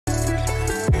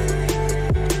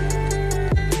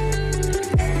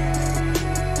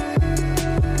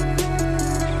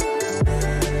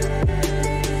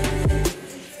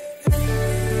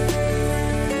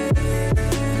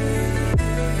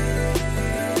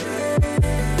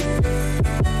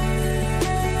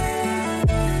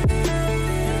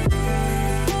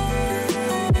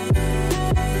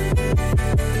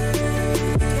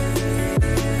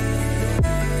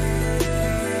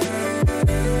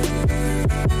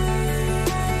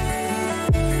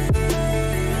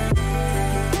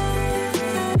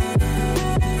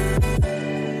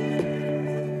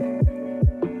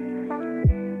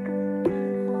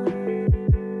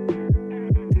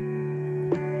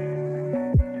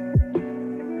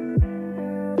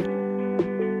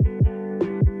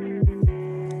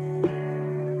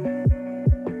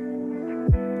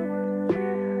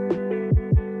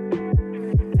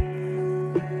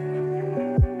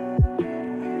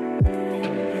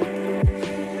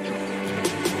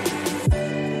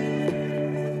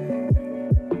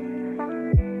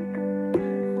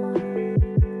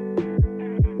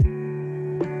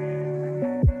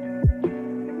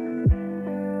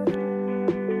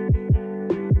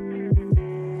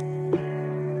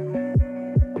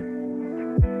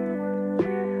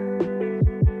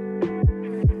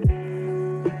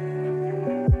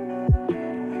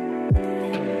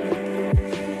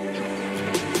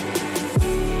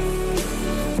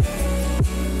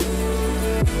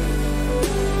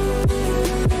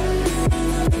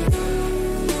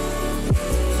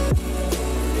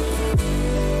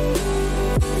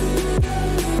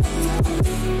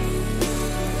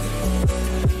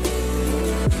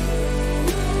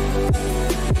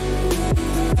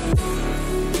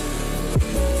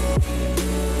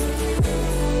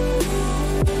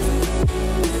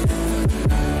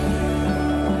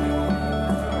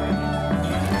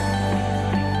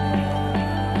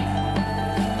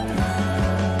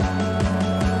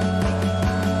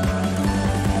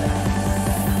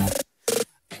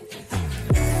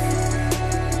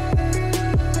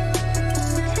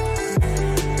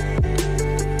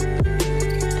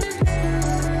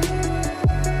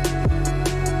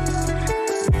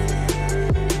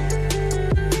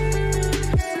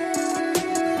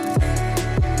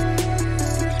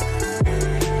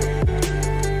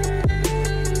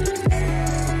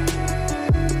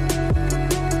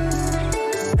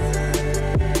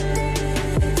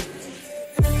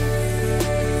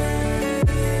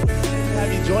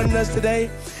us today.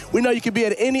 We know you could be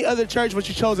at any other church, but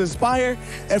you chose Inspire,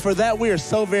 and for that, we are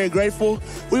so very grateful.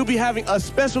 We will be having a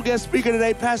special guest speaker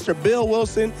today, Pastor Bill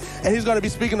Wilson, and he's going to be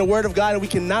speaking the Word of God, and we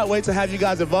cannot wait to have you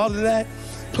guys involved in that.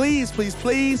 Please, please,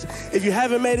 please, if you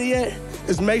haven't made it yet,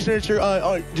 just make sure that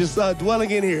you're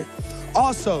dwelling in here.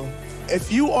 Also,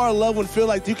 if you or a loved one feel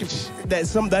like you can that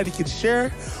somebody can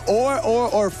share or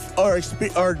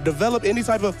develop any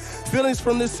type of feelings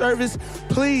from this service,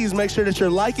 please make sure that you're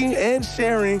liking and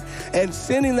sharing and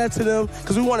sending that to them,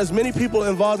 because we want as many people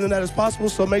involved in that as possible.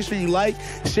 So make sure you like,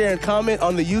 share, and comment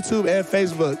on the YouTube and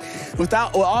Facebook. With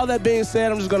all that being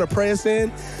said, I'm just going to pray us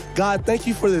in. God, thank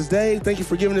you for this day. Thank you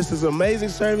for giving us this amazing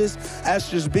service.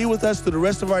 Ask you to just be with us through the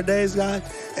rest of our days, God,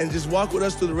 and just walk with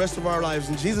us through the rest of our lives.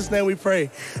 In Jesus' name we pray.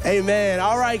 Amen.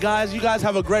 All right, guys, you guys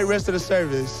have a great rest of the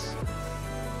service.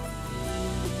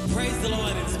 Praise the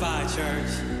Lord, Inspire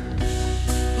Church.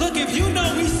 Look, if you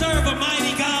know we serve a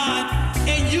mighty God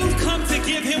and you've come to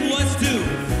give him what's due,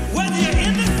 whether you're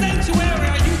in the sanctuary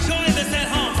or you join us at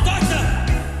home, start to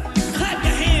clap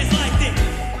your hands like this.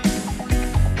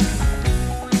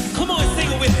 Come on, sing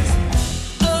it with us.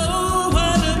 Oh,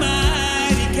 what a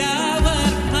mighty God, what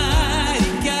a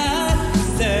mighty God we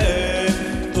serve.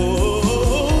 Oh,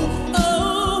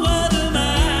 oh, what a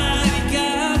mighty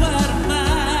God, what a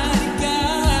mighty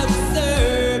God we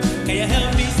serve. Can you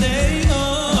help me say, oh,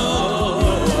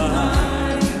 what a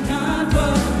mighty God,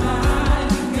 what a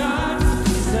mighty God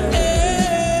we serve.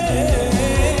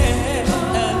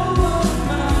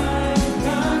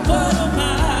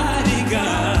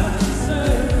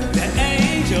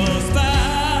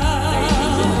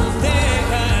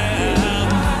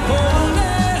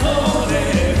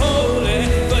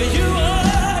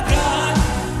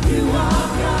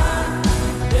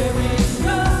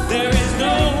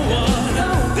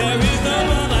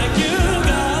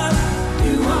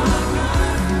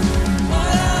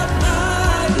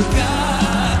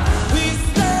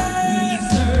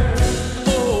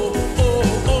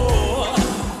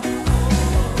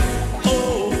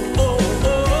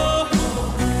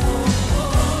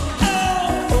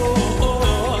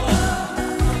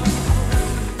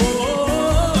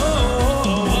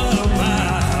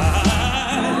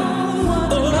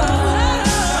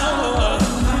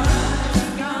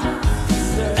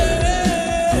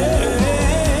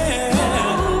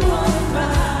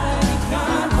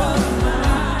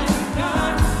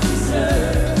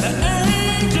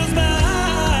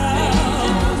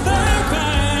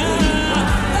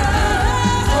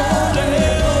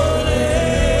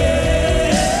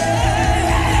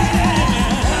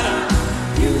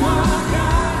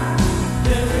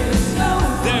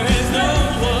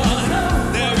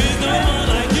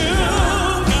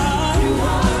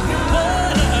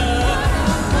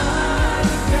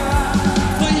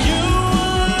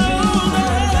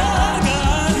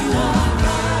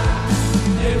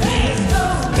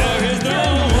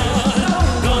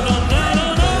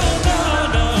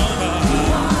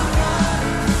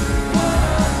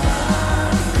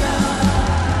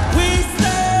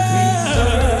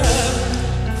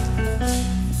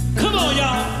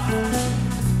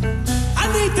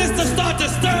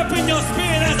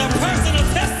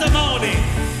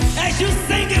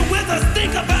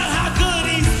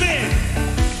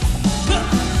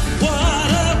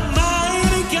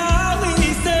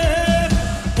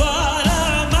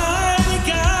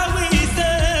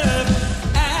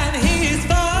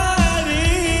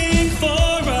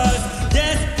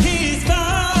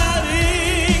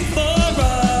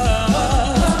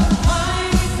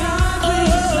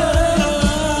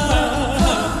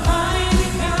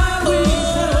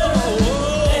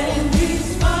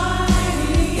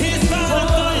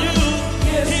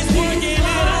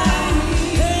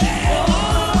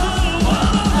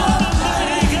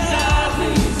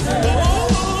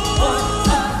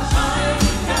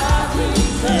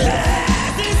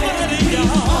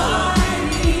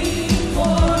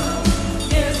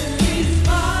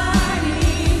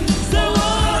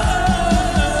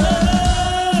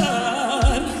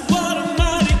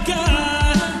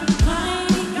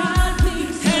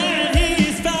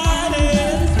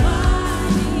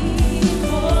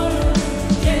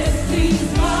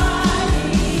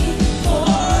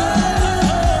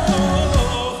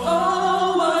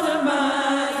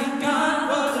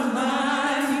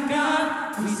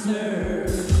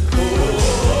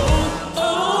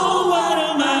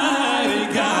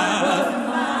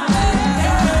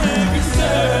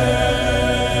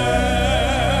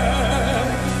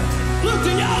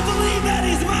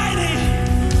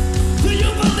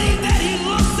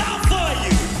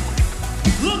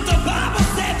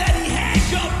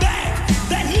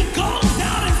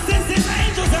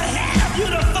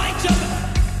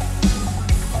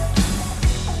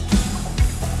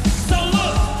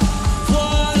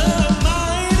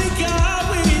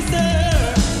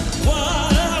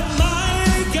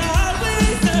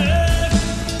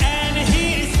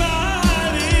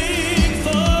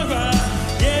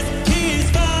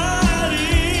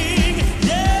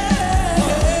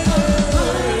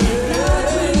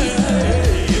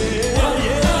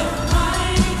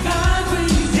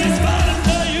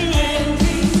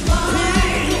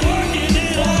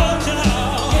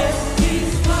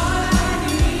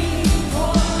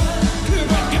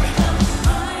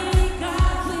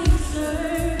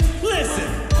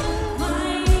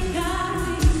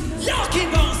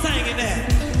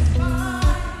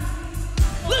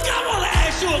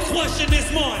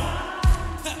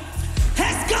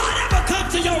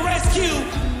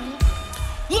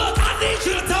 need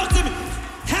you to talk to me.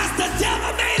 Has the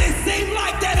devil made it seem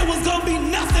like that it was gonna be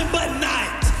nothing but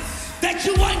night? That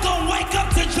you weren't gonna wake up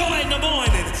to joy in the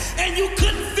morning and you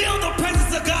couldn't feel the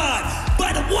presence of God.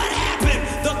 But what happened?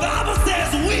 The Bible says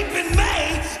weeping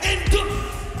may endure,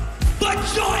 but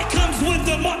joy comes with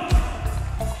the morning.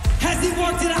 Has he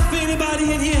worked it out for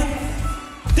anybody in here?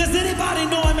 Does anybody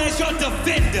know him as your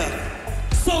defender?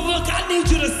 So look, I need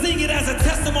you to sing it as a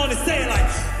testimony. Say it like,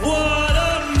 what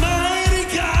a mighty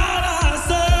God I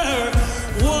serve.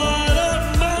 What a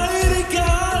mighty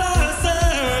God I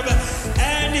serve.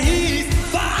 And he's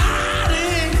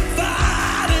fighting,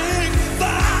 fighting,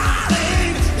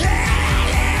 fighting. Yeah,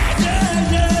 yeah,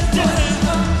 yeah, yeah, yeah. What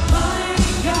a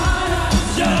mighty God I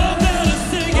serve. Y'all better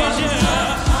sing it,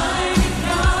 yeah.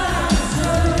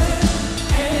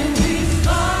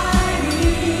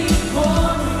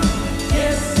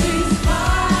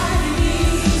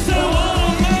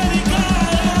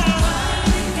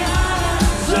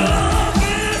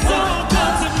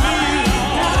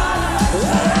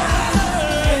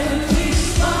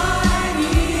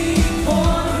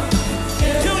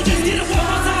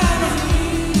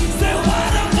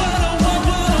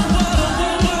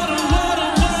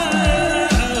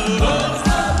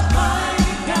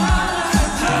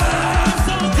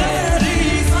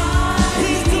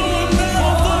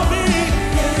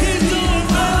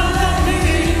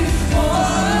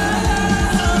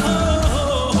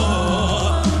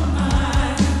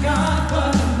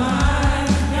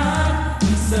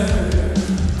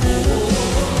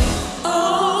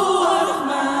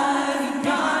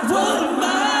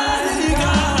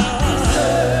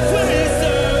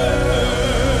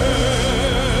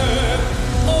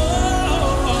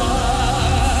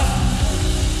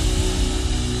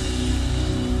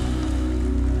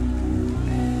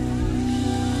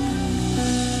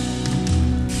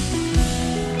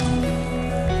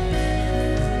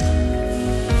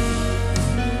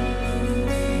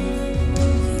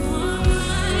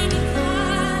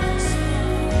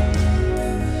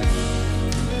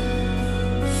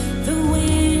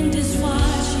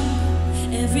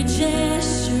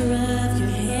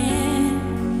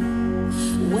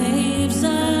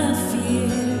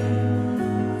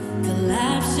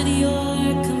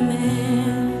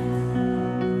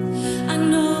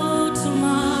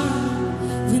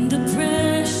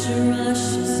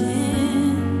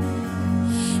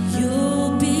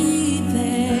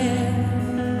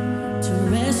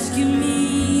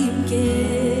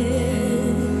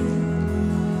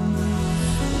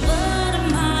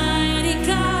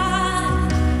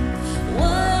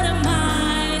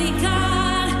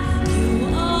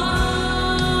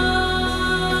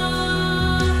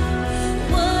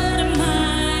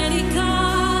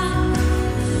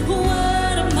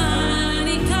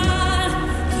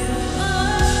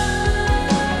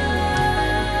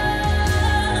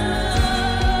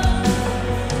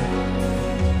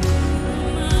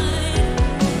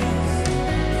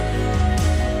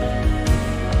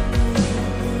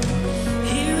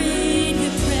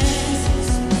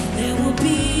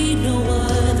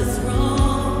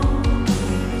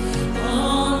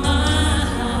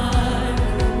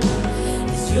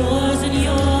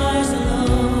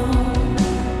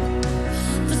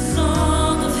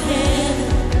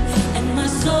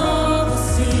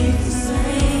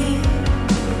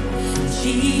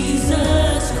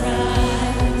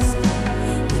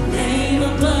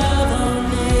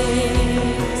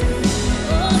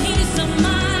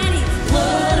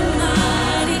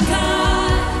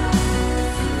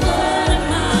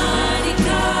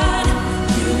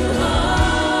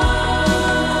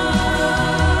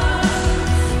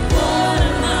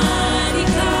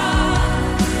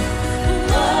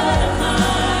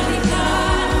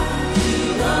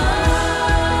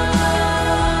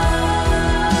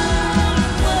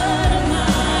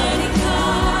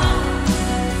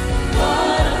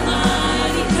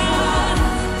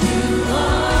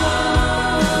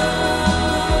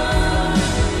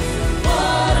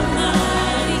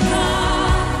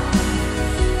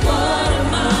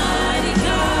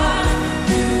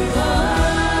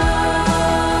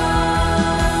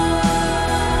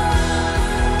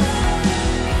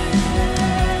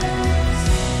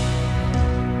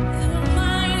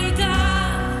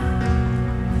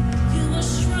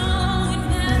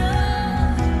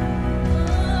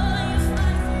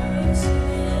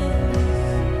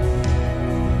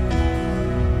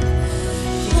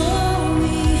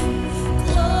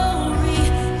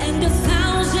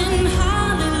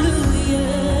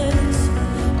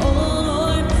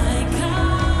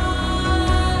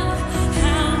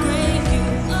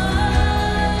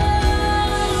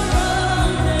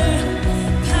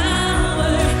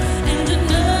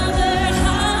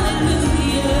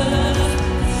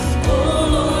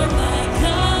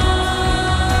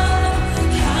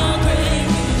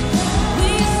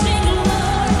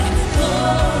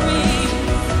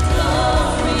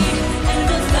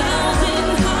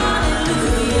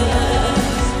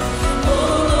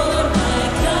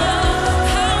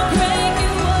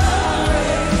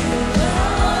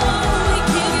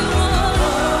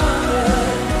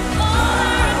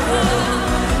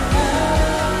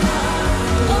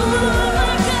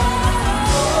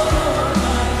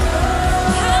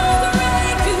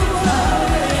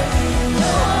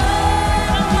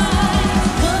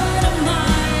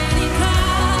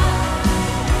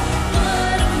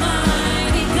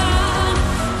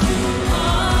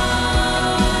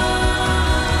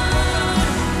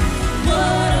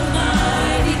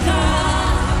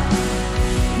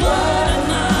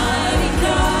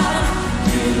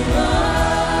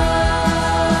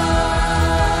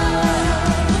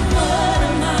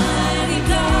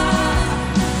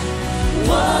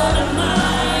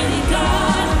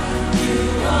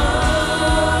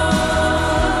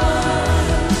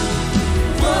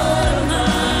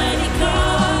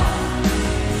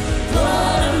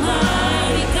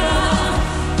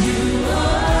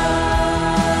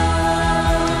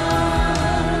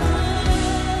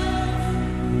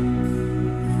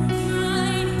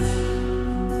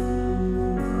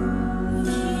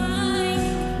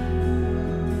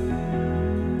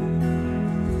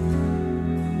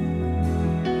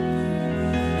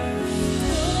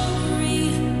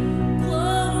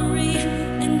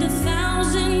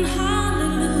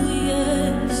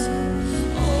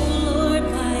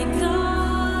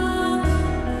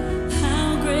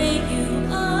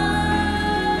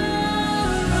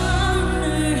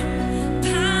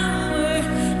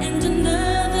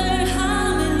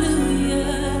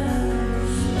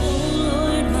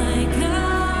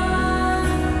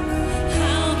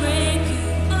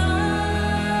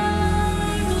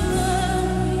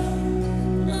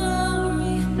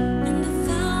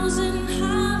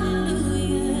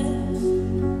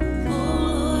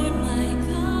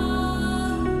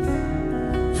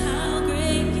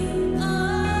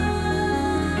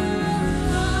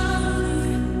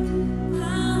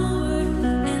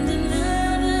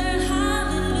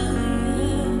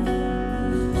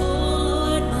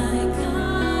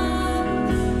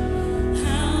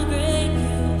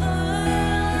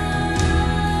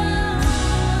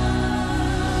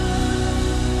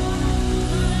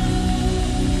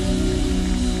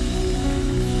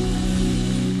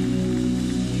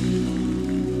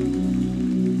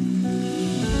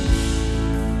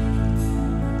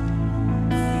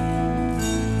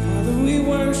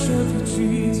 worship you,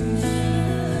 Jesus.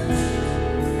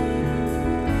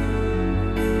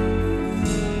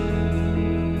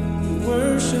 We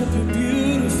worship your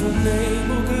beautiful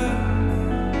name, oh God.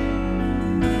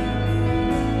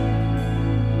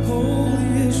 Holy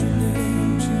is your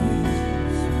name, Jesus.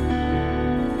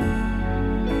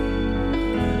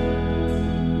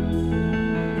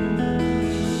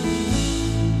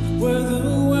 Where the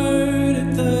word at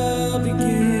the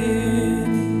beginning,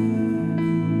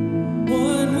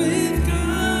 one with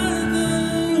God the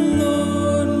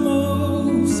Lord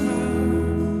Most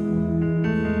High,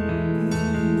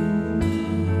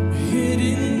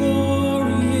 hidden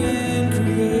glory in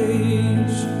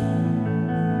creation,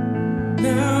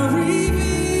 now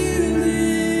revealed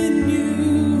in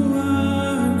you,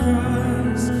 our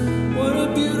Christ. What a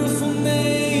beautiful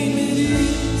name it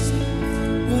is!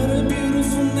 What a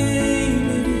beautiful name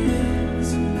it is!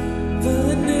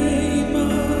 The name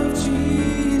of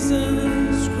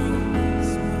Jesus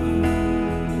Christ.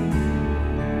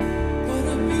 What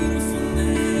a beautiful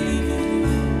name it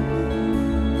is!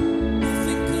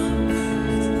 Nothing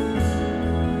compares.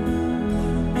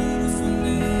 What a beautiful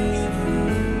name it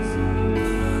is!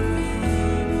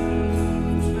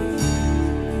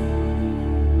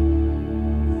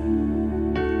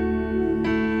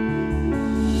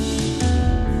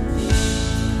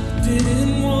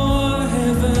 Didn't want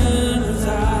heaven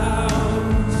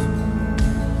without,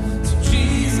 so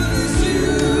Jesus, you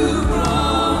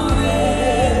brought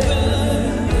heaven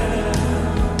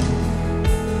down.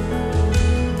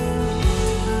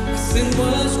 Sin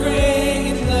was great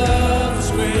and love was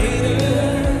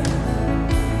greater.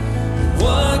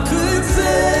 What could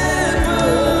separate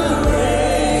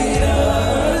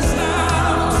us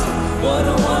now? What a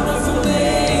wonderful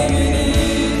name it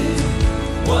is!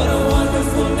 What a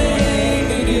wonderful name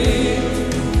it is!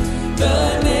 The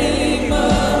name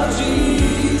of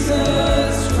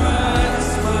Jesus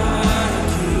Christ, my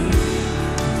King.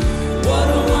 What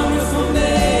a wonderful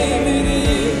name it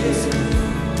is!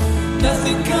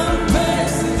 Nothing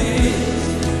compares to this.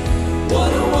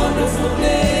 What a wonderful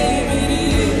name it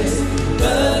is!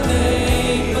 The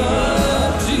name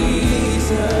of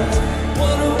Jesus.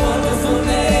 What a wonderful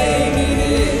name it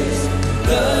is!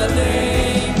 The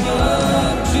name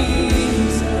of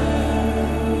Jesus.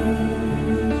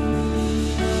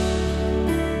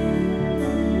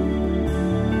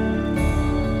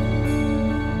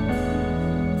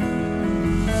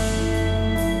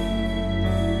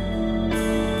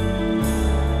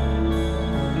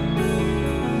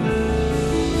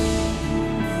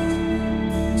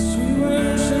 So we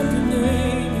worship your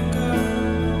name, God.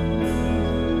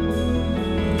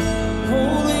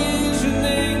 Holy is your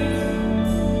name.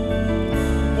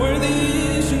 Worthy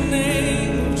is your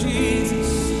name, oh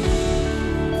Jesus.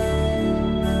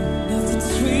 Nothing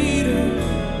sweeter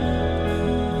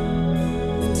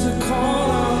than to call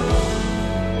out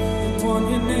upon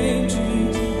your name,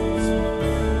 Jesus.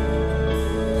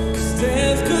 'Cause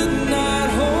death could not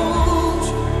hold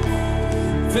you,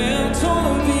 veil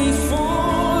torn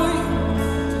before you,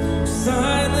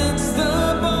 silence the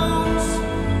bones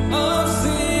of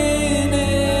sin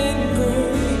and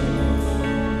grave.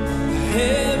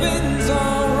 Heavens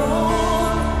are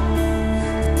roaring,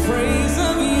 the praise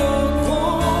of your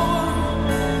glory,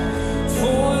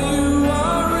 for you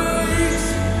are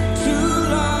raised to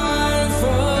life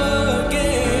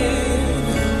again.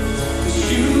 'Cause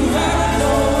you have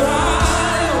no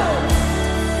rival,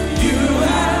 you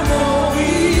have no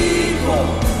equal.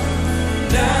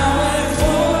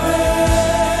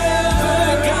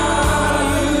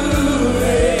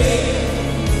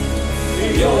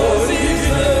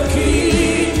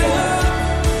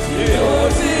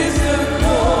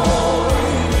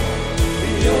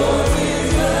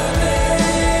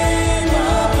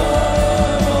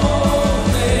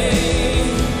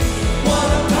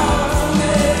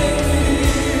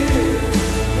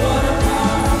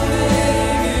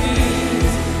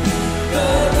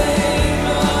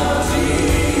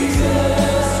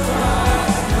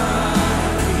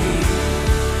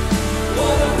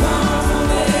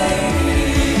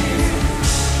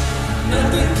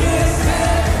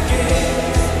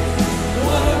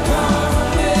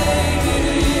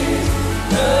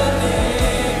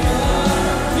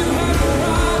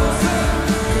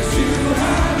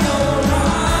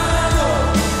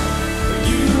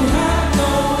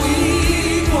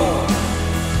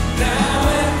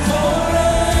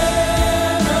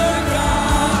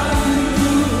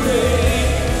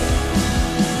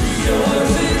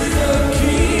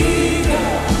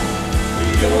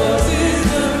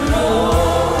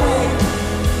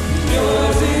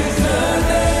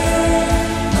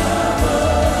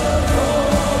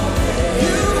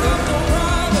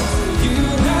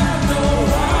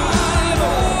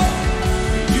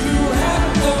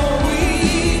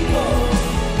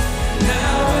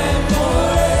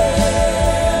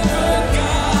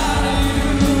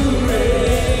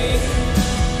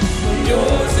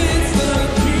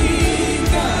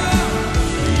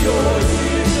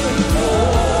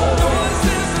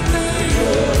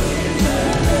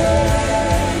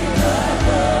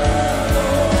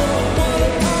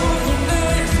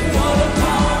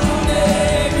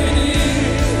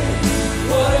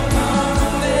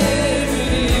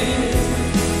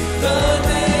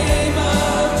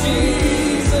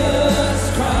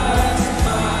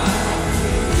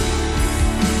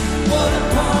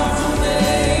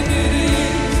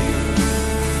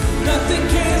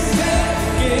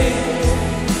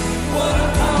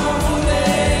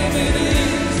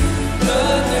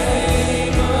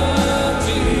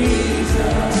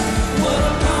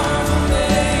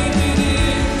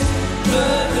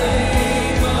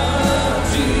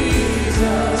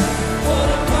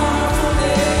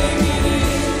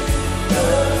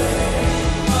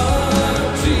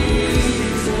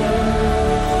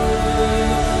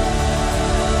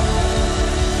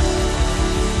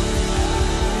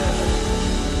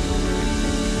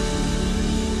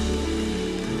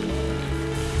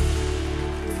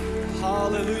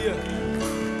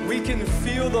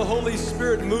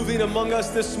 doing among us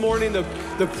this morning.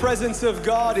 The presence of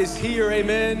God is here,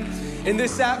 amen. In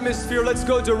this atmosphere, let's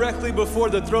go directly before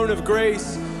the throne of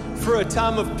grace for a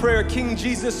time of prayer. King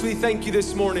Jesus, we thank you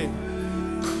this morning.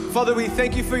 Father, we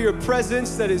thank you for your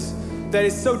presence that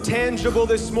is so tangible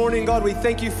this morning. God, we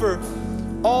thank you for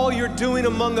all you're doing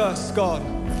among us, God.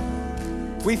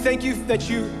 We thank you that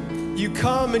you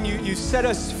come and you set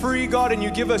us free, God, and you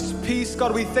give us peace.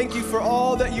 God, we thank you for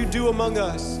all that you do among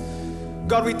us.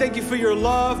 God, we thank you for your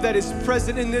love that is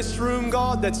present in this room,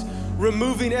 God, that's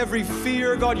removing every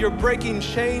fear. God, you're breaking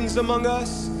chains among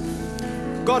us.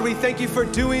 God, we thank you for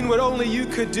doing what only you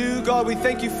could do. God, we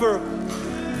thank you for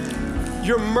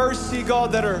your mercy,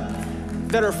 God, that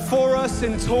are for us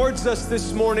and towards us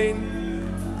this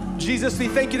morning. Jesus, we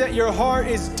thank you that your heart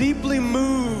is deeply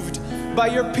moved by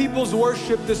your people's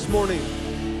worship this morning.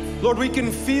 Lord, we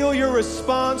can feel your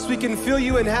response. We can feel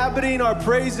you inhabiting our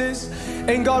praises.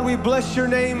 And God, we bless your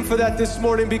name for that this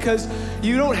morning, because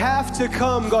you don't have to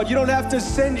come, God. You don't have to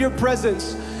send your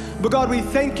presence. But God, we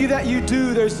thank you that you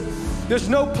do. There's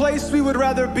no place we would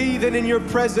rather be than in your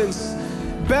presence.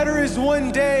 Better is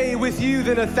one day with you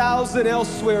than 1,000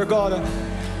 elsewhere, God.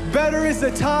 Better is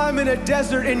a time in a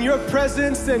desert in your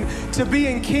presence than to be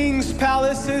in king's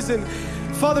palaces. And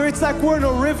Father, it's like we're in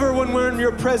a river when we're in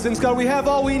your presence, God. We have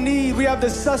all we need. We have the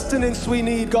sustenance we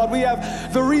need, God. We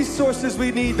have the resources we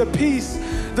need, the peace,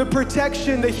 the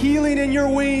protection, the healing in your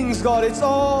wings, God. It's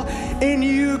all in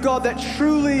you, God, that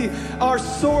truly our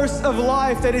source of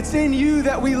life, that it's in you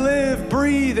that we live,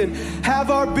 breathe, and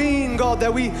have our being, God,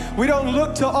 that we don't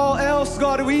look to all else,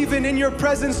 God. We even in your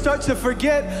presence start to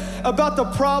forget about the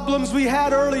problems we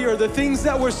had earlier, the things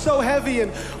that were so heavy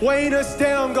and weighing us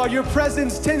down, God. Your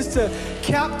presence tends to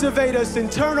captivate us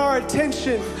and turn our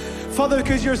attention, Father,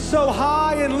 because you're so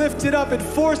high and lifted up. It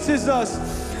forces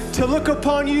us to look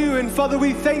upon you. And Father,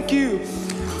 we thank you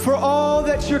for all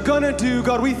that you're gonna do,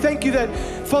 God. We thank you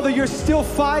that, Father, you're still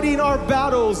fighting our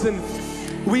battles. And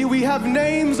we have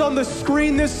names on the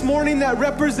screen this morning that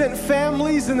represent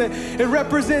families, and that it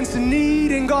represents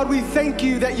need. And God, we thank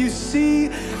you that you see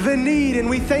the need, and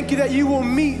we thank you that you will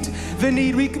meet the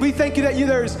need. We thank you that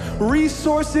there's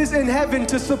resources in heaven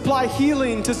to supply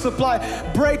healing, to supply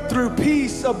breakthrough,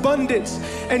 peace, abundance.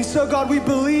 And so, God, we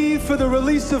believe for the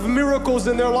release of miracles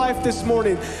in their life this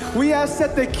morning. We ask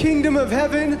that the kingdom of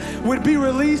heaven would be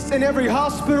released in every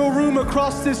hospital room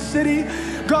across this city.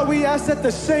 God, we ask that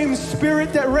the same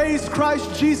spirit that raised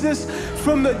Christ Jesus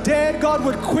from the dead, God,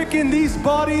 would quicken these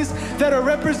bodies that are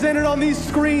represented on these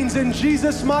screens in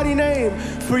Jesus' mighty name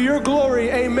for your glory.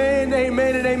 Amen,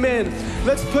 amen, and amen.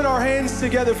 Let's put our hands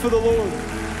together for the Lord.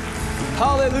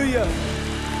 Hallelujah,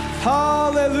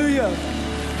 hallelujah,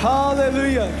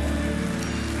 hallelujah.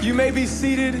 You may be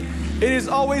seated. It is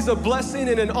always a blessing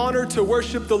and an honor to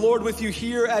worship the Lord with you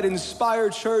here at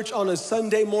Inspire Church on a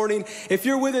Sunday morning. If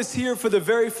you're with us here for the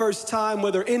very first time,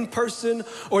 whether in person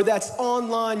or that's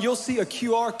online, you'll see a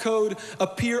QR code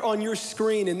appear on your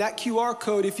screen. And that QR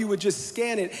code, if you would just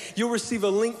scan it, you'll receive a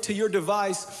link to your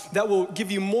device that will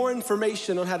give you more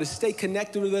information on how to stay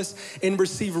connected with us and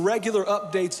receive regular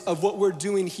updates of what we're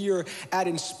doing here at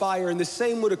Inspire. And the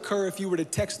same would occur if you were to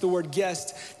text the word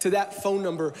guest to that phone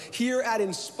number. Here at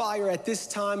Inspire, at this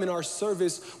time in our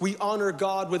service, we honor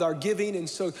God with our giving. And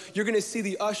so you're going to see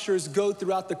the ushers go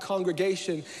throughout the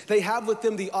congregation. They have with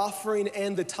them the offering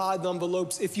and the tithe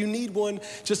envelopes. If you need one,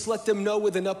 just let them know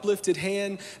with an uplifted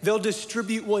hand. They'll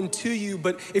distribute one to you.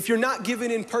 But if you're not giving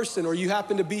in person, or you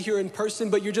happen to be here in person,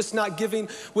 but you're just not giving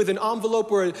with an envelope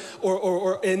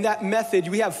or in that method,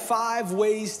 we have 5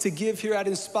 ways to give here at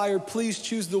Inspire. Please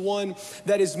choose the one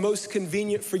that is most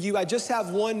convenient for you. I just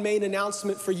have one main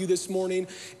announcement for you this morning.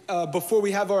 Before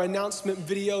we have our announcement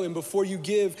video and before you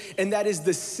give, and that is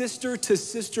the Sister to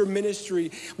Sister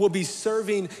ministry will be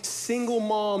serving single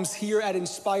moms here at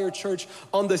Inspire Church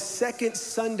on the second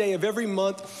Sunday of every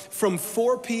month from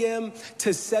 4 p.m.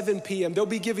 to 7 p.m. They'll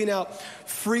be giving out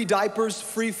free diapers,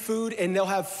 free food, and they'll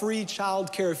have free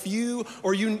childcare. If you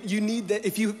need that,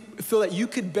 if you feel that you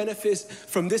could benefit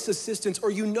from this assistance,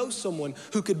 or you know someone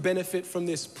who could benefit from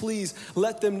this, please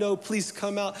let them know. Please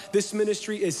come out. This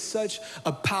ministry is such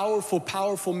a powerful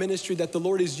ministry that the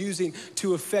Lord is using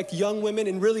to affect young women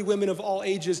and really women of all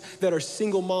ages that are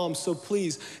single moms. So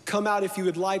please come out if you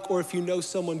would like, or if you know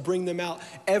someone, bring them out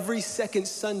every second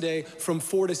Sunday from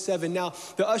 4 to 7. Now,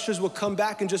 the ushers will come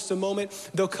back in just a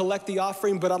moment. They'll collect the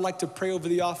offering, but I'd like to pray over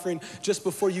the offering just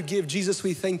before you give. Jesus,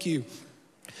 we thank you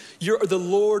You're the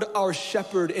Lord our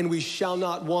shepherd, and we shall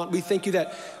not want. We thank you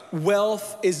that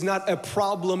wealth is not a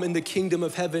problem in the kingdom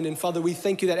of heaven. And Father, we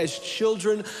thank you that as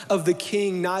children of the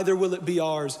King, neither will it be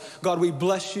ours. God, we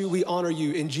bless you, we honor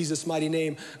you in Jesus' mighty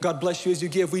name. God bless you as you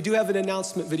give. We do have an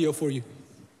announcement video for you.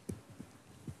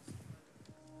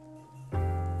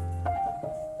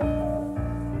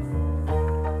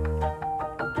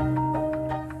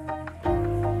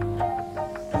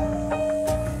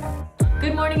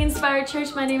 Good morning, Inspired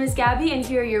Church. My name is Gabby, and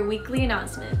here are your weekly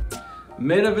announcements.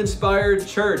 Men of Inspired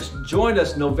Church, join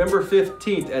us November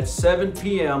 15th at 7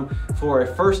 p.m. for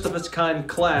a first-of-its-kind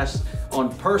class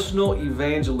on personal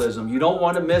evangelism. You don't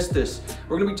want to miss this.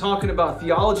 We're going to be talking about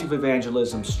theology of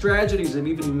evangelism, strategies, and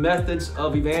even methods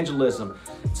of evangelism.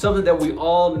 It's something that we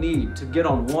all need to get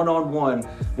on one-on-one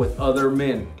with other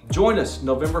men. Join us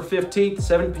November 15th,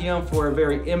 7 p.m. for a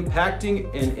very impacting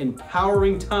and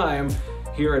empowering time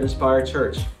here at Inspired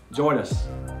Church. Join us.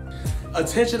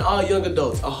 Attention all young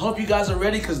adults. I hope you guys are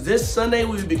ready because this Sunday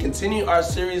we will be continuing our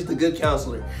series, The Good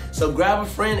Counselor. So grab a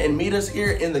friend and meet us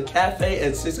here in the cafe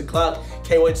at 6 o'clock.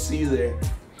 Can't wait to see you there.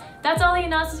 That's all the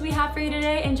announcements we have for you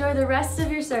today. Enjoy the rest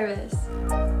of your service.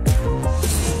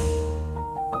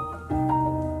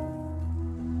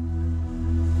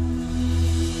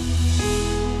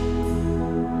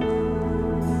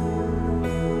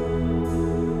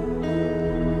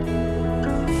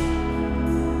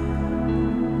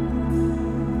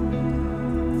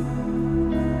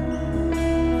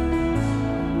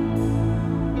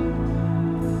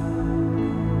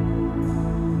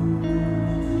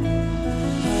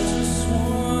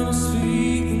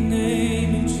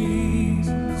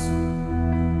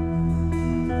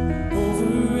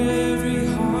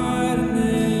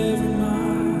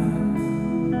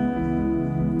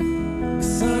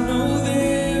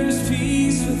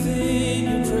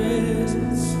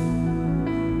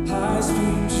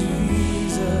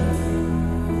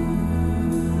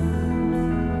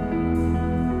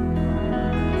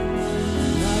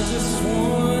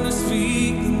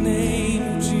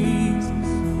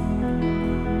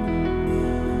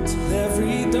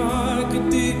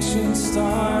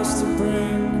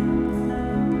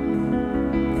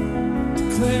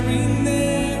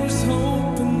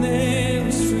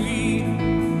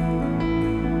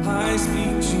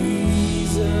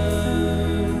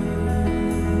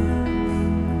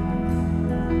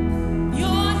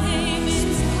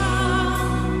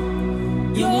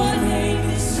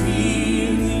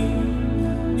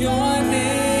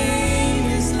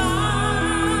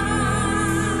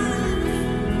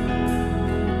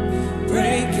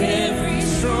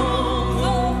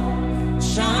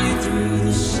 Shine through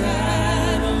the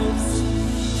shadows.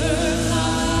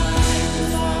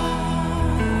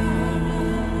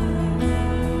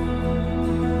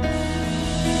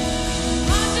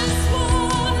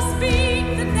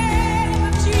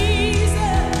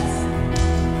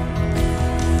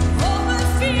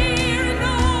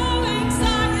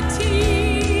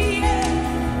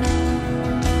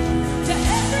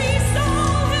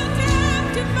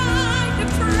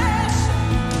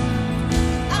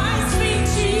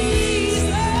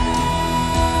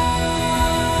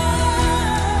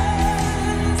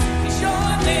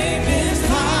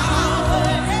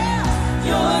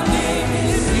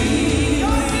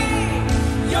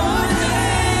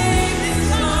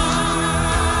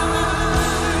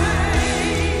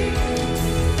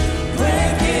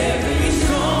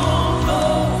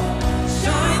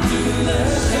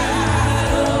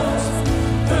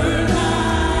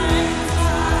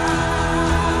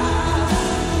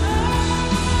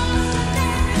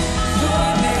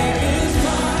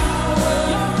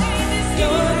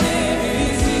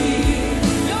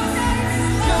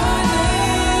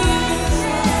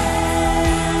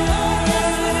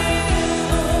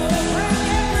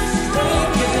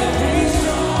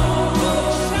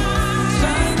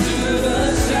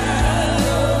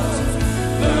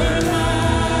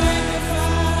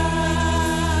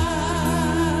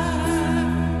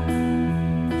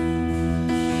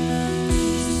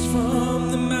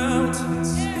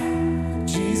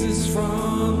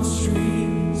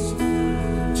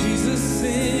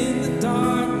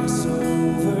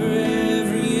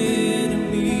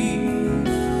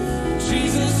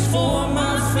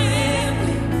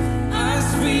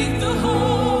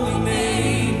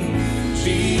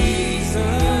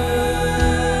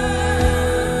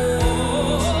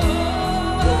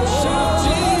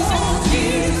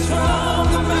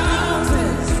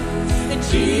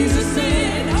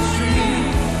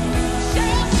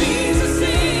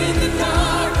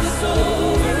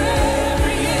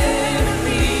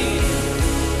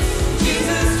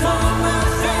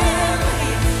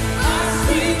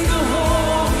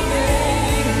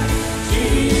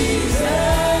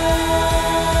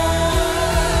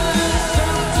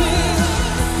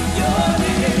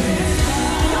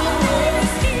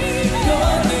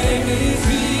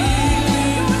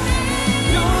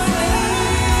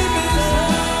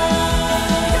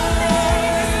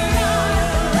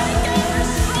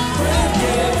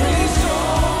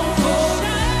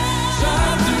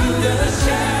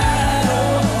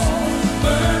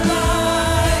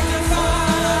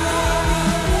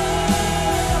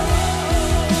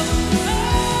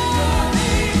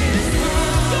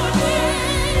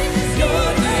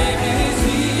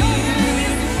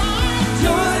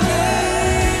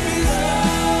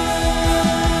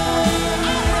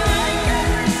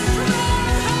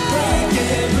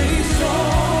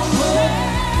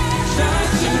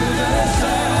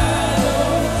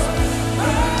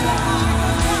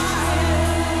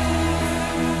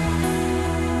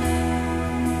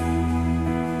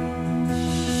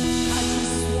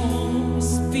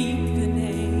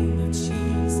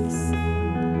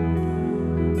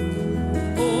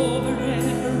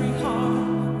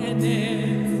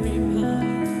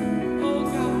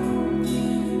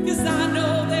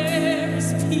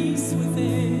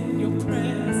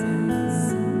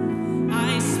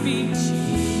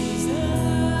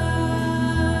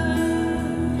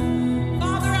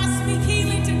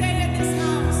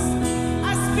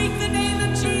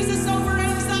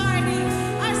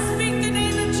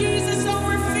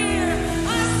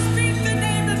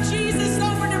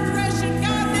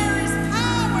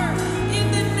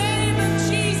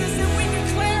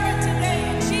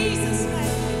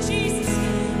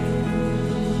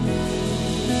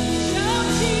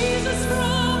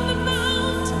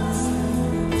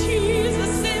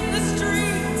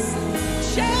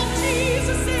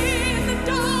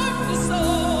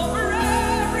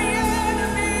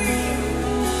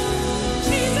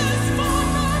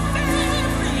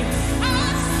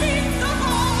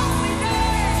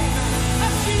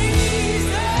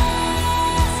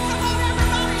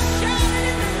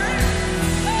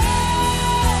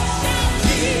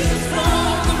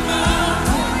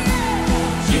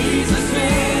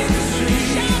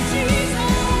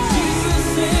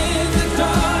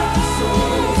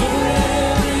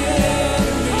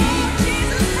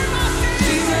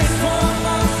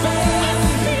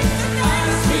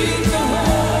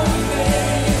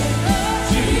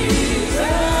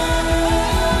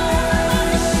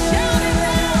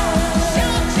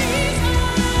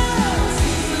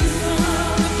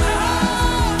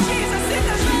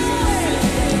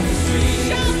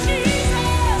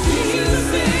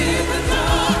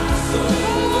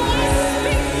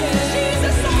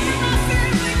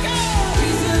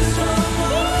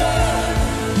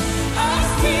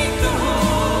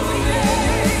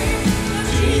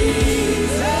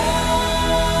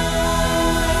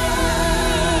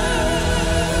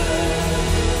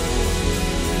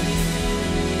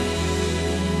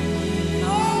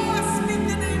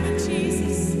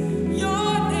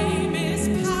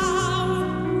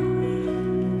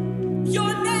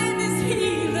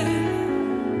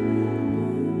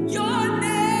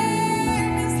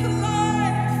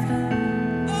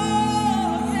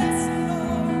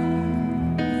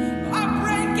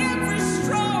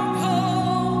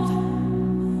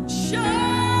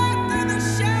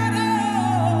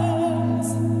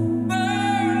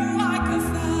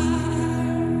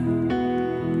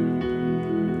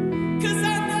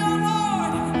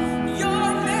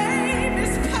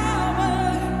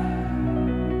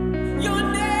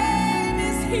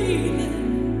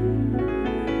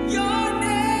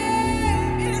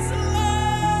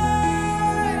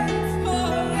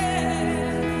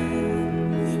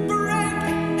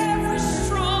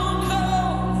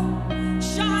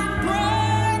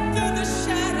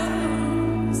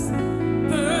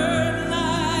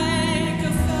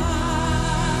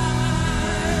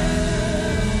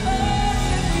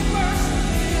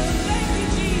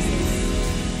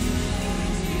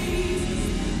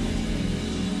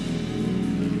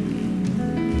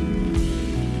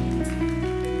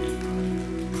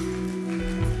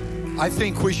 I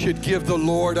think we should give the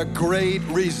Lord a great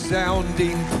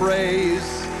resounding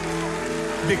praise,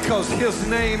 because his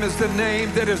name is the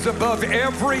name that is above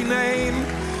every name,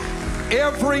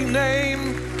 every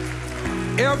name,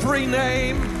 every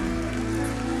name.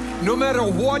 No matter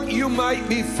what you might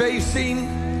be facing,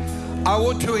 I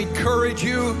want to encourage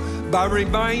you by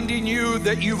reminding you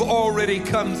that you've already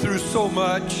come through so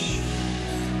much.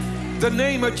 The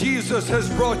name of Jesus has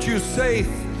brought you safe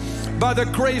by the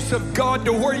grace of God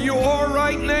to where you are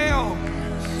right now.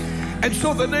 And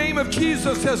so the name of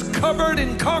Jesus has covered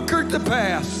and conquered the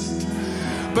past.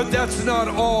 But that's not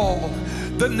all.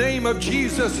 The name of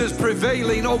Jesus is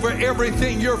prevailing over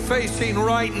everything you're facing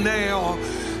right now.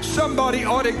 Somebody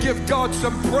ought to give God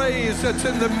some praise that's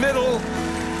in the middle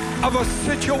of a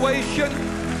situation,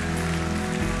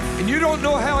 and you don't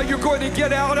know how you're going to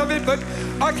get out of it, but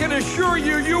I can assure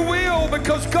you, you will,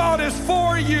 because God is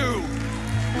for you.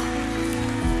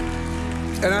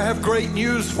 And I have great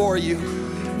news for you.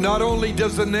 Not only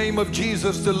does the name of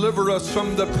Jesus deliver us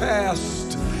from the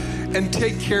past and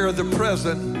take care of the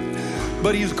present,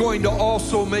 but he's going to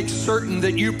also make certain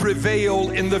that you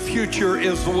prevail in the future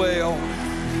as well.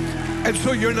 And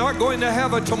so you're not going to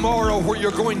have a tomorrow where you're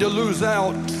going to lose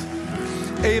out.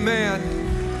 Amen.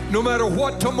 No matter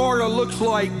what tomorrow looks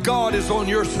like, God is on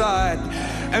your side.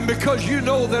 And because you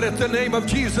know that at the name of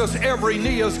Jesus, every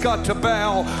knee has got to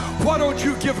bow, why don't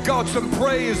you give God some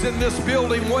praise in this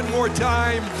building one more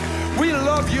time? We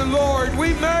love you, Lord.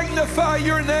 We magnify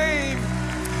your name.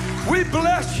 We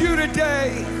bless you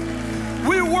today.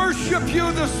 We worship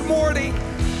you this morning.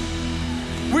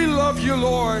 We love you,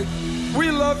 Lord.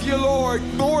 We love you, Lord.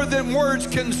 More than words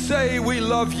can say, we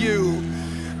love you.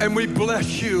 And we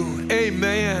bless you.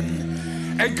 Amen.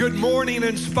 And good morning,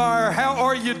 Inspire. How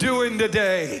are you doing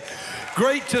today?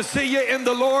 Great to see you in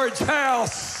the Lord's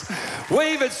house.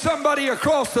 Wave at somebody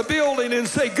across the building and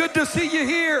say, good to see you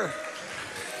here.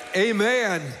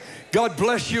 Amen. God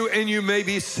bless you, and you may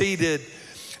be seated.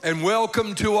 And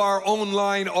welcome to our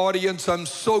online audience. I'm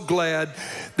so glad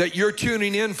that you're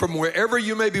tuning in from wherever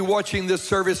you may be watching this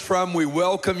service from. We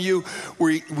welcome you.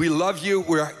 We love you.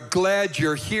 We're glad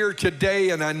you're here today.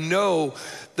 And I know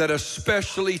that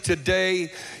especially today,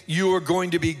 you are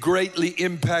going to be greatly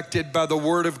impacted by the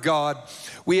Word of God.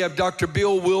 We have Dr.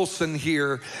 Bill Wilson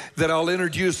here that I'll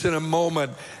introduce in a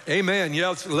moment. Amen.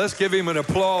 Yes, let's give him an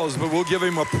applause, but we'll give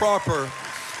him a proper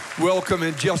welcome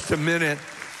in just a minute.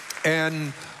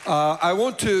 And I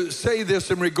want to say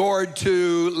this in regard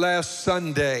to last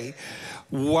Sunday.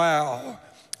 Wow,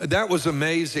 that was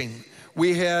amazing.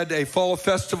 We had a fall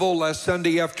festival last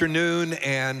Sunday afternoon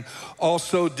and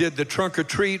also did the trunk or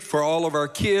treat for all of our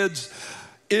kids.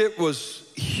 It was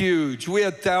huge. We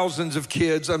had thousands of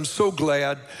kids. I'm so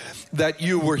glad that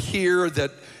you were here,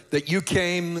 that you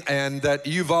came and that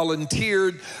you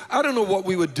volunteered. I don't know what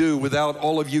we would do without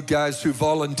all of you guys who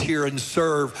volunteer and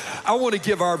serve. I want to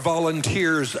give our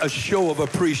volunteers a show of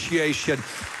appreciation.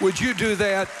 Would you do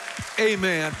that?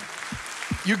 Amen.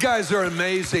 You guys are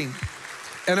amazing.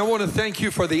 And I want to thank you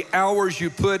for the hours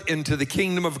you put into the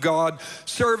kingdom of God,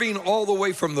 serving all the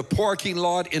way from the parking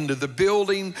lot into the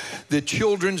building, the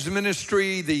children's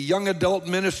ministry, the young adult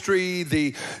ministry,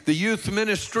 the youth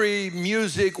ministry,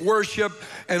 music, worship,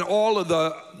 and all of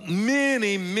the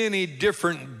many, many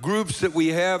different groups that we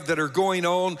have that are going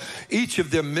on, each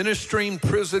of them ministering,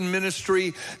 prison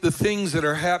ministry, the things that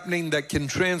are happening that can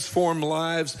transform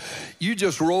lives. You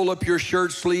just roll up your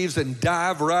shirt sleeves and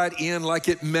dive right in like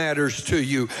it matters to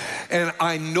you. And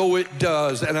I know it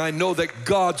does. And I know that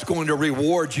God's going to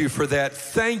reward you for that.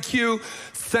 Thank you,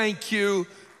 thank you,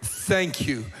 thank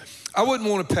you. I wouldn't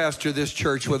want to pastor this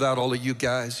church without all of you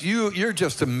guys. You're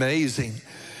just amazing.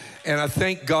 And I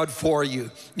thank God for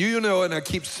you. You know, and I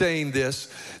keep saying this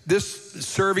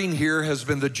serving here has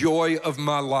been the joy of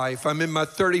my life. I'm in my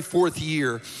 34th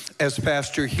year as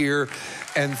pastor here,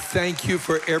 and thank you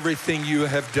for everything you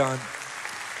have done.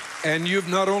 And you've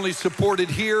not only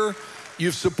supported here,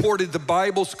 you've supported the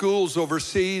Bible schools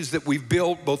overseas that we've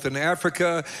built, both in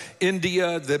Africa,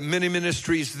 India, the many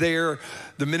ministries there,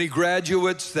 the many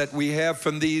graduates that we have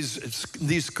from these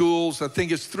schools. I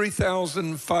think it's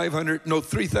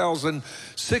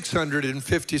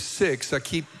 3,656. I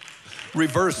keep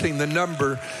reversing the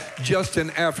number just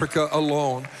in Africa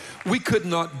alone. We could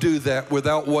not do that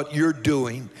without what you're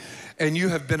doing. and you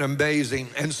have been amazing.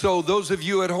 And so those of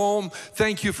you at home,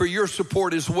 thank you for your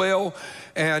support as well.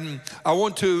 And I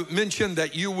want to mention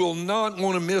that you will not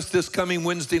want to miss this coming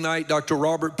Wednesday night, Dr.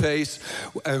 Robert Pace,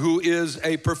 who is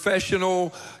a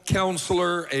professional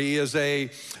counselor. He is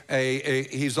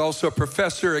he's also a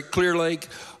professor at Clear Lake,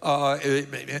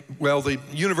 the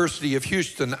University of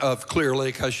Houston of Clear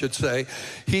Lake, I should say.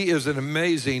 He is an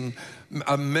amazing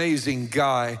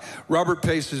guy. Robert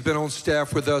Pace has been on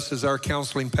staff with us as our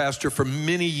counseling pastor for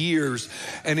many years,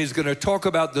 and he's going to talk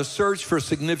about the search for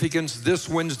significance this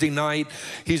Wednesday night.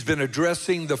 He's been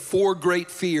addressing the 4 great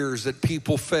fears that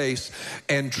people face,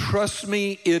 and trust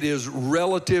me, it is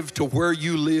relative to where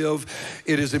you live.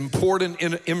 It is important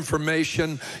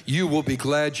information. You will be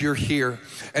glad you're here.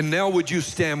 And now would you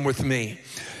stand with me?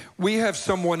 We have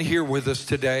someone here with us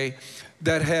today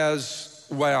that has,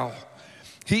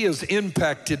 he has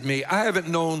impacted me. I haven't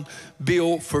known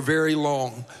Bill for very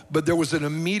long, but there was an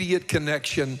immediate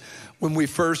connection when we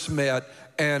first met,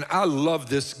 and I love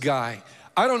this guy.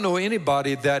 I don't know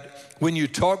anybody that, when you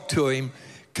talk to him,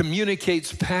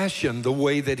 communicates passion the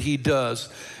way that he does.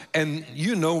 And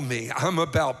you know me, I'm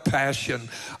about passion.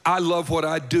 I love what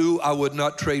I do. I would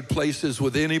not trade places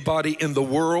with anybody in the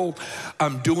world.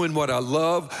 I'm doing what I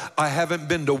love. I haven't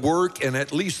been to work in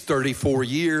at least 34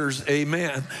 years,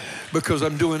 amen, because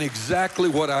I'm doing exactly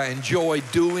what I enjoy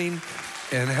doing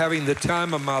and having the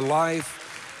time of my life.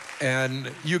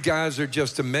 And you guys are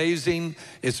just amazing.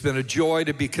 It's been a joy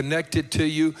to be connected to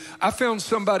you. I found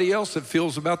somebody else that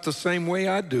feels about the same way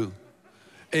I do,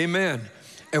 amen.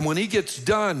 And when he gets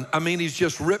done, I mean, he's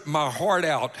just ripped my heart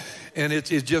out. And it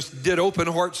just did open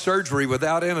heart surgery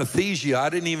without anesthesia. I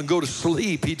didn't even go to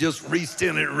sleep. He just reached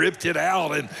in and ripped it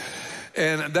out.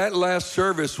 And that last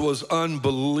service was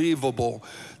unbelievable,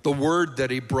 the word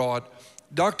that he brought.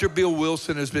 Dr. Bill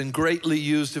Wilson has been greatly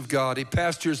used of God. He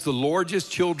pastors the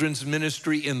largest children's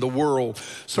ministry in the world.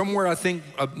 Somewhere, I think,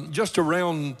 just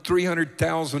around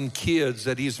 300,000 kids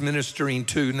that he's ministering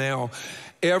to now,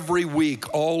 every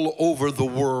week all over the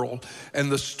world.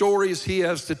 And the stories he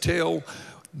has to tell,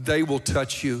 they will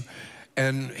touch you.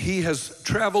 And he has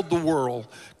traveled the world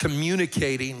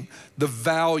communicating the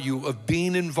value of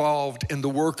being involved in the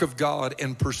work of God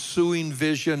and pursuing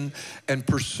vision and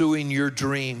pursuing your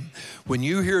dream. When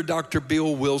you hear Dr.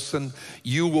 Bill Wilson,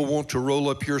 you will want to roll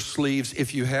up your sleeves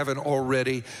if you haven't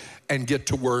already and get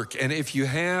to work. And if you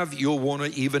have, you'll want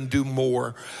to even do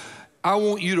more. I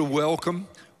want you to welcome,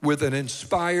 with an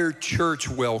inspired church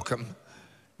welcome,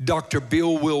 Dr.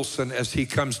 Bill Wilson as he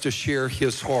comes to share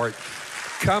his heart.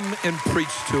 Come and preach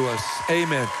to us.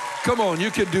 Amen. Come on, you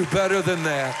can do better than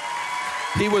that.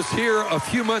 He was here a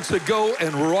few months ago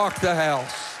and rocked the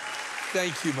house.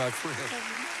 Thank you, my friend.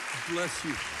 Bless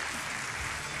you.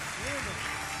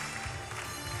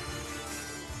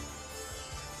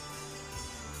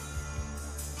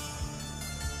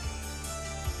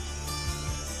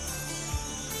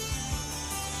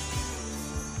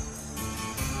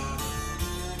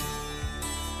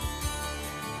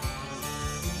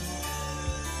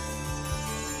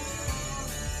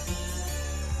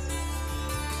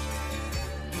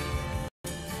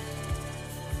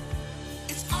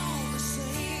 It's all the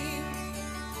same.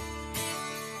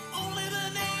 Only the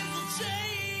name will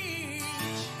change.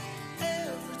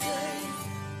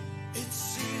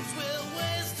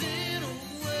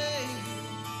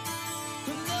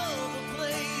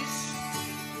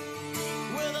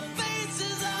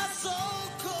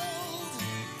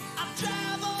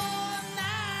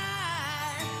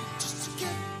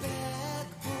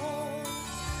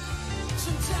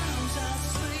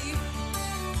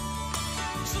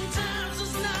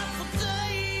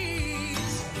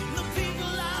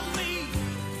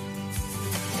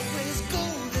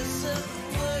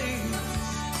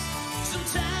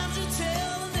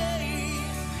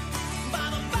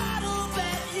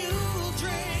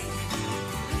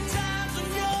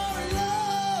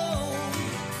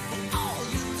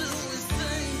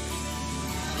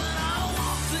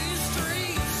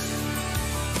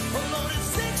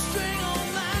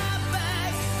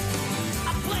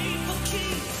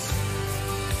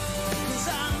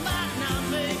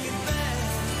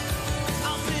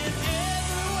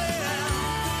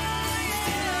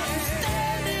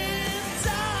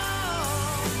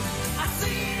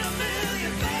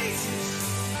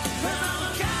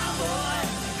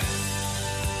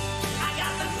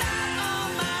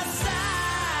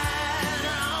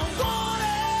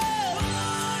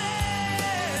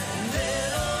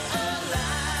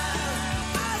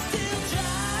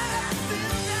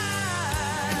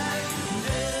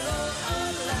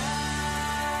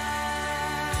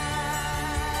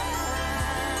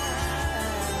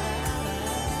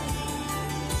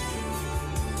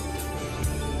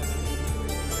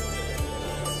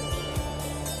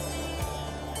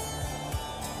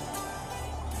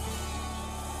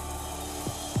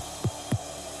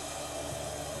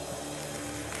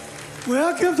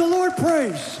 Well, give the Lord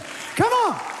praise. Come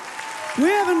on. We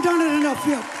haven't done it enough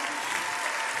yet.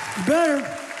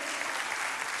 Better.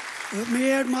 Let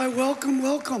me add my welcome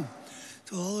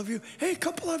to all of you. Hey, a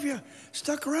couple of you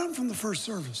stuck around from the first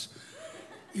service.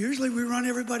 Usually we run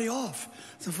everybody off,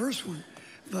 the first one.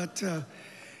 But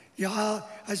yeah,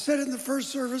 I said it in the first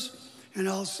service, and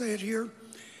I'll say it here.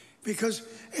 Because,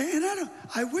 and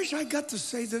I wish I got to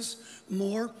say this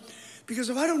more. Because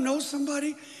if I don't know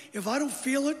somebody, if I don't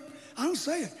feel it, I don't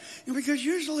say it. And because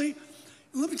usually,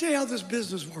 let me tell you how this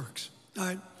business works. All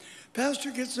right,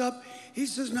 pastor gets up, he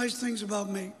says nice things about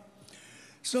me.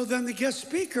 So then the guest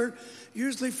speaker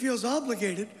usually feels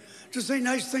obligated to say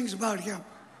nice things about him.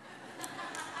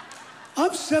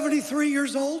 I'm 73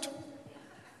 years old.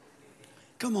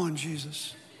 Come on,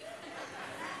 Jesus.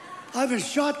 I've been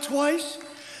shot twice.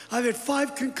 I've had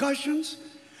 5 concussions.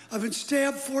 I've been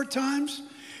stabbed 4 times.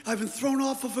 I've been thrown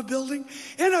off of a building.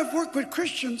 And I've worked with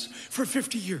Christians for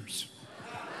 50 years.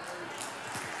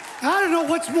 I don't know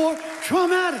what's more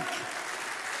traumatic.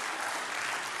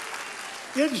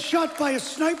 Getting shot by a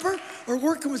sniper or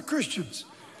working with Christians.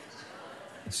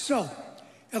 So,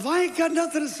 if I ain't got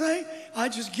nothing to say, I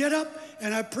just get up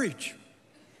and I preach.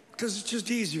 Because it's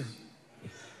just easier.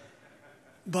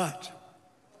 But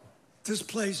this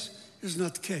place is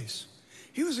not the case.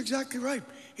 He was exactly right.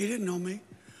 He didn't know me.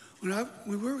 When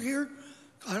we were here,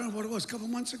 I don't know what it was, a couple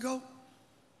months ago.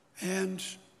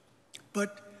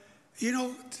 But, you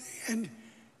know, and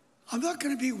I'm not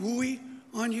going to be wooey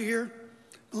on you here.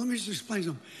 But let me just explain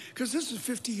something. Because this is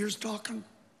 50 years talking.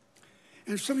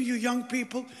 And some of you young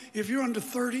people, if you're under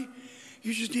 30,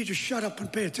 you just need to shut up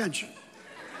and pay attention.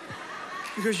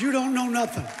 Because you don't know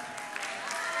nothing.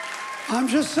 I'm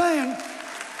just saying,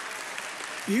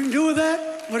 you can do with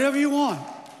that whatever you want.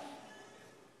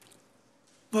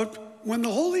 But when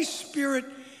the Holy Spirit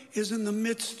is in the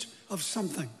midst of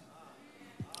something,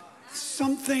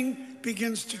 something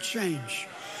begins to change.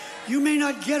 You may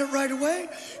not get it right away.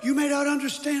 You may not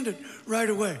understand it right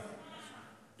away.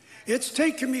 It's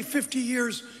taken me 50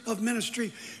 years of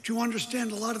ministry to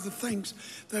understand a lot of the things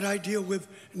that I deal with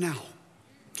now,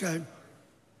 okay?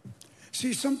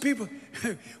 See, some people,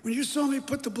 when you saw me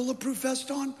put the bulletproof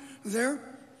vest on there,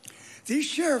 these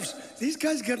sheriffs, these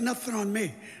guys got nothing on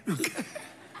me, okay?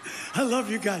 I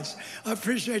love you guys. I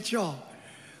appreciate y'all.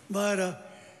 But,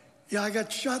 yeah, I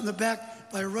got shot in the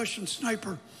back by a Russian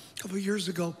sniper a couple years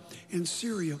ago in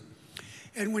Syria.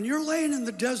 And when you're laying in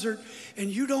the desert and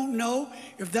you don't know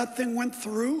if that thing went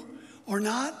through or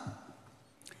not,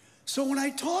 so when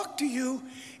I talk to you,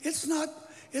 it's not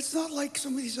like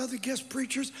some of these other guest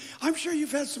preachers. I'm sure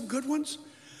you've had some good ones.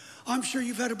 I'm sure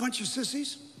you've had a bunch of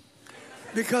sissies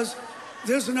because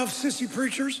there's enough sissy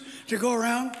preachers to go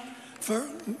around for,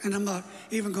 and I'm not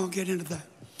even going to get into that.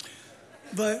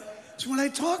 But so when I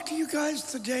talk to you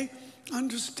guys today,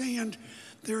 understand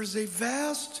there is a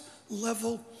vast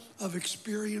level of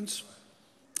experience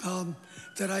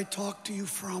that I talk to you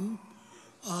from.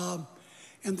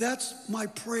 And that's my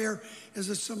prayer, is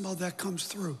that somehow that comes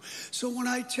through. So when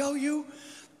I tell you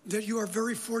that you are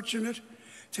very fortunate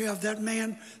to have that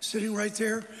man sitting right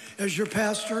there as your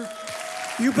pastor,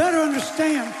 you better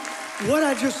understand what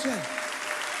I just said.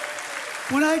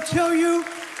 When I tell you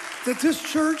that this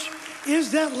church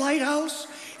is that lighthouse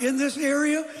in this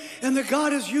area and that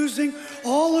God is using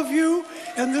all of you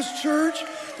in this church,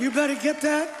 you better get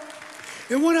that.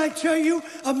 And when I tell you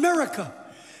America,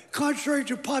 contrary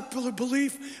to popular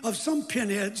belief of some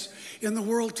pinheads in the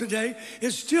world today,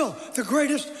 is still the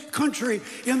greatest country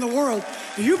in the world,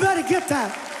 you better get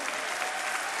that.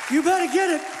 You better get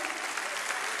it.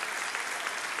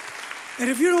 And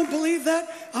if you don't believe that,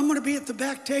 I'm going to be at the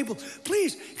back table.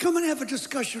 Please come and have a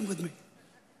discussion with me.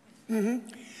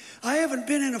 I haven't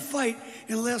been in a fight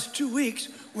in the last 2 weeks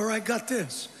where I got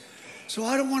this. So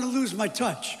I don't want to lose my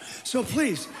touch. So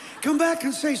please, come back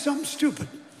and say something stupid.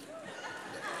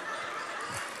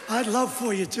 I'd love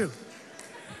for you too.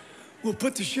 We'll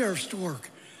put the sheriffs to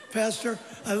work. Pastor,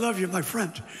 I love you, my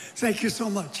friend. Thank you so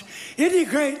much. Isn't he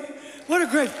great? What a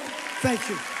great, thank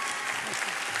you.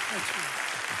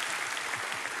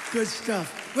 Good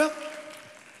stuff. Well,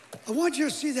 I want you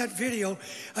to see that video.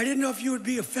 I didn't know if you would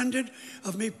be offended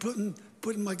of me putting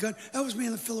my gun. That was me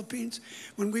in the Philippines.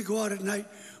 When we go out at night,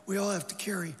 we all have to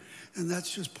carry, and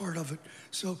that's just part of it.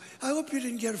 So I hope you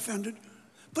didn't get offended.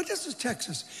 But this is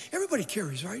Texas. Everybody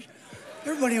carries, right?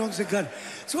 Everybody owns a gun.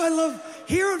 So I love,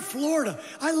 here in Florida,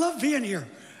 I love being here.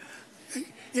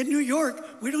 In New York,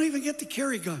 we don't even get to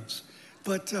carry guns.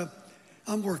 But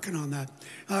I'm working on that.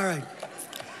 All right.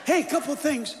 Hey, a couple of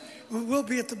things. We'll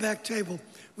be at the back table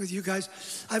with you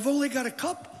guys. I've only got a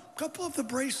couple of the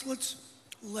bracelets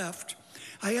left.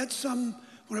 I had some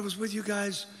when I was with you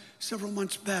guys several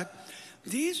months back.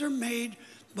 These are made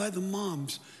by the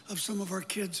moms of some of our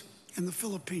kids in the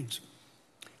Philippines.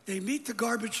 They meet the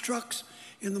garbage trucks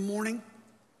in the morning,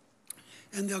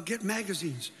 and they'll get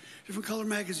magazines, different color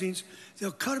magazines.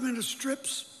 They'll cut them into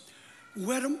strips,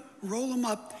 wet them, roll them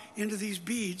up into these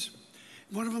beads.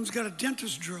 One of them's got a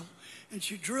dentist drill, and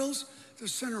she drills the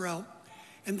center out,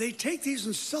 and they take these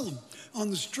and sell them on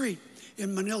the street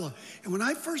in Manila. And when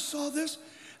I first saw this,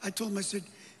 I told them, I said,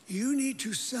 you need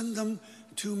to send them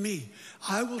to me.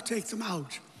 I will take them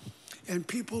out. And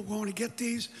people want to get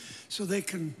these so they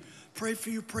can pray for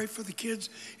you, pray for the kids.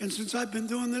 And since I've been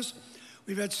doing this,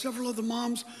 we've had several of the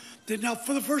moms that now,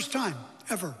 for the first time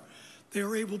ever, they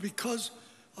are able, because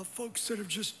of folks that have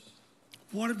just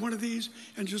wanted one of these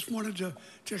and just wanted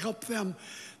to help them.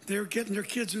 They're getting their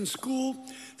kids in school.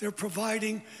 They're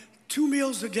providing 2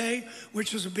 meals a day,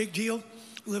 which is a big deal,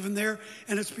 living there.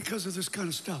 And it's because of this kind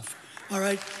of stuff. All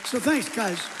right? So thanks,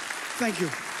 guys. Thank you.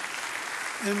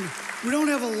 And we don't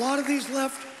have a lot of these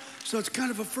left, so it's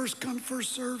kind of a first come,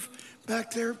 first serve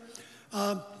back there.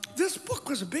 This book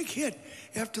was a big hit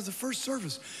after the first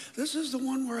service. This is the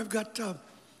one where I've got,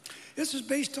 this is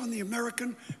based on the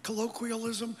American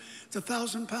colloquialism, the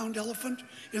 1,000-pound elephant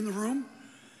in the room.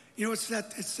 You know, it's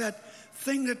that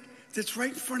thing that's right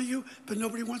in front of you, but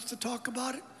nobody wants to talk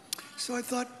about it. So I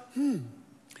thought, I'm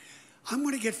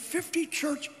going to get 50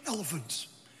 church elephants.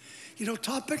 You know,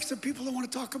 topics that people don't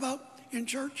want to talk about in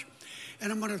church.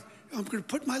 And I'm going to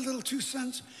put my little 2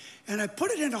 cents, and I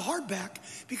put it in a hardback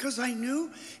because I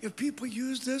knew if people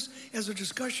used this as a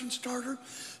discussion starter,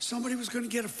 somebody was going to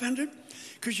get offended,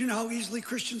 because you know how easily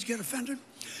Christians get offended.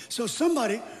 So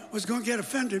somebody was going to get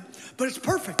offended, but it's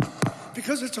perfect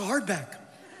because it's a hardback.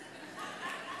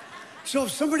 So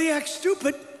if somebody acts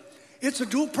stupid, it's a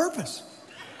dual purpose.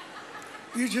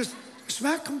 You just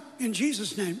smack them in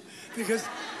Jesus' name, because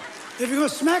if you're going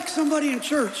to smack somebody in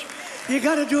church, you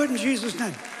got to do it in Jesus'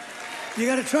 name. You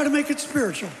got to try to make it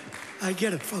spiritual. I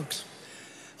get it, folks.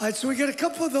 All right, so we got a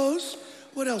couple of those.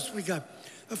 What else we got?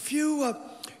 A few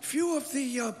of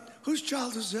the, whose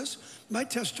child is this? My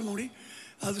testimony.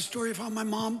 The story of how my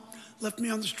mom left me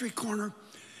on the street corner,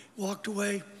 walked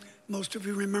away. Most of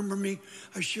you remember me.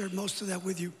 I shared most of that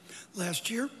with you last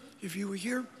year, if you were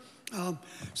here.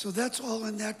 So that's all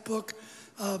in that book.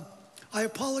 I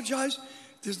apologize.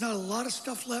 There's not a lot of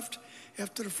stuff left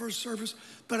after the first service,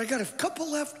 but I got a couple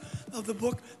left of the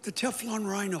book, The Teflon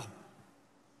Rhino.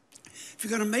 If you're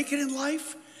going to make it in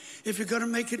life, if you're going to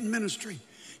make it in ministry,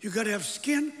 you've got to have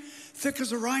skin thick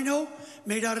as a rhino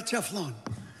made out of Teflon.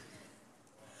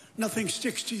 Nothing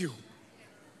sticks to you.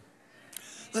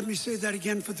 Let me say that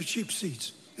again for the cheap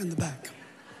seats in the back.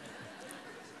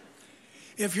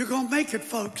 If you're going to make it,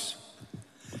 folks,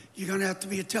 you're going to have to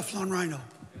be a Teflon rhino.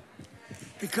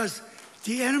 Because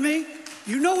the enemy,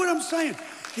 you know what I'm saying,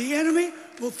 the enemy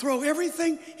will throw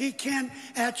everything he can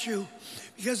at you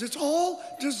because it's all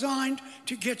designed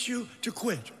to get you to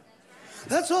quit.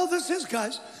 That's all this is,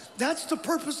 guys. That's the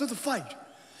purpose of the fight.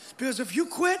 Because if you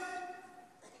quit,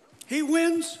 he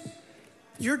wins,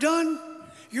 you're done,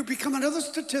 you become another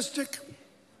statistic,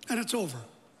 and it's over.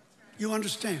 You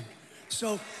understand?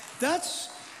 So that's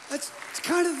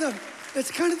kind of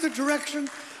the direction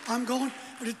I'm going.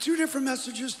 I did 2 different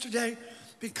messages today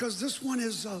because this one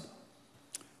is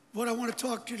what I want to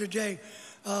talk to you today.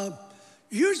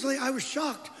 Usually I was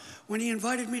shocked when he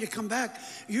invited me to come back.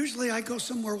 Usually I go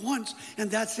somewhere once and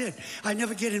that's it. I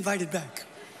never get invited back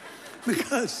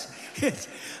because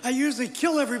I usually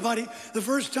kill everybody the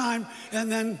first time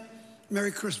and then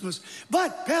Merry Christmas.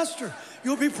 But Pastor,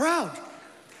 you'll be proud.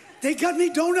 They got me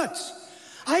donuts.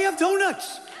 I have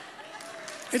donuts.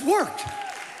 It worked.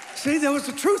 See, there was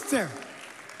the truth there.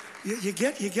 You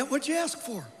get what you ask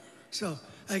for. So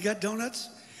I got donuts.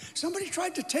 Somebody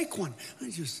tried to take one. I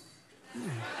just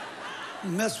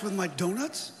mess with my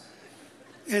donuts.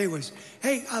 Anyways,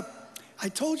 hey, I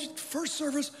told you first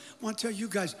service. I want to tell you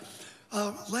guys.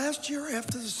 Last year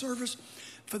after the service,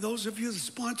 for those of you that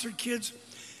sponsored kids,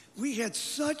 we had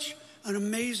such an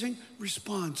amazing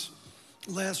response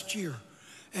last year.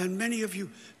 And many of you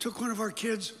took one of our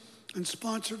kids and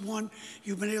sponsored one.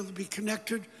 You've been able to be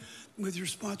connected with your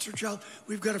sponsored child.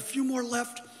 We've got a few more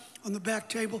left on the back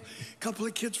table. A couple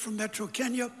of kids from Metro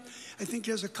Kenya. I think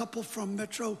there's a couple from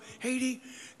Metro Haiti,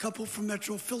 a couple from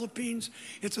Metro Philippines.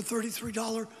 It's a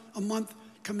 $33 a month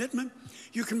commitment.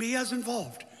 You can be as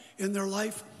involved in their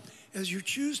life as you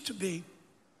choose to be.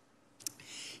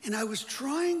 And I was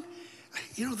trying,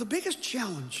 you know, the biggest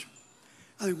challenge,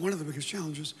 I think one of the biggest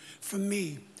challenges for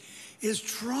me is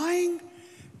trying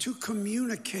to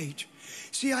communicate.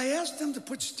 See, I asked them to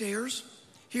put stairs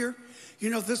here. You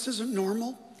know, this isn't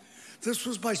normal. This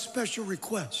was by special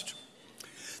request.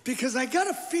 Because I got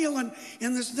a feeling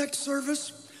in this next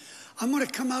service, I'm going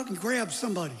to come out and grab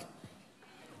somebody.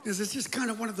 Because it's just kind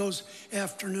of one of those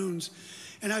afternoons.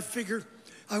 And I figure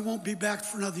I won't be back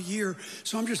for another year,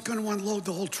 so I'm just going to unload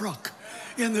the whole truck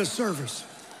in this service.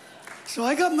 So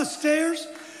I got my stairs,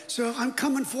 so I'm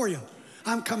coming for you.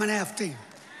 I'm coming after you.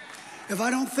 If I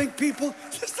don't think people,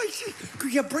 just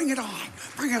like, yeah, bring it on,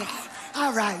 bring it on.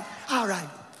 All right, all right.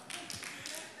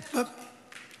 But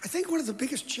I think one of the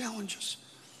biggest challenges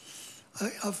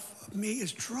of me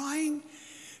is trying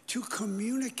to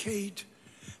communicate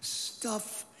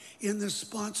stuff in this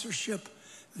sponsorship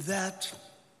that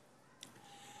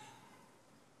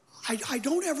I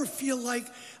don't ever feel like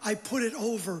I put it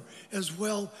over as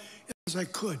well as I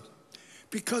could,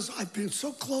 because I've been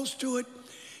so close to it.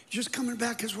 Just coming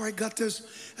back is where I got this.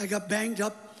 I got banged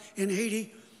up in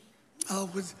Haiti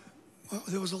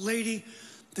there was a lady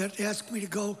that asked me to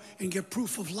go and get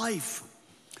proof of life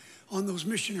on those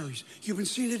missionaries. You've been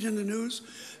seeing it in the news,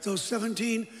 those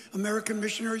 17 American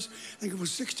missionaries. I think it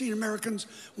was 16 Americans,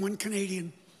 1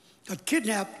 Canadian, got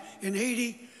kidnapped in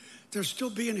Haiti. They're still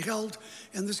being held.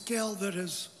 And this gal that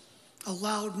has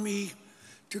allowed me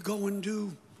to go and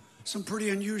do some pretty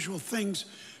unusual things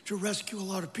to rescue a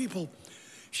lot of people,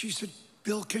 she said,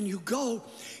 Bill, can you go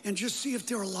and just see if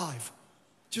they're alive?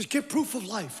 Just get proof of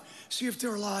life, see if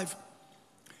they're alive.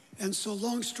 And so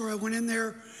long story, I went in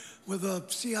there with a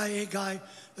CIA guy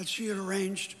that she had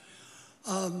arranged.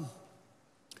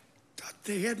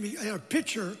 They had me, I had a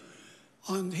picture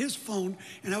on his phone,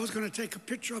 and I was going to take a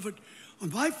picture of it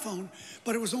on my phone,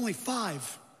 but it was only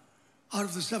 5 out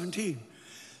of the 17.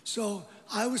 So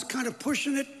I was kind of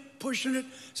pushing it,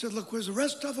 said, look, where's the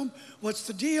rest of them? What's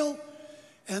the deal?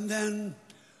 And then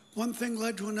one thing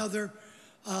led to another.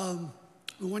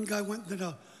 One guy went in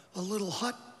a little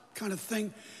hut kind of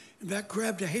thing, and back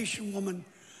grabbed a Haitian woman,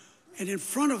 and in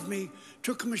front of me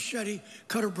took a machete,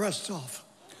 cut her breasts off,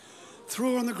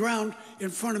 threw her on the ground in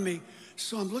front of me.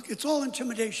 So I'm looking, it's all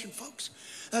intimidation, folks.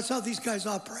 That's how these guys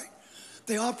operate.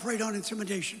 They operate on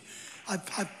intimidation.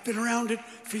 I've been around it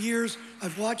for years.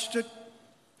 I've watched it.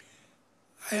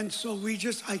 And so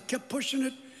I kept pushing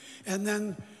it, and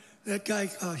then that guy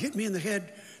hit me in the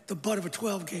head, the butt of a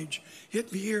 12 gauge.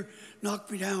 Hit me here,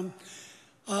 knocked me down.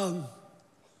 And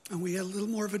we had a little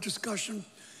more of a discussion.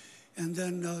 And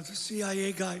then the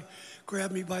CIA guy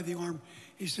grabbed me by the arm.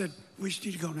 He said, we just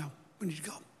need to go now. We need to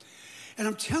go. And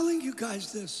I'm telling you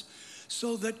guys this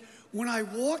so that when I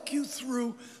walk you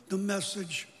through the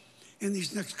message in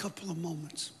these next couple of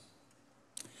moments,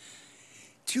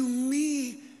 to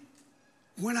me,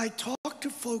 when I talk to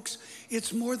folks,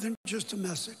 it's more than just a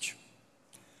message.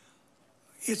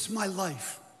 It's my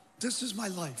life. This is my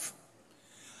life.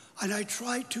 And I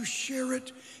try to share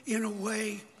it in a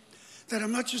way that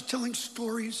I'm not just telling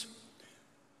stories,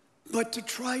 but to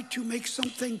try to make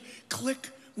something click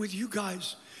with you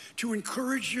guys, to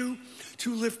encourage you,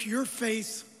 to lift your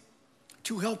faith,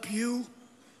 to help you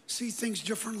see things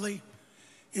differently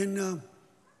in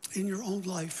your own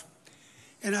life.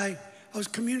 And I was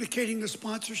communicating the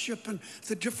sponsorship and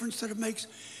the difference that it makes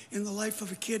in the life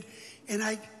of a kid. And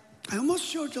I almost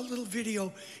showed you a little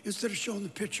video instead of showing the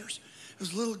pictures. It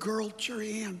was a little girl,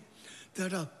 Cherry Ann,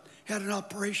 that had an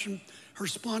operation. Her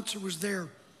sponsor was there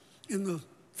in the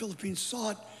Philippines,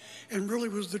 saw it, and really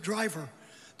was the driver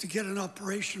to get an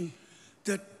operation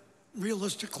that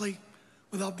realistically,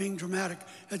 without being dramatic,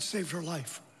 had saved her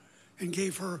life and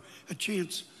gave her a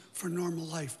chance for normal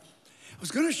life. I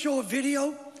was going to show a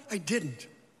video. I didn't.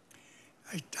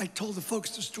 I told the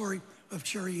folks the story of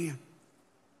Cherry Ann.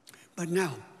 But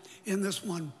now, in this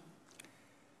one,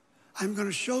 I'm going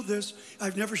to show this.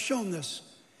 I've never shown this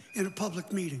in a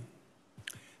public meeting.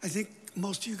 I think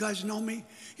most of you guys know me.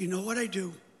 You know what I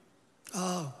do.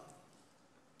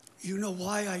 You know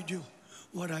why I do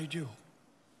what I do.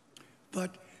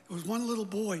 But there was one little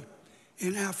boy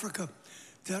in Africa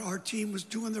that our team was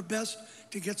doing their best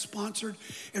to get sponsored.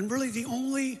 And really the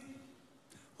only,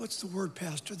 what's the word,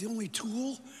 Pastor? The only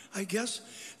tool, I guess,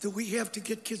 that we have to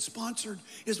get kids sponsored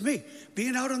is me,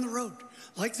 being out on the road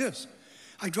like this.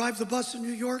 I drive the bus in New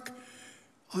York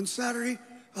on Saturday.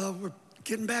 We're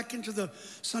getting back into the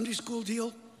Sunday school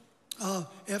deal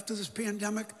after this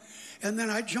pandemic. And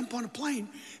then I jump on a plane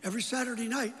every Saturday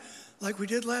night, like we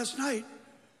did last night,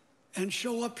 and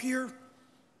show up here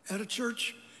at a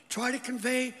church, try to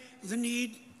convey the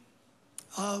need.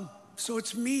 So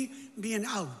it's me being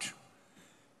out.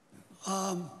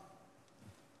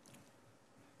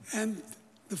 And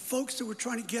the folks that were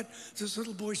trying to get this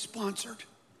little boy sponsored,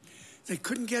 they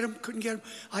couldn't get him.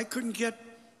 I couldn't get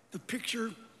the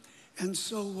picture And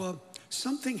so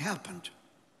something happened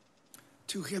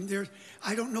to him.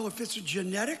 I don't know if it's a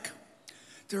genetic.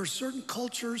 There are certain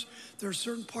cultures, there are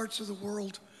certain parts of the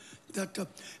world that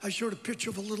I showed a picture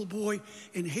of a little boy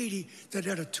in Haiti that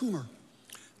had a tumor,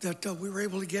 that we were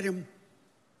able to get him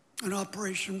an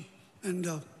operation, and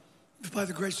by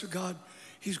the grace of God,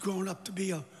 he's grown up to be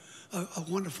a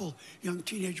wonderful young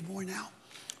teenage boy now.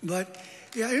 But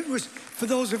yeah, it was, for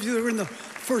those of you that were in the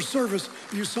first service,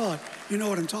 you saw it. You know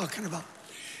what I'm talking about.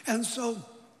 And so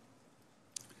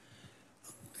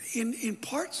in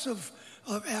parts of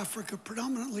Africa,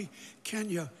 predominantly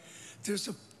Kenya,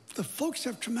 the folks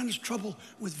have tremendous trouble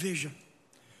with vision.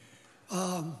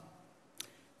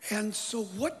 And so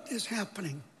what is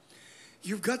happening?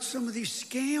 You've got some of these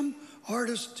scam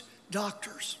artist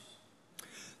doctors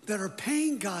that are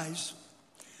paying guys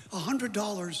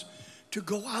 $100 to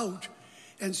go out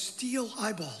and steal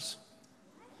eyeballs.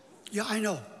 Yeah, I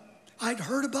know. I'd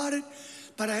heard about it,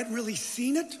 but I hadn't really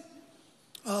seen it.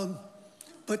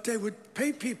 But they would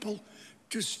pay people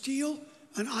to steal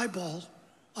an eyeball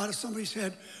out of somebody's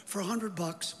head for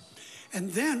 $100. And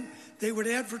then they would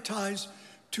advertise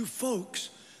to folks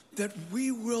that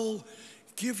we will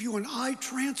give you an eye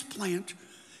transplant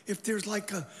if there's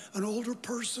like an older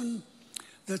person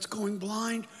that's going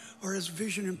blind or has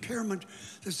vision impairment.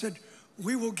 They said,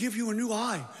 we will give you a new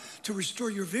eye to restore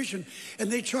your vision.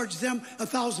 And they charge them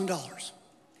 $1,000.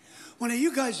 Well, now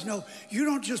you guys know, you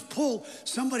don't just pull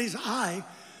somebody's eye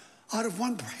out of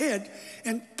one head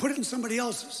and put it in somebody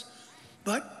else's.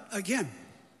 But again,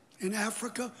 in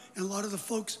Africa, and a lot of the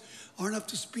folks aren't up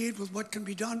to speed with what can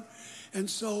be done. And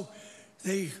so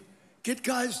they get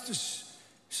guys to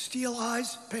steal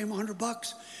eyes, pay them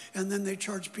 $100, and then they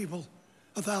charge people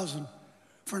 $1,000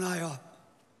 for an eye op.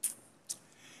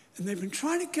 And they've been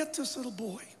trying to get this little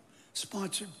boy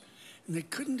sponsored, and they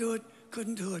couldn't do it.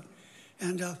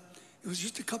 And it was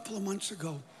just a couple of months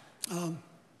ago.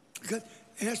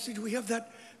 Ashley, do we have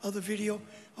that other video?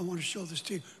 I want to show this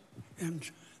to you. And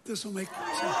this will make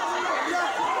sense.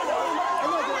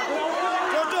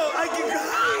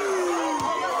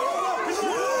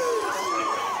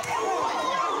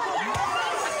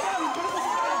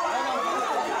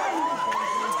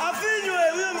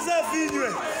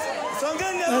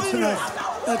 That's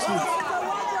enough. That's enough.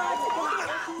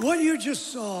 What you just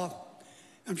saw,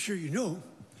 I'm sure you know,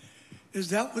 is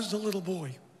that was the little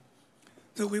boy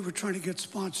that we were trying to get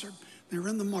sponsored. They were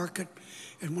in the market,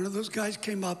 and one of those guys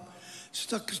came up,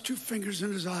 stuck his 2 fingers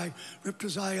in his eye, ripped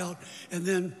his eye out, and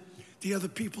then the other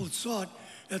people that saw it,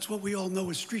 that's what we all know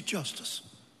as street justice.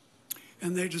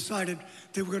 And they decided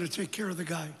they were going to take care of the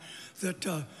guy that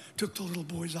took the little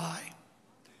boy's eye.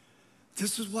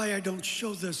 This is why I don't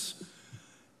show this,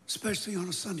 especially on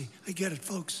a Sunday. I get it,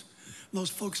 folks.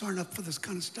 Most folks aren't up for this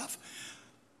kind of stuff.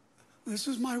 This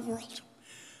is my world.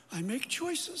 I make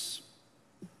choices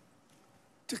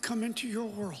to come into your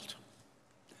world.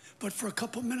 But for a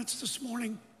couple minutes this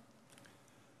morning,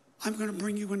 I'm going to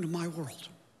bring you into my world.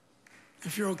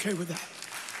 If you're okay with that.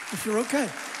 If you're okay.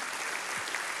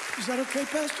 Is that okay,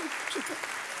 Pastor? It's okay.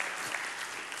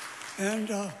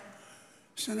 And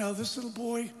so now this little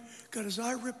boy got his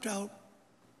eye ripped out.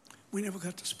 We never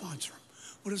got to sponsor him.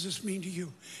 What does this mean to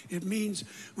you? It means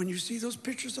when you see those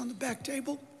pictures on the back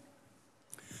table,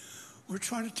 we're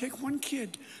trying to take one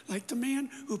kid, like the man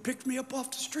who picked me up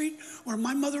off the street where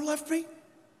my mother left me.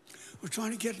 We're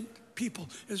trying to get people,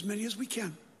 as many as we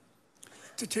can,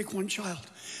 to take one child.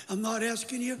 I'm not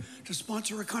asking you to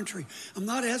sponsor a country. I'm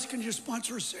not asking you to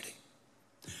sponsor a city.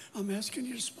 I'm asking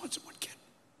you to sponsor one kid.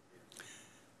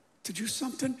 To do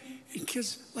something in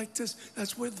kids like this,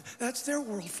 that's their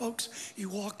world, folks. You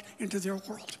walk into their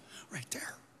world right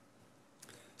there.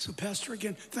 So, Pastor,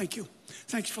 again, thank you.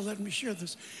 Thanks for letting me share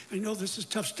this. I know this is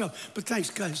tough stuff, but thanks,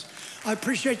 guys. I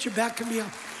appreciate you backing me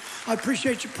up. I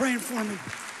appreciate you praying for me.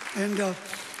 And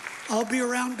I'll be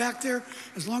around back there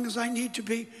as long as I need to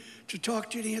be to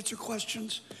talk to you, to answer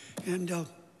questions. And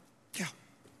yeah.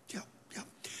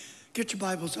 Get your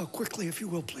Bibles out quickly, if you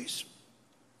will, please.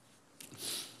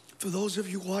 For those of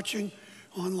you watching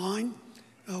online,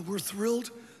 we're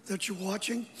thrilled that you're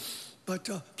watching. But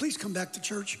please come back to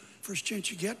church first chance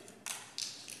you get.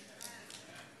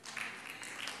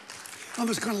 I'm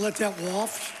just going to let that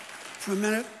waft for a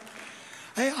minute.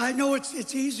 Hey, I know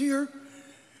it's easier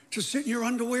to sit in your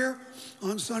underwear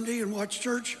on Sunday and watch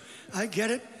church. I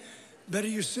get it. Better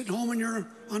you sit home in your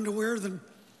underwear than,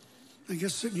 I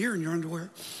guess, sitting here in your underwear.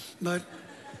 But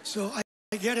so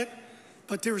I get it.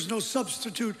 But there is no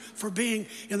substitute for being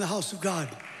in the house of God.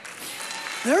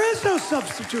 There is no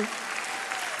substitute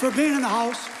for being in the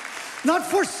house, not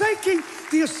forsaking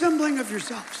the assembling of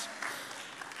yourselves.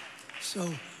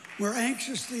 So We're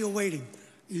anxiously awaiting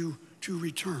you to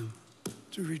return,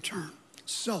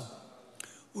 So,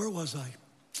 where was I?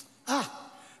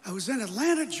 I was in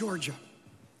Atlanta, Georgia.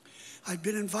 I'd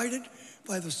been invited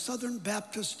by the Southern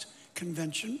Baptist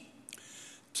Convention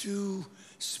to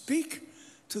speak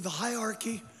to the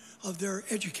hierarchy of their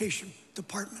education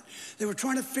department. They were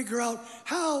trying to figure out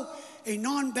how a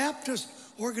non-Baptist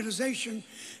organization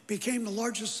became the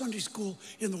largest Sunday school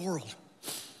in the world.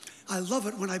 I love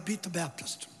it when I beat the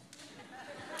Baptist.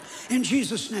 In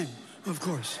Jesus' name, of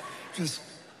course.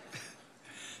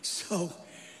 So,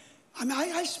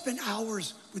 I spent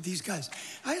hours with these guys.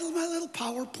 I had my little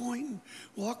PowerPoint and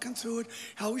walking through it,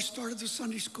 how we started the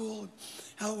Sunday school, and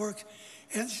how it worked.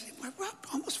 And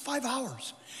almost 5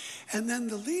 hours. And then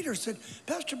the leader said,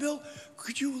 Pastor Bill,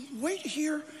 could you wait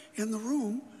here in the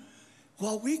room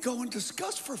while we go and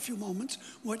discuss for a few moments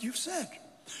what you've said?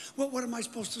 Well, what am I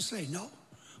supposed to say? No.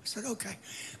 I said, okay.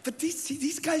 But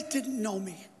these guys didn't know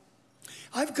me.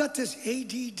 I've got this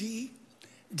ADD,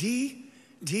 D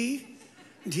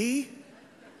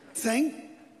thing.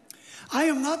 I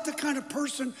am not the kind of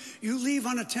person you leave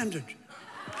unattended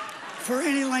for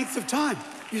any length of time.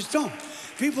 You just don't.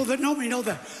 People that know me know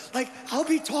that. Like, I'll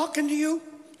be talking to you.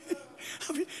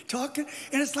 I'll be talking,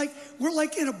 and it's like, we're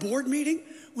like in a board meeting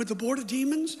with the board of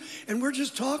demons, and we're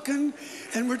just talking,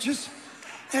 and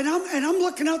I'm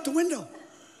looking out the window.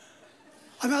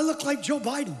 I mean, I look like Joe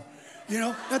Biden,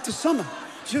 at the summit,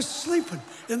 just sleeping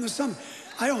in the summit.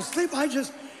 I don't sleep, I'm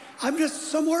just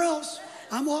somewhere else.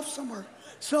 I'm off somewhere.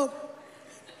 So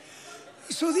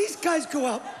these guys go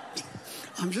out.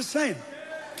 I'm just saying,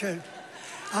 okay?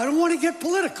 I don't want to get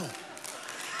political.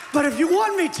 But if you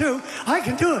want me to, I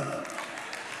can do it.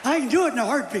 I can do it in a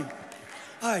heartbeat.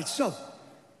 All right, so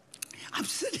I'm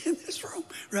sitting in this room,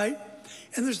 right?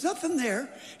 And there's nothing there,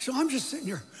 so I'm just sitting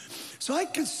here. So I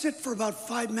could sit for about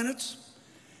 5 minutes,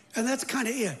 and that's kind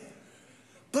of it.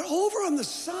 But over on the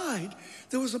side,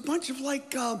 there was a bunch of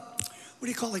like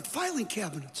filing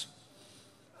cabinets.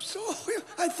 So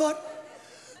I thought,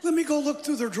 let me go look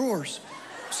through their drawers,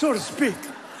 so to speak.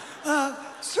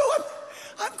 So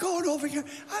I'm going over here.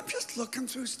 I'm just looking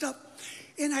through stuff.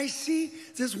 And I see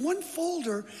there's one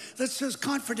folder that says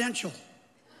confidential.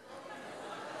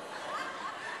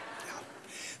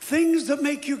 Things that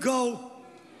make you go,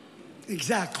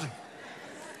 exactly.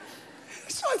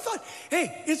 So I thought,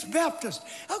 hey, it's Baptist.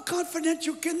 How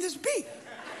confidential can this be?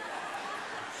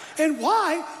 And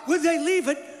why would they leave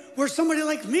it where somebody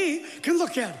like me can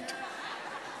look at it?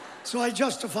 So I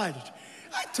justified it.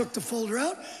 I took the folder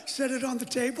out, set it on the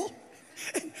table.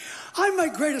 I'm my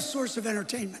greatest source of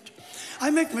entertainment.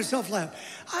 I make myself laugh.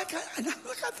 I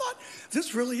thought,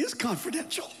 this really is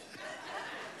confidential.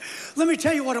 Let me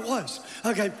tell you what it was.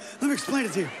 Okay, let me explain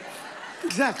it to you.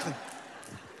 Exactly.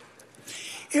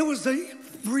 It was the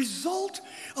result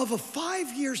of a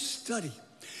 5-year study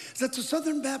that the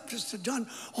Southern Baptists had done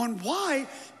on why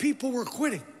people were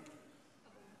quitting.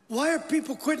 Why are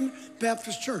people quitting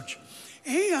Baptist Church?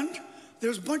 And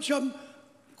there's a bunch of them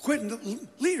quitting, the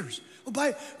leaders.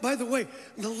 Well, by the way,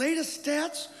 the latest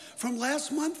stats from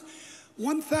last month,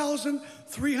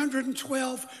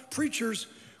 1,312 preachers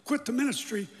quit the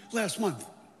ministry last month.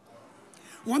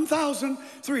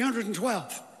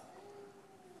 1,312.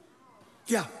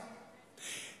 Yeah.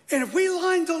 And if we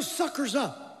lined those suckers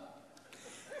up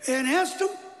and asked them,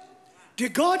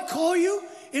 did God call you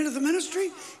into the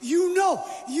ministry? You know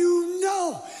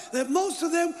that most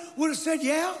of them would have said,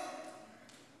 yeah.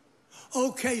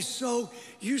 Okay, so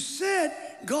you said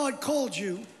God called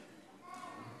you.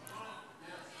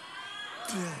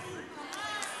 Yeah.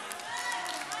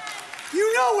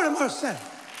 You know what I'm going to say.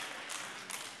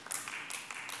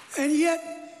 And yet,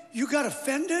 you got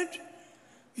offended.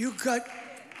 You got,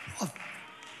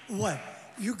 what?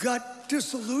 You got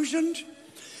disillusioned.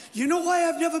 You know why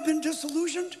I've never been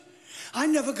disillusioned? I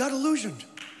never got illusioned.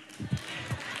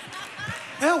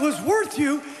 That was worth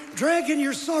you dragging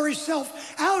your sorry self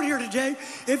out here today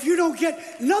if you don't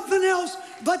get nothing else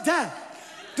but that.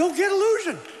 Don't get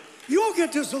illusioned. You won't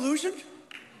get disillusioned.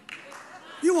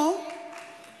 You won't.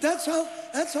 That's how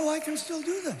I can still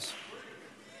do this.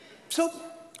 So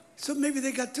maybe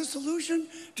they got disillusioned,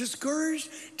 discouraged,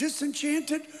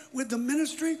 disenchanted with the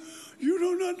ministry. You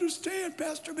don't understand,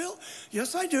 Pastor Bill.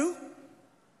 Yes, I do.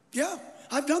 Yeah,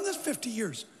 I've done this 50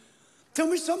 years. Tell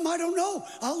me something I don't know.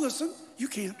 I'll listen. You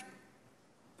can't.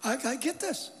 I get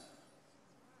this.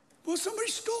 Well, somebody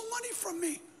stole money from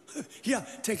me. Yeah,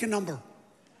 take a number.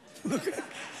 Okay,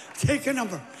 take a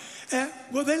number.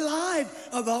 Well, they lied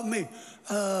about me.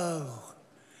 Oh,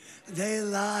 they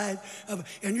lied.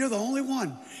 And you're the only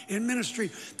one in ministry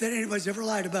that anybody's ever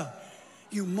lied about.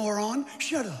 You moron,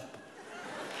 shut up.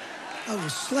 I will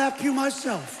slap you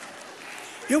myself.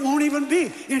 It won't even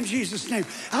be in Jesus' name.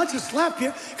 I'll just slap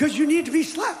you because you need to be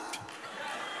slapped.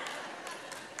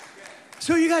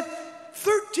 So you got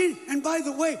 13, and by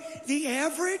the way, the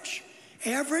average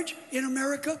in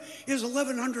America is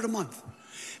 1,100 a month.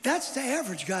 That's the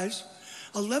average, guys.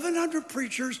 1,100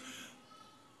 preachers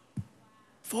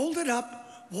fold it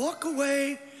up, walk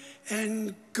away,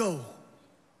 and go.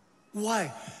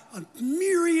 Why? A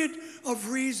myriad of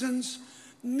reasons.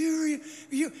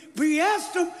 We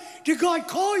asked them, did God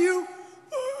call you?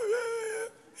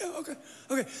 Okay.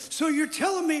 So you're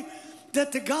telling me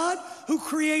that the God who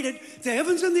created the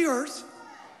heavens and the earth,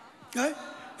 right?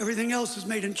 Everything else is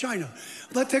made in China.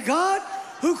 But the God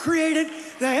who created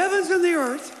the heavens and the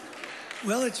earth,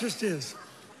 well, it just is.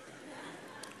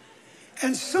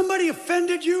 And somebody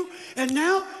offended you, and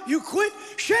now you quit?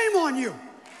 Shame on you.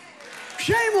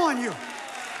 Shame on you.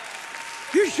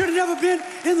 You should have never been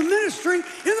in the ministry in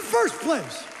the first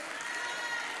place.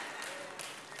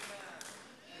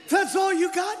 If that's all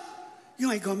you got,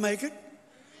 you ain't gonna make it.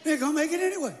 You ain't gonna make it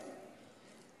anyway.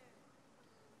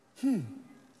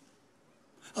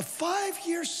 A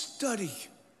 5-year study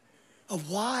of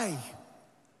why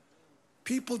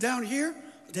people down here,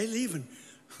 they leaving.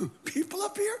 People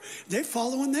up here, they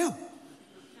following them.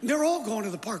 They're all going to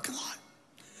the parking lot.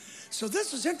 So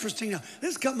this is interesting now.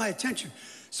 This got my attention.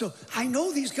 So I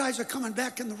know these guys are coming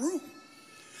back in the room.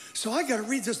 So I got to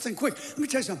read this thing quick. Let me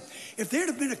tell you something. If there'd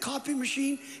have been a copy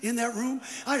machine in that room,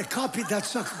 I'd have copied that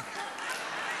sucker.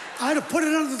 I'd have put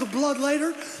it under the blood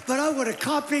later, but I would have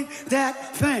copied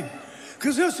that thing.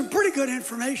 Because there's some pretty good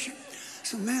information.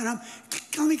 So man,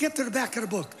 let me get to the back of the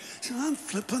book. So I'm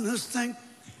flipping this thing.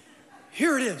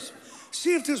 Here it is.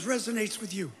 See if this resonates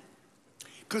with you.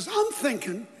 Because I'm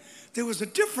thinking there was a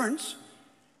difference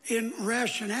in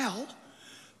rationale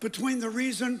between the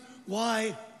reason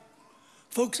why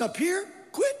folks up here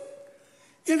quit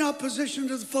in opposition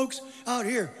to the folks out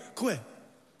here quit.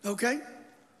 Okay?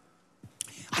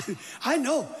 I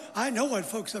know why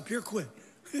folks up here quit.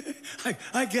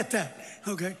 I get that.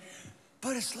 Okay?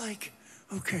 But it's like,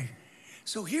 okay,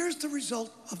 so here's the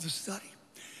result of the study.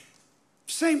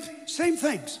 Same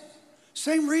things,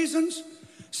 same reasons,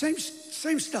 same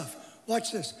stuff.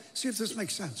 Watch this. See if this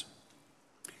makes sense.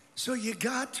 So you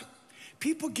got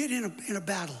people get in a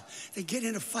battle. They get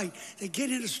in a fight. They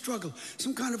get in a struggle,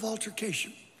 some kind of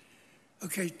altercation.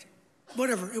 Okay,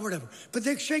 whatever. But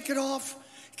they shake it off,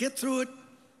 get through it,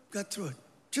 got through it.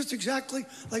 Just exactly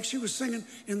like she was singing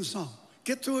in the song.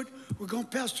 Get through it. We're going,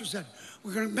 Pastor said,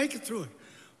 we're going to make it through it.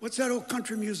 What's that old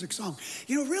country music song?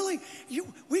 You know, really,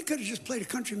 we could have just played a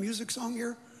country music song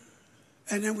here,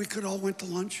 and then we could all went to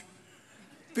lunch.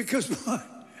 Because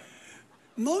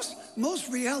most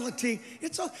reality,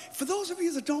 it's all, for those of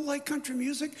you that don't like country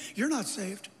music, you're not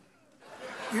saved.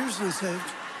 You're just not saved.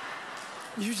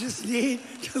 You just need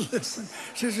to listen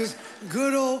to just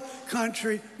good old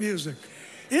country music.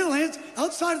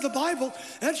 Outside of the Bible,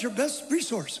 that's your best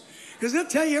resource, because it'll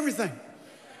tell you everything.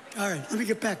 All right, let me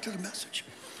get back to the message.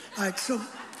 All right,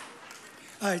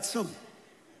 so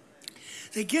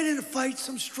they get in a fight,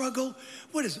 some struggle.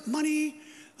 What is it? Money,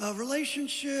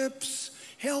 relationships,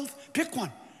 health. Pick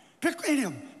one. Pick any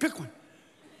of them. Pick one.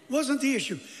 Wasn't the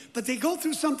issue. But they go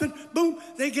through something, boom,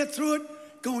 they get through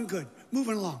it, going good,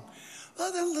 moving along.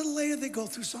 Well, then a little later, they go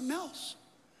through something else.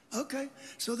 Okay,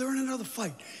 so they're in another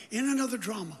fight, in another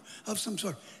drama of some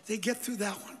sort. They get through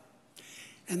that one.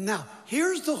 And now,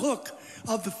 here's the hook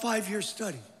of the 5-year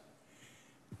study.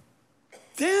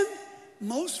 Then,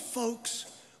 most folks,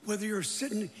 whether you're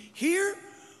sitting here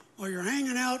or you're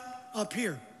hanging out up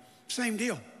here, same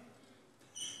deal.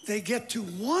 They get to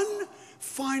one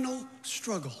final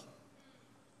struggle.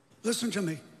 Listen to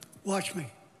me. Watch me.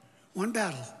 One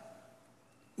battle.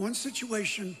 One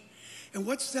situation. And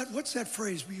what's that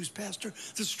phrase we use, Pastor?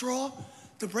 The straw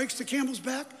that breaks the camel's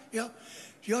back? Yeah.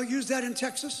 Y'all use that in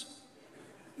Texas?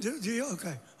 Do you?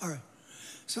 Okay. All right.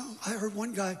 So I heard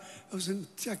one guy, I was in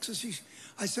Texas,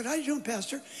 I said, how you doing,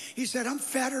 Pastor? He said, I'm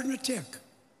fatter than a tick.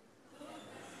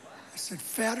 I said,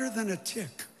 fatter than a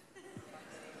tick.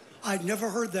 I'd never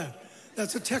heard that.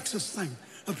 That's a Texas thing,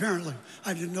 apparently.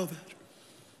 I didn't know that.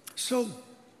 So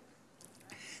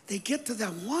they get to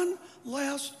that one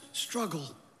last struggle.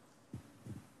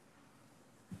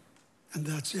 And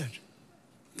that's it.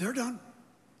 They're done.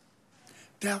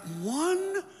 That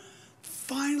one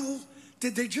final,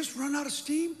 did they just run out of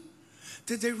steam?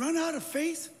 Did they run out of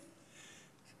faith?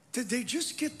 Did they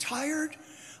just get tired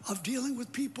of dealing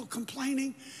with people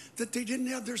complaining that they didn't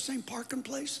have their same parking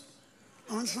place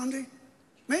on Sunday?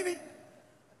 Maybe.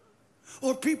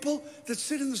 Or people that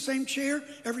sit in the same chair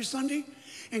every Sunday,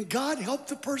 and God help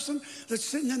the person that's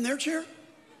sitting in their chair?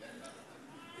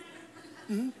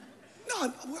 Mm-hmm. No,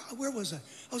 where was I?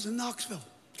 I was in Knoxville.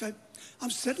 Okay, I'm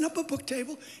setting up a book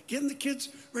table, getting the kids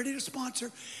ready to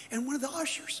sponsor, and one of the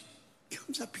ushers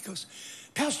comes up. He goes,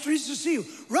 "Pastor needs to see you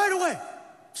right away."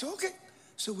 So okay.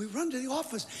 So we run to the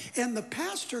office, and the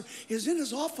pastor is in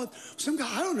his office. Some guy,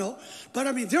 I don't know, but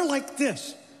I mean, they're like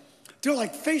this. They're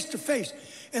like face to face,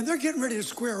 and they're getting ready to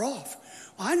square off.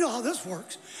 Well, I know how this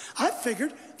works. I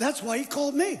figured that's why he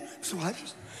called me. So I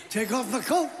just take off my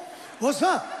coat. "What's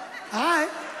up?" "All right."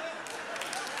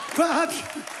 But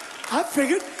I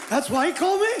figured that's why he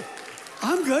called me.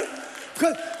 I'm good,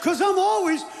 because I'm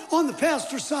always on the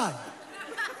pastor's side.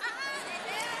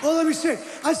 Well, let me see.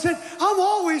 I said, I'm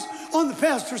always on the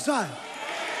pastor's side.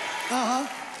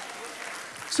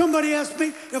 Somebody asked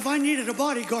me if I needed a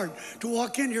bodyguard to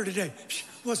walk in here today.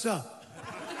 "What's up?"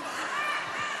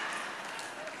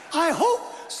 I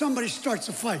hope somebody starts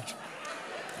a fight.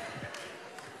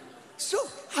 So,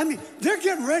 I mean, they're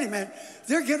getting ready, man.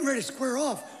 They're getting ready to square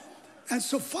off. And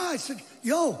so I said,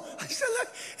 I said, "Look,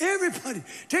 everybody,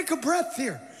 take a breath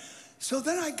here." So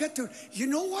then I got to, you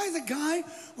know why the guy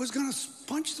was going to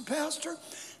punch the pastor?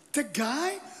 The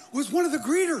guy was one of the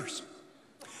greeters.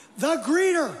 The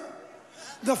greeter.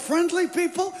 The friendly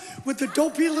people with the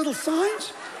dopey little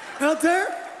signs out there.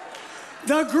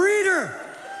 The greeter.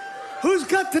 Who's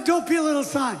got the dopey little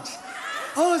signs?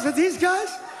 Oh, is it these guys?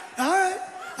 All right.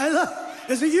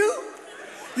 Is it you?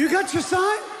 You got your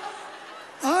sign?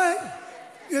 All right.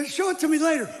 Yeah, show it to me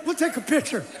later. We'll take a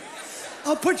picture.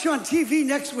 I'll put you on TV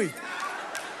next week.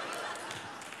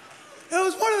 It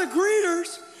was one of the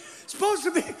greeters, supposed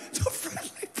to be the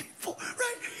friendly people,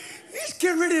 right? He's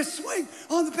getting ready to swing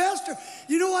on the pastor.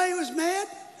 You know why he was mad?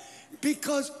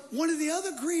 Because one of the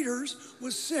other greeters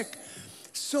was sick.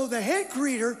 So the head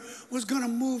greeter was going to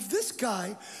move this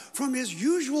guy from his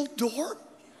usual door.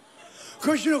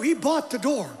 Because, he bought the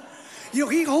door.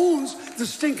 He owns the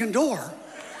stinking door.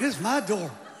 This is my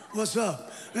door. What's up?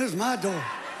 This is my door.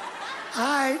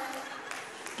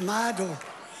 My door.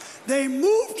 They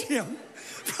moved him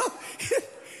from,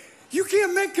 you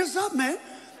can't make this up, man.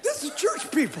 This is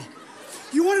church people.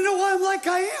 You want to know why I'm like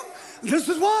I am? This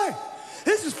is why.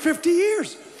 This is 50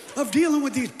 years of dealing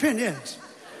with these pinheads.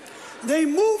 They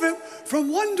move him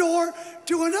from one door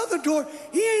to another door.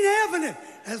 He ain't having it.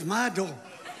 That's my door.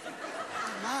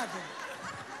 That's my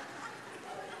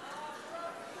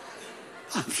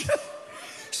door.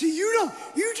 See,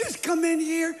 you just come in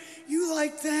here, you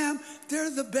like them, they're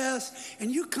the best,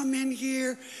 and you come in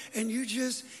here and you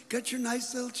just got your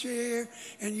nice little chair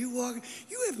and you walk.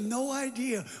 You have no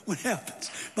idea what happens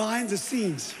behind the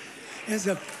scenes.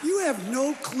 You have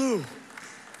no clue.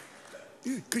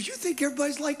 Because you think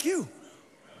everybody's like you.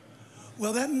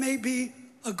 Well, that may be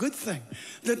a good thing,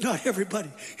 that not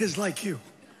everybody is like you.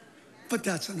 But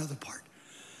that's another part.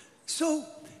 So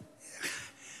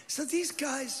these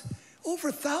guys,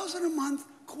 over $1,000 a month,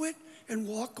 quit and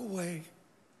walk away.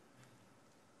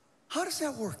 How does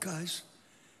that work, guys?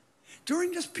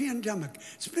 During this pandemic,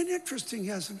 it's been interesting,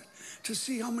 hasn't it, to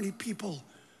see how many people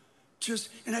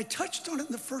and I touched on it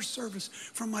in the first service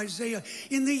from Isaiah.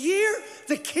 In the year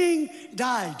the king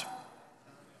died.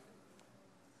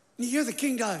 In the year the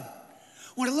king died.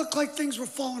 When it looked like things were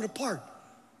falling apart,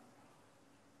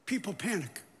 people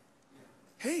panic.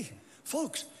 Hey,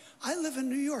 folks, I live in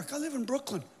New York. I live in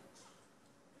Brooklyn.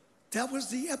 That was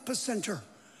the epicenter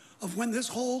of when this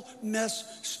whole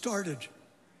mess started.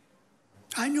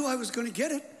 I knew I was going to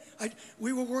get it.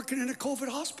 We were working in a COVID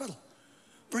hospital.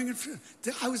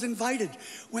 I was invited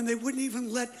when they wouldn't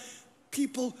even let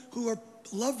people who are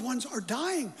loved ones are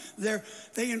dying there.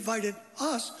 They invited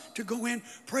us to go in,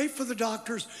 pray for the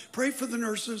doctors, pray for the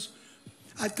nurses.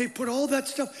 They put all that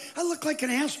stuff. I looked like an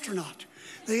astronaut.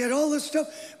 They had all this stuff,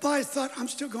 but I thought I'm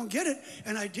still going to get it,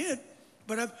 and I did.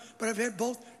 But I've had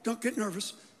both. Don't get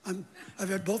nervous. I've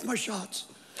had both my shots.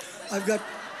 I've got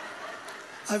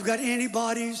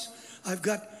antibodies. I've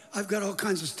got all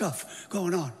kinds of stuff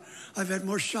going on. I've had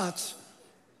more shots.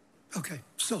 Okay,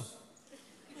 so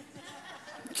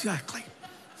exactly.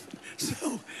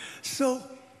 So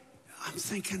I'm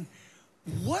thinking,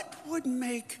 what would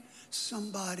make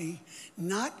somebody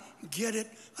not get it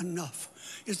enough?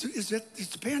 Is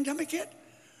the pandemic it?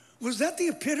 Was that the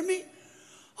epitome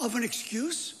of an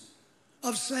excuse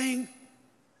of saying,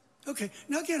 okay,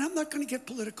 now again, I'm not going to get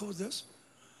political with this.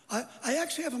 I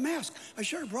actually have a mask. I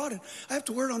should have brought it. I have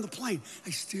to wear it on the plane. I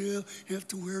still have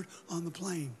to wear it on the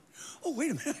plane. Oh,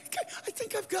 wait a minute. I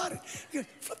think I've got it. Yeah,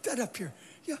 flip that up here.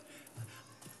 Yeah.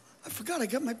 I forgot I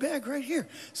got my bag right here.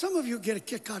 Some of you get a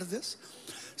kick out of this.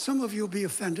 Some of you will be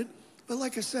offended, but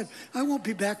like I said, I won't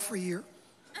be back for a year.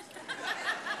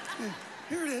 Okay,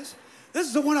 here it is. This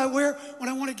is the one I wear when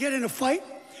I want to get in a fight.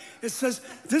 It says,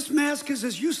 this mask is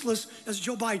as useless as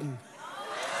Joe Biden.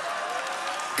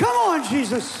 Come on,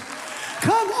 Jesus.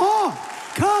 Come on.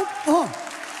 Come on.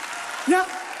 Now,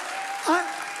 I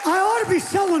ought to be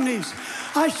selling these.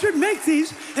 I should make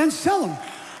these and sell them.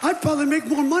 I'd probably make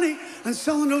more money than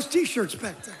selling those t-shirts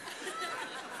back there.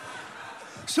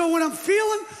 So when I'm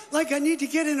feeling like I need to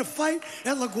get in a fight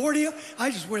at LaGuardia,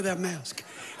 I just wear that mask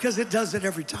because it does it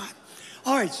every time.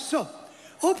 All right, so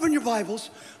open your Bibles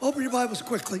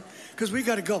quickly because we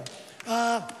got to go.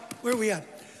 Where are we at?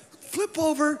 Flip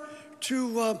over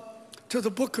to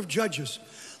the book of Judges.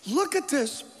 Look at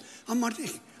this. I'm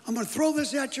gonna throw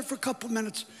this at you for a couple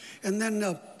minutes, and then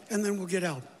we'll get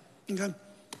out. Okay?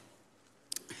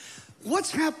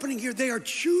 What's happening here? They are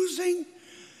choosing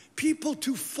people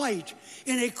to fight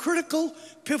in a critical,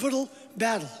 pivotal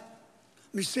battle.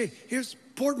 Let me see. Here's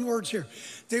important words here.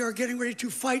 They are getting ready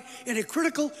to fight in a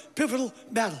critical, pivotal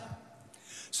battle.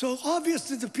 So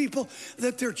obviously the people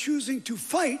that they're choosing to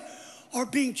fight are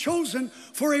being chosen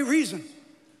for a reason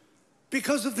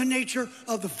because of the nature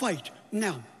of the fight.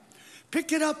 Now,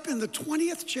 pick it up in the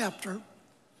 20th chapter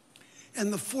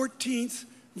and the 14th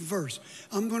verse.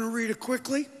 I'm going to read it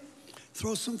quickly,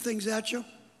 throw some things at you,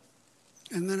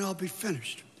 and then I'll be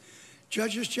finished.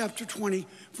 Judges chapter 20,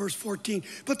 verse 14.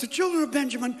 But the children of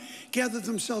Benjamin gathered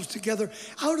themselves together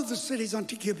out of the cities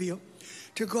unto Gibeah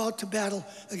to go out to battle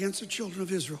against the children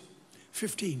of Israel.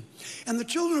 15. And the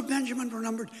children of Benjamin were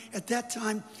numbered at that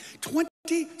time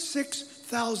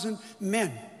 26,000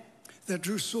 men that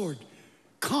drew sword,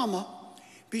 comma,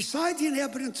 beside the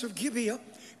inhabitants of Gibeah,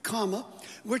 comma,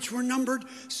 which were numbered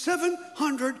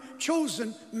 700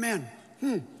 chosen men.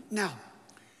 Now,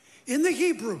 in the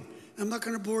Hebrew, I'm not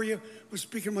going to bore you with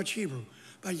speaking much Hebrew,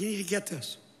 but you need to get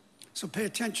this. So pay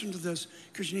attention to this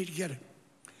because you need to get it.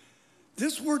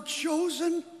 This word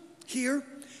chosen here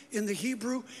in the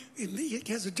Hebrew, it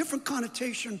has a different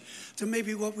connotation than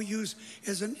maybe what we use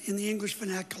as in the English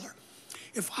vernacular.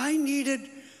 If I needed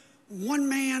one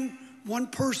man, one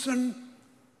person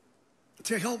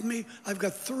to help me, I've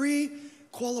got 3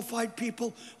 qualified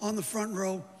people on the front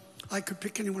row. I could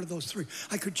pick any one of those 3.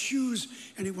 I could choose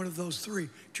any one of those 3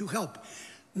 to help.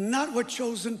 Not what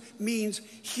chosen means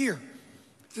here.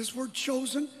 This word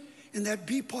chosen, in that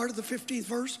B part of the 15th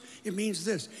verse, it means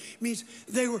this. It means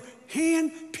they were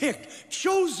hand-picked,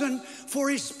 chosen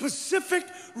for a specific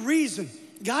reason.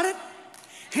 Got it?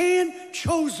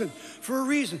 Hand-chosen for a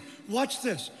reason. Watch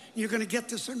this. You're going to get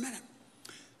this in a minute.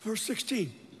 Verse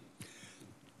 16.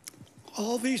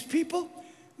 All these people,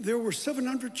 there were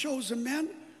 700 chosen men.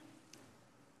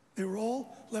 They were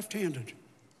all left-handed.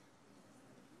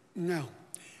 Now,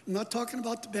 I'm not talking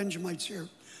about the Benjamites here.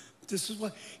 This is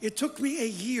what, it took me a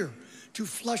year to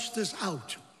flush this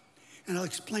out. And I'll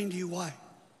explain to you why.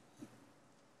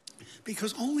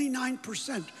 Because only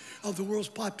 9% of the world's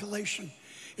population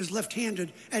is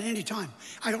left-handed at any time.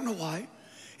 I don't know why.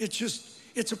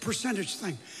 It's a percentage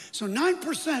thing. So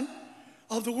 9%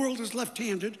 of the world is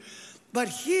left-handed. But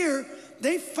here,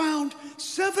 they found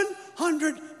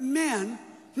 700 men,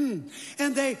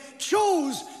 and they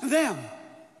chose them.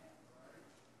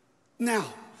 Now,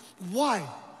 why?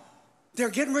 They're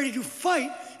getting ready to fight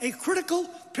a critical,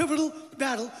 pivotal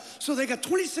battle. So they got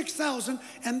 26,000,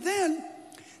 and then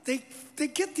they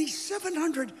get these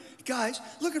 700 guys.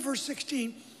 Look at verse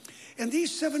 16. And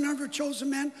these 700 chosen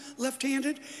men,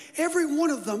 left-handed, every one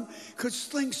of them could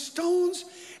sling stones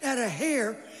at a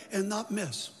hair and not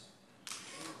miss.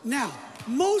 Now,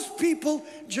 most people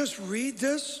just read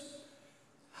this.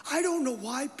 I don't know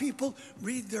why people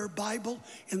read their Bible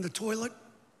in the toilet.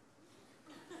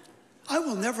 I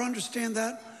will never understand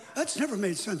that. That's never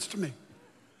made sense to me.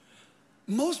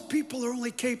 Most people are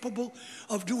only capable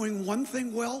of doing one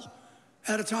thing well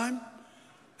at a time,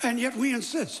 and yet we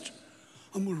insist.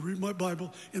 I'm going to read my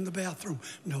Bible in the bathroom.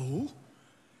 No.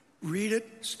 Read it,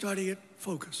 study it,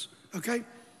 focus. Okay?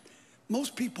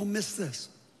 Most people miss this.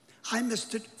 I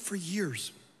missed it for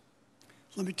years.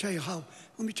 Let me tell you how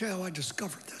I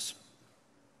discovered this.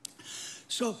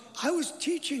 So I was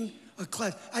teaching a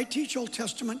class. I teach Old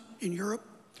Testament in Europe.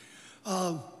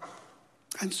 And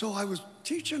so I was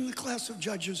teaching the class of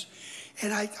Judges,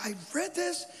 and I read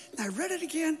this, and I read it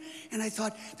again, and I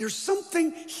thought, there's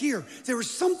something here. There was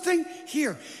something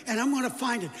here, and I'm going to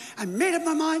find it. I made up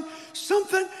my mind,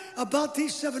 something about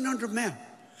these 700 men.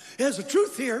 There's a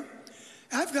truth here.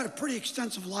 I've got a pretty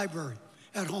extensive library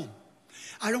at home.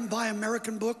 I don't buy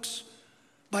American books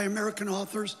by American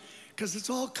authors because it's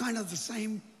all kind of the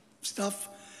same stuff.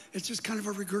 It's just kind of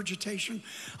a regurgitation.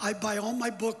 I buy all my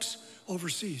books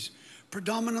overseas,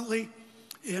 predominantly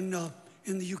in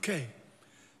the UK.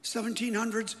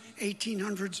 1700s,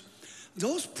 1800s.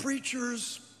 Those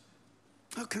preachers,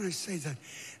 how can I say that?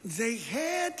 They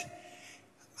had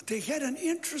an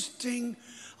interesting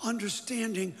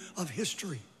understanding of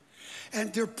history.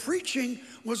 And their preaching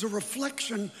was a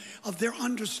reflection of their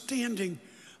understanding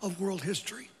of world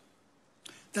history.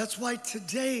 That's why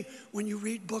today, when you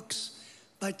read books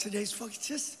by today's folks,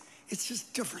 it's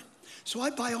just different. So I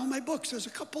buy all my books. There's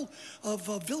a couple of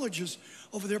villages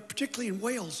over there, particularly in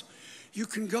Wales. You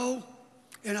can go,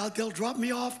 and they'll drop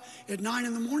me off at 9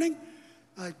 in the morning.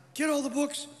 I get all the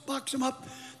books, box them up.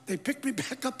 They pick me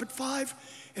back up at 5,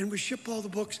 and we ship all the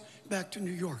books back to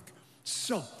New York.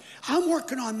 So I'm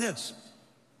working on this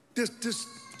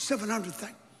 700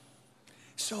 thing.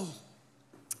 So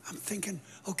I'm thinking,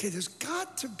 okay, there's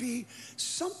got to be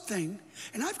something,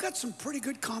 and I've got some pretty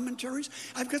good commentaries.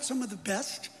 I've got some of the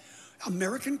best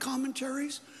American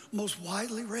commentaries, most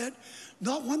widely read.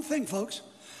 Not one thing, folks.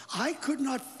 I could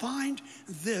not find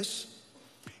this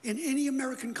in any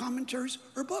American commentaries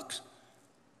or books.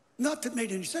 Not that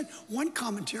made any sense. One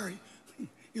commentary,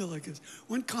 you'll like this.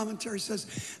 One commentary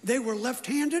says they were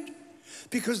left-handed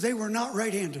because they were not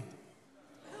right-handed.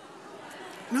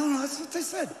 No, that's what they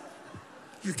said.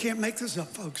 You can't make this up,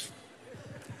 folks.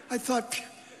 I thought,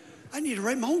 I need to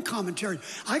write my own commentary.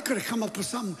 I could have come up with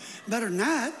something better than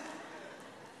that.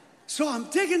 So I'm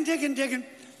digging.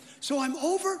 So I'm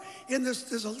over in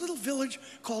there's a little village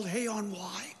called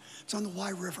Hay-on-Wye. It's on the Wye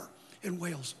River in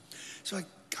Wales. So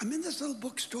I'm in this little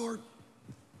bookstore,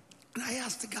 and I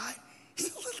asked the guy,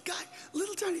 he's a little guy,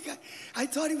 little tiny guy. I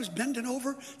thought he was bending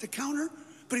over the counter,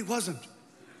 but he wasn't.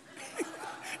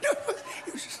 No,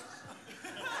 he was just...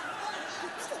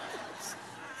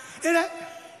 And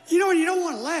you don't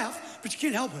want to laugh, but you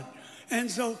can't help it. And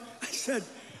so I said,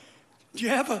 do you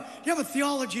have a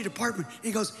theology department?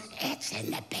 He goes, it's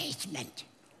in the basement.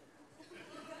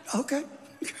 Okay.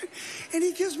 And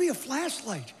he gives me a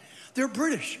flashlight. They're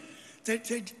British. They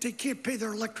can't pay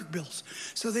their electric bills.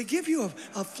 So they give you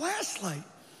a flashlight.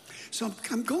 So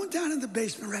I'm going down in the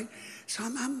basement, right? So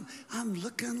I'm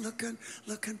looking.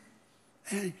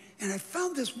 And I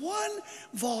found this one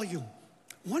volume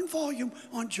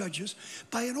on Judges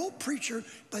by an old preacher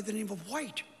by the name of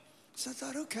White. So I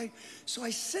thought, okay. So I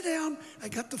sit down, I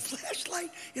got the flashlight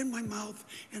in my mouth,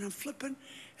 and I'm flipping,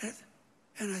 and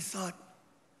I thought,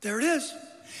 there it is.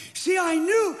 See, I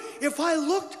knew if I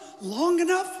looked long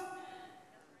enough,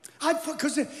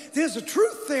 because there's a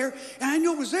truth there, and I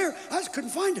knew it was there, I just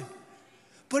couldn't find it.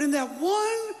 But in that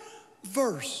one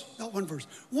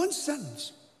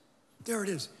sentence, there it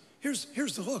is.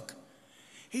 Here's the hook.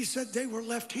 He said they were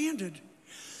left-handed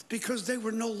because they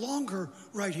were no longer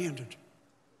right-handed.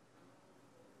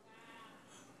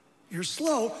 You're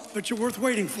slow, but you're worth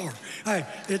waiting for. All right,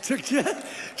 it took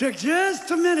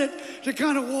just a minute to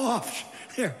kind of waft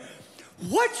there.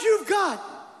 What you've got,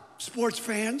 sports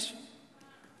fans,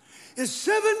 is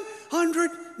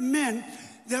 700 men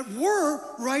that were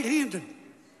right-handed.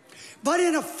 But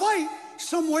in a fight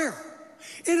somewhere,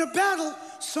 in a battle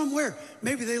somewhere,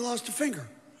 maybe they lost a finger.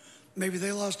 Maybe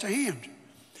they lost a hand.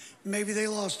 Maybe they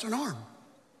lost an arm.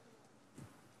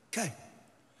 Okay.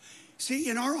 See,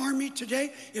 in our army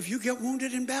today, if you get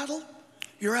wounded in battle,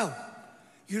 you're out.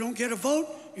 You don't get a vote,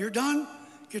 you're done.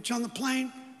 Get you on the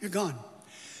plane, you're gone.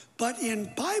 But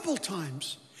in Bible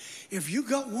times, if you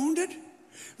got wounded,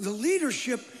 the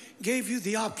leadership gave you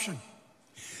the option.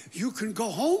 You can go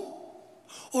home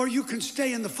or you can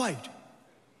stay in the fight.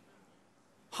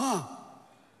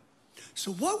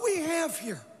 So what we have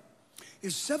here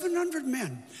is 700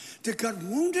 men that got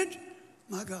wounded,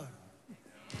 my God.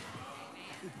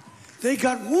 They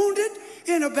got wounded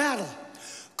in a battle.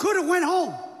 Could have went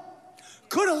home.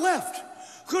 Could have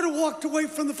left. Could have walked away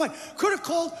from the fight. Could have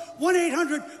called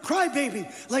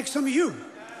 1-800-CRYBABY like some of you.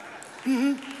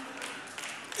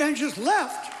 And just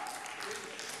left.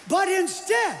 But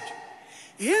instead,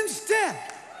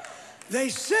 they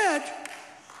said,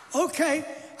 okay,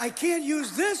 I can't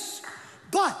use this,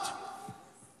 but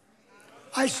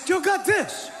I still got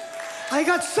this. I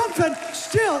got something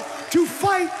still to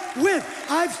fight with.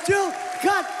 I've still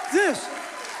got this.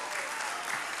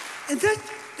 And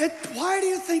why do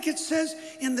you think it says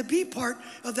in the B part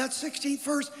of that 16th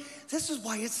verse, this is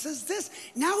why it says this.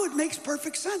 Now it makes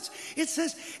perfect sense. It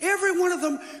says every one of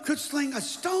them could sling a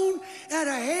stone at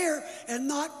a hair and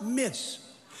not miss.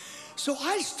 So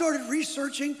I started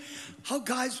researching how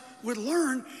guys would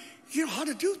learn, how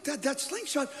to do that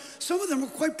slingshot. Some of them were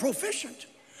quite proficient.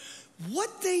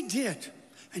 What they did,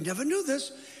 I never knew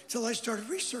this until I started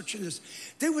researching this.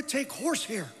 They would take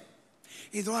horsehair.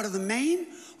 either out of the mane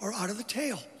or out of the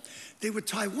tail. They would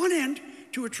tie one end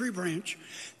to a tree branch,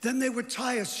 then they would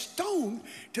tie a stone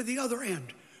to the other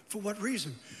end. For what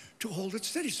reason? To hold it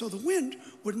steady so the wind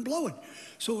wouldn't blow it.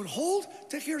 So it would hold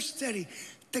the hair steady.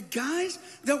 The guys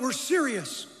that were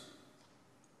serious,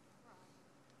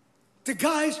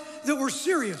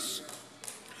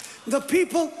 the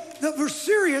people that were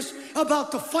serious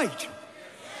about the fight.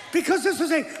 Because this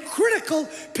is a critical,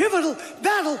 pivotal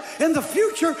battle, and the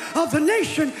future of the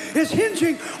nation is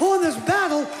hinging on this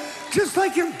battle, just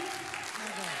like your...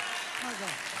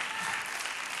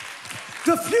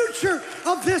 The future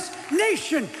of this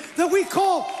nation that we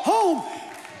call home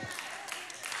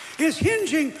is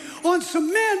hinging on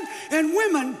some men and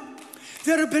women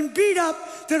that have been beat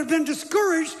up, that have been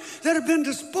discouraged, that have been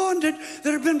despondent,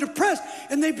 that have been depressed,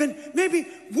 and they've been maybe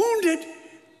wounded,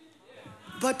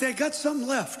 but they got some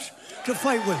left to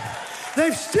fight with.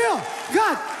 They've still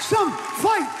got some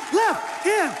fight left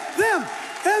in them.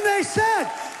 And they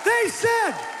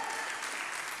said,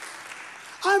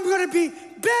 I'm going to be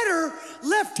better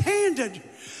left-handed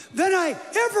than I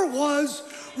ever was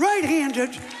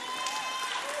right-handed.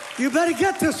 You better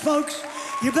get this, folks.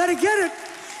 You better get it.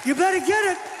 You better get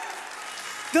it.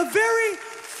 The very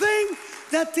thing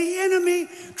that the enemy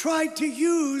tried to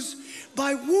use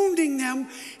by wounding them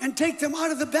and take them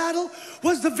out of the battle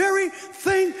was the very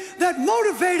thing that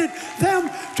motivated them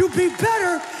to be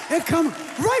better and come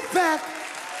right back.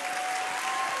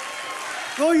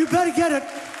 Oh, you better get it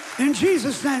in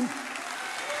Jesus' name.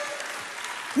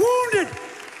 Wounded.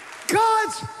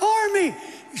 God's army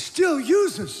still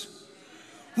uses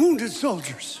wounded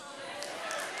soldiers.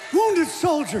 Wounded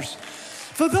soldiers.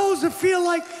 For those that feel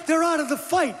like they're out of the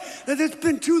fight, that it's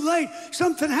been too late,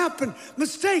 something happened,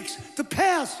 mistakes, the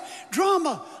past,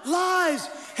 drama, lies,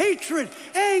 hatred,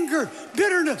 anger,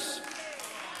 bitterness.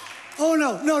 Oh,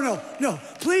 no.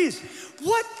 Please,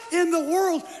 what in the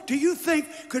world do you think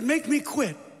could make me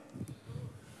quit?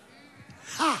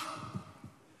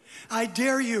 I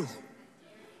dare you.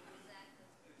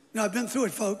 Now, I've been through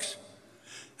it, folks.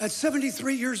 At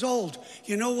 73 years old,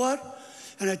 you know what?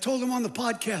 And I told him on the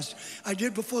podcast I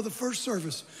did before the first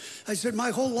service. I said,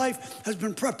 my whole life has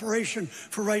been preparation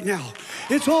for right now.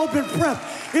 It's all been prep.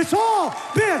 It's all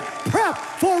been prep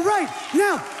for right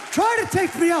now. Try to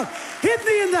take me out. Hit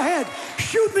me in the head.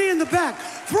 Shoot me in the back.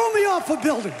 Throw me off a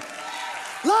building.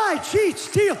 Lie, cheat,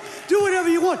 steal. Do whatever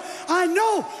you want. I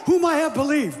know whom I have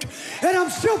believed. And I'm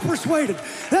still persuaded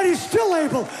that he's still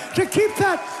able to keep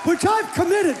that which I've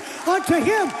committed unto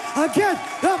him again.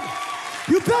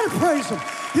 You better praise him.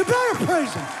 You better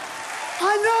praise him.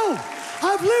 I know.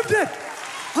 I've lived it.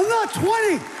 I'm not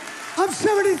 20. I'm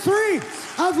 73.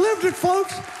 I've lived it,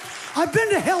 folks. I've been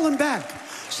to hell and back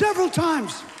several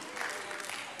times.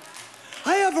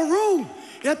 I have a room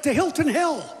at the Hilton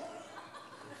Hell.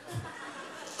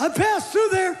 I passed through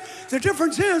there. The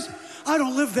difference is I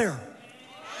don't live there.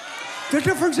 The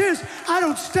difference is I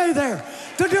don't stay there.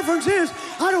 The difference is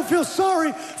I don't feel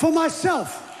sorry for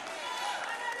myself.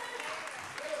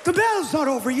 The battle's not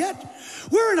over yet.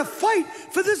 We're in a fight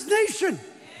for this nation.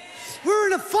 We're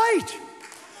in a fight.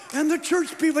 And the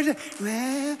church people say,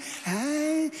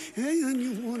 and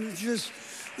you want to just,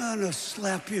 I'm going to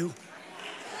slap you.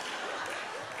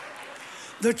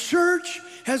 The church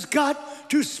has got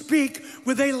to speak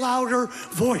with a louder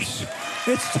voice.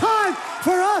 It's time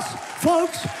for us,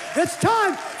 folks. It's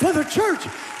time for the church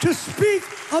to speak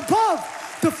above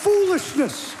the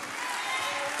foolishness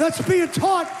that's being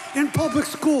taught in public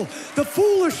school, the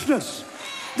foolishness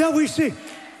that we see.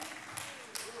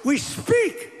 We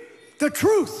speak the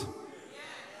truth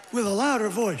with a louder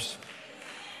voice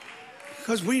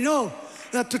because we know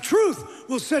that the truth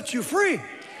will set you free.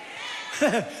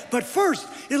 But first,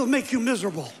 it'll make you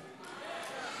miserable.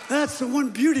 That's the one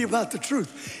beauty about the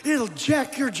truth. It'll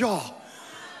jack your jaw.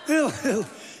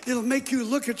 It'll make you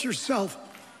look at yourself.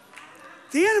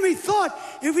 The enemy thought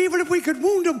even if we could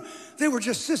wound them, they were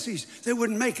just sissies. They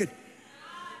wouldn't make it.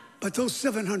 But those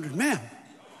 700 men,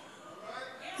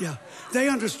 yeah, they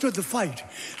understood the fight.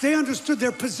 They understood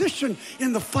their position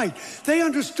in the fight. They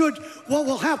understood what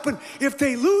will happen if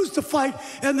they lose the fight.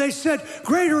 And they said,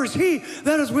 greater is he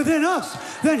that is within us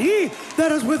than he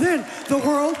that is within the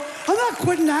world. I'm not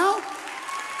quitting now.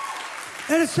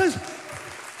 And it says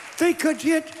they could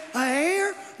hit a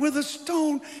hair with a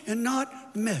stone and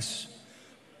not miss.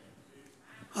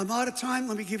 I'm out of time.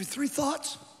 Let me give you 3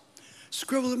 thoughts.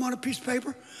 Scribble them on a piece of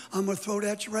paper. I'm going to throw it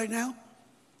at you right now.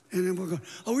 And then we're going,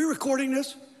 are we recording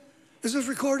this? Is this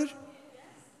recorded?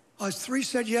 3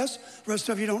 said yes. The rest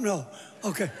of you don't know.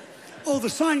 Okay. Oh, the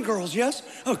sign girls, yes?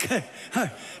 Okay. All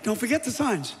right. Don't forget the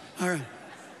signs. All right.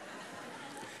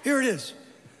 Here it is.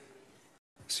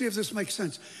 See if this makes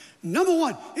sense. Number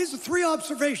one, here's the 3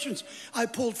 observations I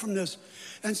pulled from this,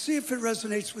 and see if it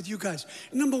resonates with you guys.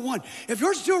 Number one, if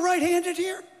you're still right-handed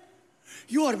here,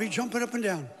 you ought to be jumping up and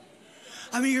down.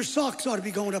 I mean, your socks ought to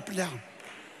be going up and down.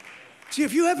 See,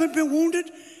 if you haven't been wounded,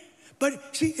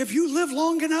 but see, if you live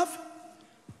long enough,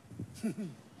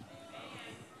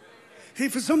 hey,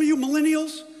 for some of you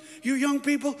millennials, you young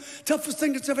people, toughest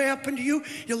thing that's ever happened to you,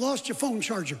 you lost your phone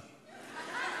charger.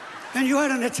 And you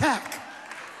had an attack.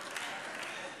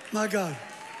 My God.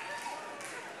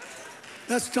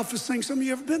 That's the toughest thing some of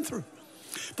you ever been through.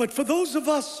 But for those of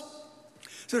us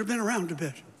that have been around a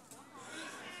bit,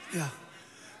 yeah,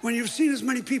 when you've seen as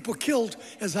many people killed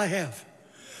as I have,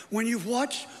 when you've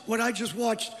watched what I just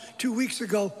watched 2 weeks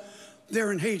ago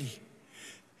there in Haiti,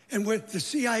 and where the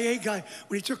CIA guy,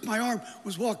 when he took my arm,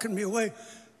 was walking me away,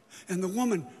 and the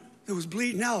woman that was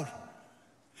bleeding out,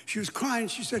 she was crying.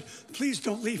 She said, "Please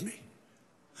don't leave me.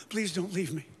 Please don't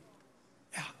leave me."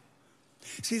 Yeah.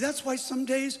 See, that's why some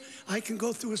days I can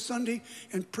go through a Sunday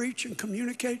and preach and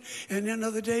communicate, and then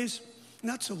other days,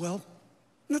 not so well.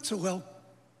 Not so well.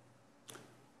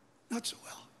 Not so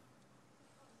well.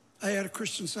 I had a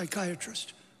Christian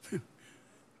psychiatrist,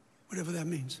 whatever that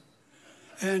means.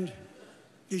 And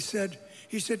he said,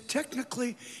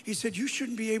 technically, he said, you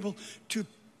shouldn't be able to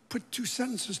put 2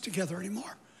 sentences together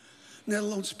anymore, let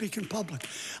alone speak in public.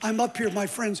 I'm up here, my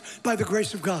friends, by the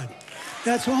grace of God.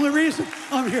 That's the only reason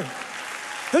I'm here.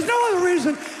 There's no other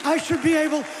reason I should be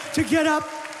able to get up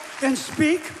and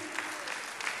speak.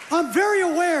 I'm very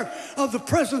aware of the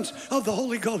presence of the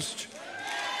Holy Ghost.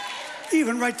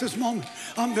 Even right this moment,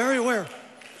 I'm very aware.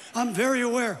 I'm very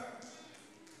aware.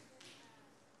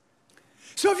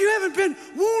 So if you haven't been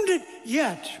wounded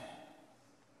yet,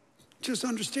 just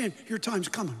understand your time's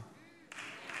coming.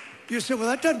 You say, well,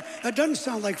 that doesn't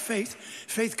sound like faith.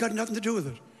 Faith got nothing to do with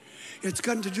it. It's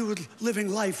got to do with living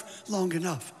life long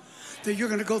enough that you're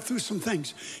going to go through some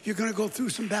things. You're going to go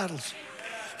through some battles.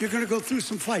 You're going to go through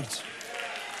some fights.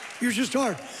 You just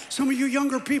are. Some of you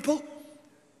younger people,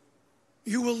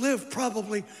 you will live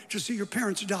probably to see your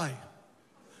parents die.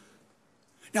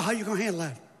 Now, how are you going to handle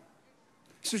that?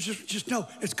 So just know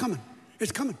it's coming.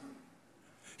 It's coming.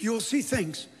 You will see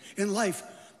things in life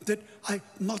that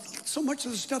so much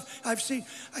of the stuff I've seen,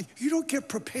 you don't get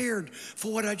prepared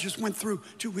for what I just went through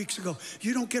 2 weeks ago.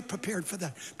 You don't get prepared for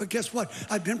that. But guess what?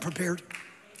 I've been prepared.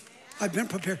 I've been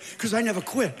prepared because I never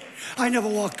quit. I never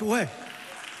walked away.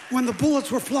 When the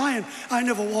bullets were flying, I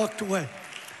never walked away.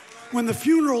 When the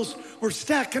funerals were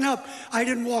stacking up, I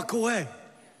didn't walk away.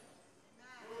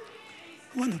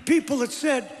 When the people that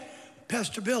said,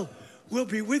 Pastor Bill, we'll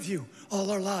be with you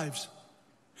all our lives.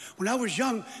 When I was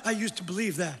young, I used to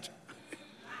believe that.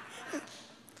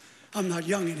 I'm not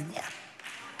young anymore.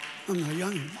 I'm not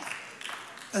young anymore.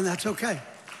 And that's okay.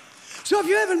 So if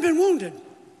you haven't been wounded,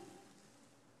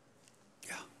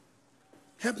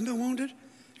 haven't been wounded,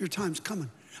 your time's coming.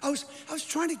 I was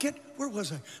trying to get, where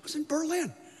was I? I was in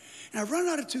Berlin. And I run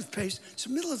out of toothpaste. It's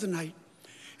the middle of the night.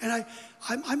 And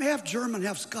I'm half German,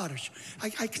 half Scottish. I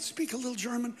can speak a little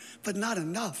German, but not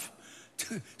enough.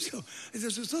 So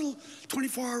there's this little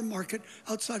 24-hour market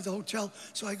outside the hotel.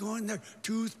 So I go in there,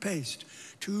 toothpaste.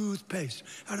 I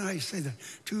don't know how you say that.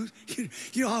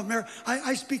 You know how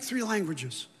I speak 3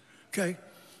 languages, okay?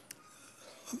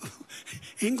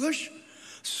 English,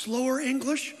 slower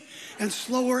English, and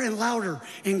slower and louder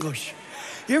English.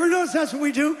 You ever notice that's what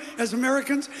we do as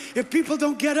Americans? If people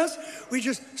don't get us, we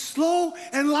just slow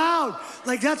and loud.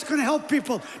 Like that's going to help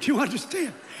people. Do you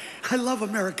understand? I love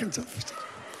Americans.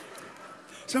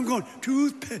 So I'm going,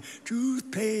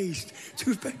 toothpaste.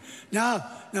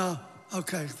 No,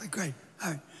 okay, great.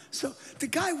 All right. So the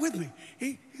guy with me,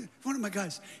 one of my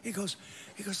guys, he goes,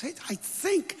 hey, I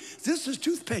think this is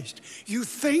toothpaste. You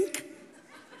think?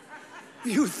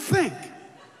 You think?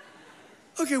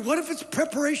 Okay, what if it's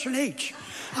preparation H?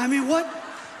 I mean, what?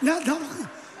 No.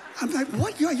 I'm like,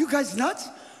 what? Are you guys nuts?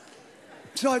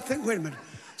 So I think, wait a minute.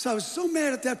 So I was so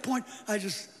mad at that point, I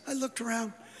looked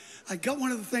around. I got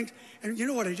one of the things, and you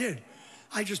know what I did?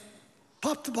 I just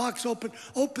popped the box open,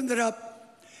 opened it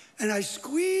up, and I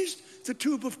squeezed the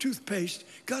tube of toothpaste,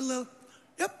 got a little,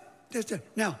 that's it.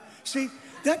 Now, see,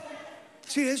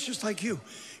 it's just like you.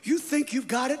 You think you've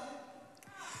got it,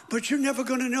 but you're never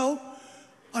gonna know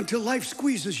until life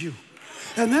squeezes you.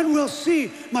 And then we'll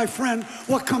see, my friend,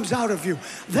 what comes out of you.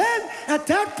 Then, at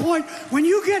that point, when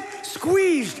you get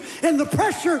squeezed and the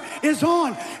pressure is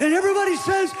on, and everybody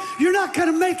says you're not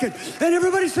gonna make it, and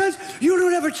everybody says you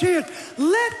don't have a chance,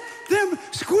 let them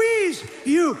squeeze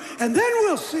you, and then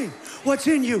we'll see what's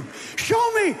in you.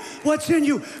 Show me what's in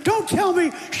you. Don't tell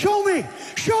me, show me,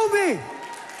 show me.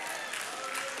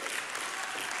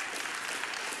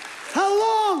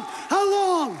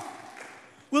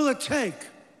 will it take?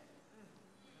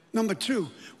 Number two,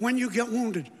 when you get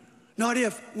wounded. Not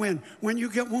if, when. When you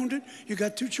get wounded, you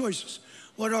got two choices.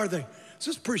 What are they? This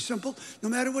is pretty simple. No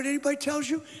matter what anybody tells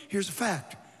you, here's a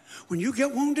fact. When you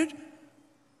get wounded,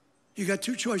 you got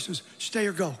two choices, stay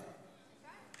or go.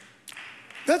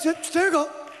 That's it, stay or go,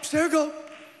 stay or go,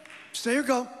 stay or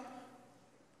go.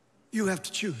 You have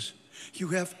to choose. You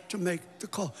have to make the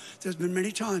call. There's been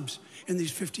many times in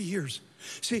these 50 years.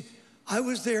 See, I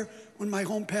was there when my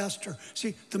home pastor,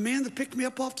 see, the man that picked me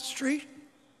up off the street,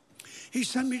 he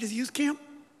sent me to the youth camp.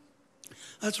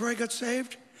 That's where I got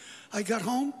saved. I got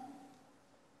home,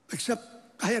 except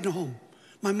I had no home.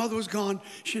 My mother was gone.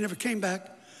 She never came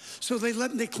back. So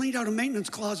they cleaned out a maintenance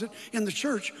closet in the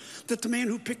church that the man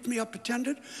who picked me up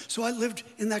attended. So I lived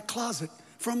in that closet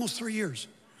for almost 3 years.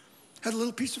 Had a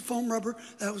little piece of foam rubber.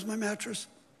 That was my mattress.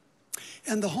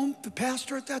 And the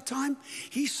pastor at that time,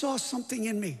 he saw something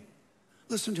in me.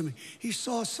 Listen to me. He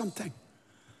saw something.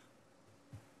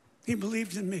 He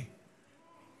believed in me.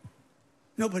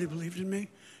 Nobody believed in me.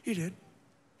 He did.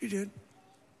 He did.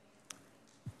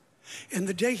 And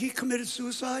the day he committed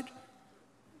suicide,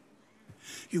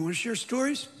 you want to share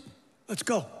stories? Let's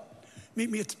go. Meet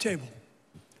me at the table.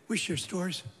 We share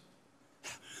stories.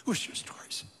 We'll share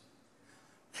stories.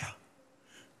 Yeah.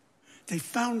 They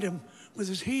found him with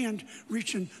his hand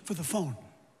reaching for the phone.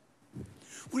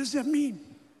 What does that mean?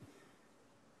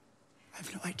 I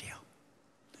have no idea.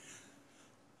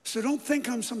 So don't think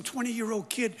I'm some 20-year-old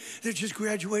kid that just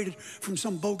graduated from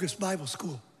some bogus Bible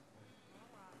school.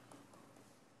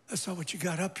 That's not what you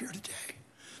got up here today.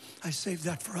 I saved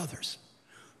that for others.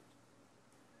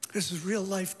 This is real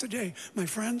life today, my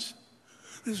friends.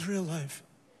 This is real life.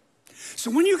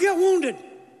 So when you get wounded,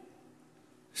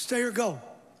 stay or go.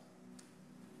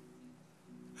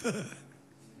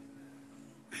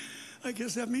 I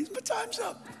guess that means my time's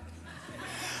up.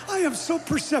 I am so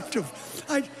perceptive.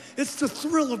 It's the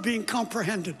thrill of being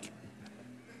comprehended.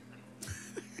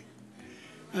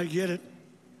 I get it.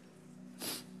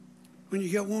 When you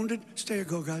get wounded, stay or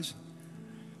go, guys.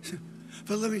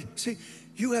 But let me see,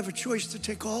 you have a choice to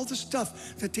take all the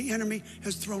stuff that the enemy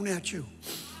has thrown at you.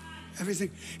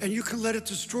 Everything. And you can let it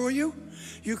destroy you.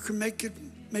 You can make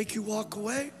you walk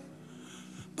away.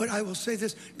 But I will say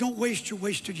this, don't waste your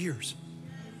wasted years.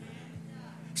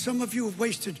 Some of you have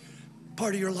wasted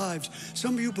part of your lives.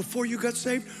 Some of you, before you got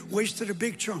saved, wasted a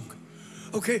big chunk.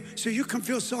 Okay, so you can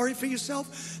feel sorry for yourself,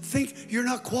 think you're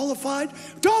not qualified.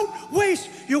 Don't waste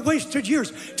your wasted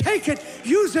years. Take it,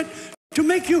 use it to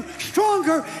make you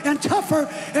stronger and tougher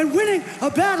and winning a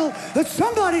battle that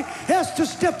somebody has to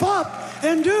step up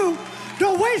and do.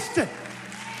 Don't waste it.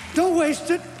 Don't waste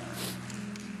it.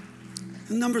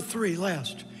 And number 3,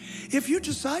 last. If you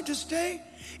decide to stay,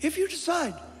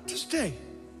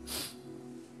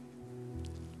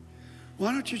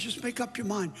 why don't you just make up your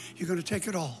mind? You're going to take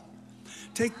it all.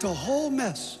 Take the whole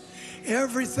mess,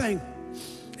 everything.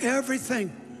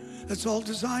 That's all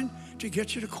designed to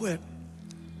get you to quit.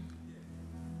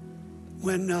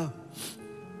 When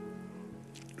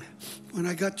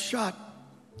I got shot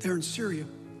there in Syria,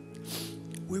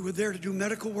 we were there to do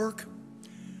medical work.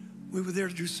 We were there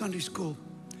to do Sunday school.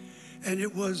 And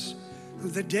it was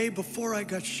the day before I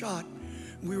got shot.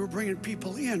 We were bringing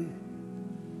people in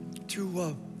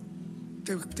to...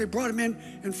 They brought him in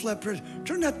and fled prison.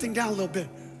 Turn that thing down a little bit.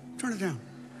 Turn it down.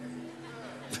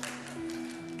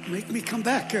 Make me come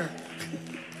back here.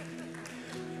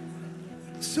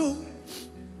 So,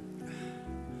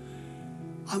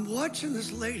 I'm watching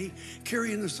this lady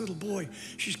carrying this little boy.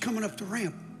 She's coming up the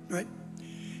ramp, right?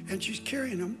 And she's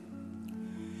carrying him.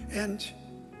 And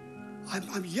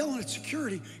I'm yelling at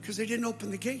security because they didn't open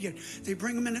the gate yet. They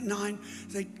bring him in at 9.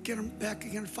 They get him back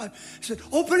again at 5. I said,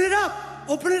 open it up.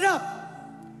 Open it up.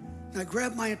 And I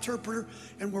grabbed my interpreter,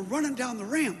 and we're running down the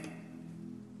ramp.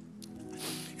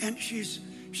 And she's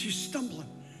stumbling.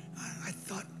 I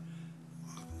thought,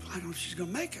 I don't know if she's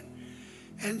going to make it.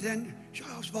 And then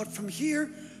I was about from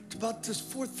here to about this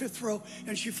 4th, 5th row,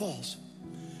 and she falls.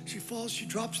 She falls, she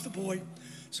drops the boy.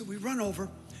 So we run over.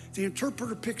 The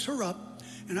interpreter picks her up,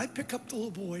 and I pick up the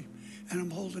little boy, and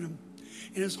I'm holding him.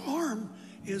 And his arm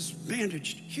is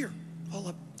bandaged here, all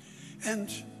up. And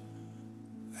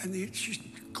she's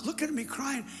looking at me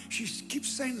crying. She keeps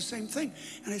saying the same thing.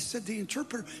 And I said, the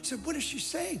interpreter said, what is she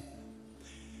saying?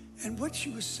 And what she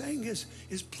was saying is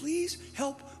please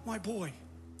help my boy.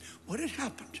 What had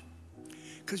happened?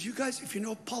 Because you guys, if you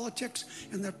know politics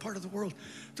in that part of the world,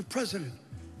 the president,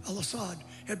 al-Assad,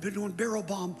 had been doing barrel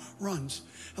bomb runs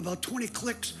about 20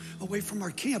 clicks away from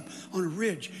our camp on a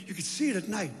ridge. You could see it at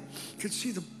night. You could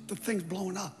see the things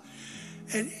blowing up.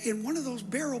 And in one of those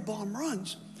barrel bomb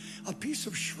runs, a piece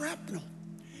of shrapnel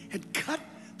had cut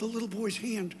the little boy's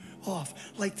hand off.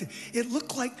 It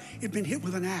looked like it'd been hit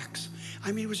with an axe.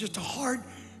 I mean, it was just a hard,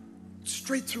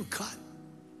 straight through cut.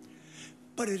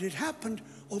 But it had happened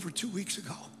over 2 weeks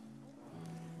ago.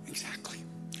 Exactly.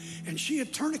 And she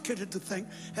had tourniqueted the thing,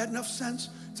 had enough sense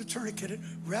to tourniquet it,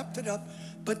 wrapped it up,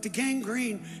 but the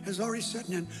gangrene has already set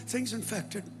in, things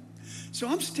infected. So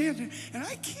I'm standing, and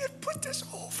I can't put this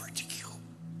over to you.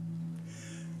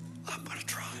 I'm gonna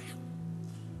try.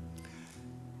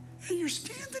 And you're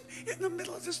standing in the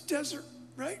middle of this desert,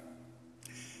 right?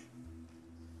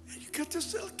 And you got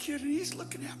this little kid, and he's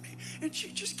looking at me, and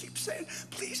she just keeps saying,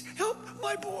 please help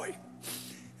my boy.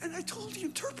 And I told the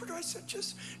interpreter, I said,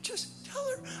 just tell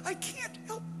her I can't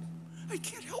help him. I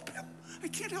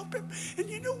can't help him. And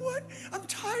you know what? I'm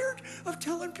tired of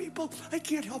telling people I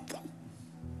can't help them.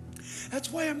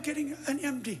 That's why I'm getting an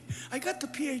MD. I got the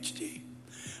PhD,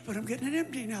 but I'm getting an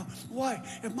MD now. Why?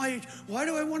 At my age, why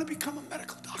do I want to become a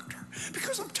medical doctor?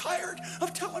 Because I'm tired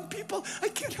of telling people I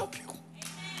can't help you.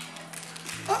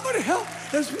 I'm going to help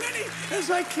as many as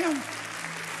I can.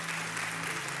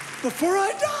 Before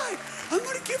I die, I'm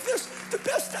going to give this the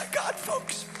best I got,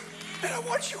 folks. And I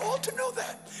want you all to know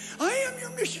that. I am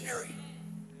your missionary.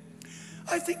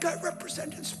 I think I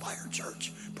represent Inspire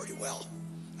Church pretty well.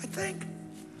 I think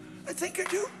I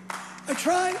do. I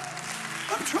try.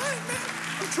 I'm trying, man.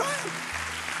 I'm trying.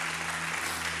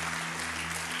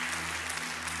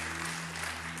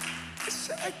 I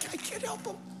said, I can't help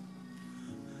him.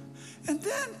 And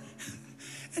then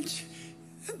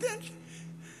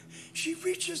she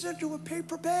reaches into a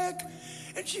paper bag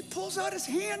and she pulls out his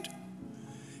hand.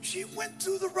 She went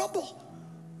through the rubble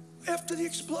after the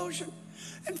explosion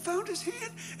and found his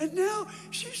hand, and now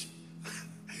she's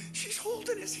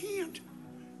holding his hand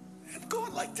and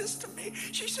going like this to me.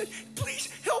 She said, please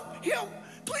help him.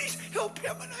 Please help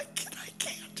him. And I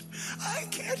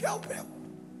can't help him.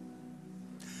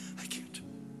 I can't.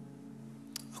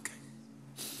 Okay.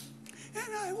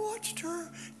 And I watched her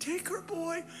take her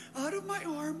boy out of my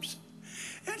arms,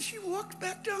 and she walked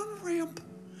back down the ramp,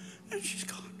 and she's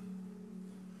gone.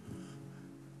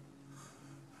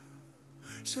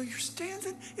 So you're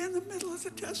standing in the middle of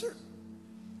the desert,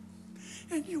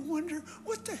 and you wonder,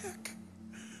 what the heck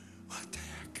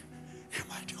am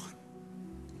I doing?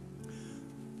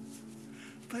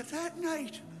 But that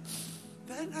night,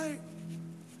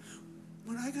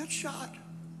 when I got shot,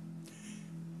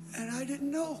 and I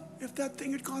didn't know if that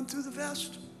thing had gone through the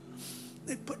vest,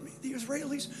 the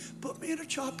Israelis put me in a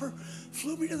chopper,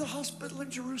 flew me to the hospital in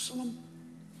Jerusalem.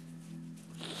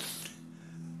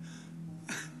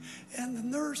 And the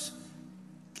nurse,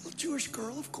 little Jewish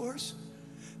girl, of course,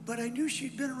 but I knew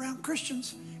she'd been around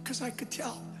Christians because I could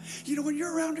tell. You know, when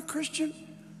you're around a Christian,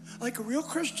 like a real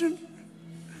Christian,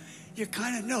 you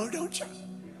kind of know, don't you?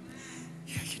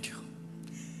 Yeah, you do.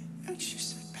 And she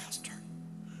said, Pastor,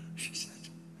 she said,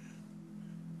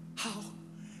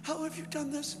 how have you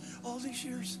done this all these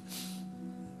years?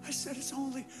 I said, it's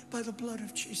only by the blood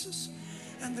of Jesus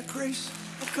and the grace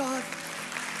of God.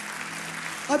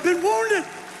 I've been wounded,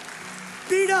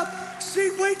 beat up,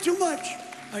 seen way too much.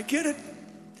 I get it.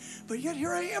 But yet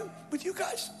here I am with you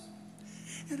guys.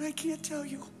 And I can't tell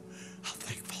you how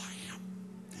thankful I am.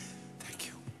 Thank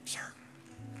you, sir.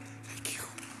 Thank you.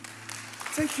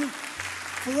 Thank you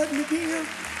for letting me be here.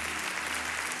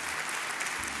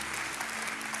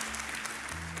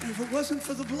 And if it wasn't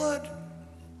for the blood,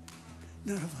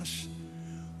 none of us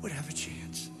would have a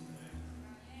chance.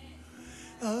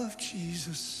 Of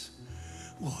Jesus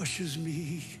washes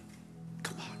me.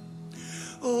 Come on.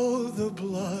 Oh, the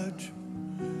blood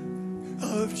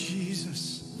of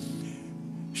Jesus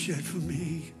shed for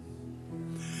me.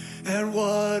 And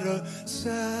what a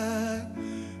sacrifice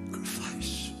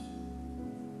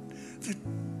that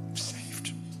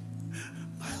saved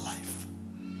my life.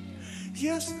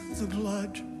 Yes, the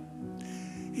blood,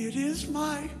 it is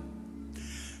my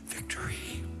victory.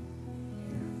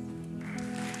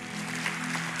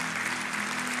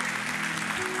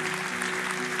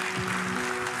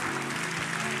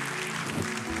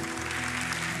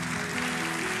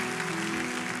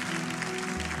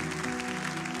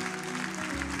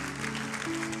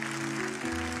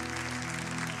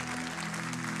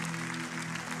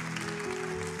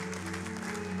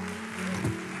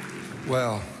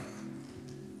 Well,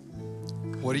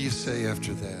 what do you say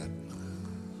after that?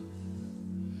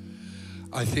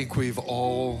 I think we've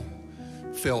all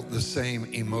felt the same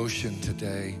emotion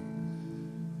today.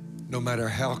 No matter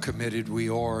how committed we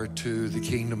are to the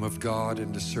kingdom of God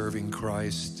and to serving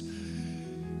Christ,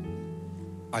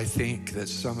 I think that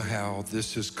somehow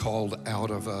this has called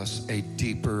out of us a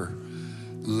deeper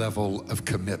level of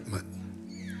commitment.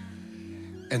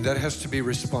 And that has to be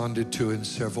responded to in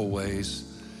several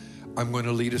ways. I'm going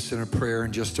to lead us in a prayer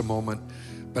in just a moment,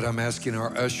 but I'm asking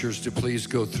our ushers to please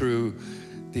go through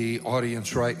the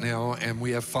audience right now. And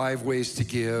we have 5 ways to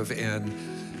give. And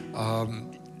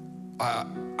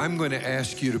I'm going to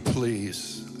ask you to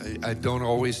please, I don't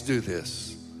always do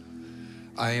this.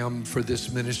 I am for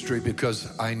this ministry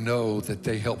because I know that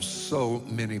they help so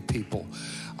many people.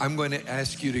 I'm going to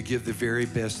ask you to give the very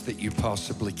best that you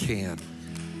possibly can.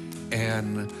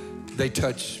 And they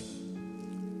touch,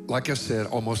 like I said,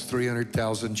 almost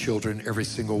 300,000 children every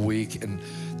single week in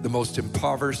the most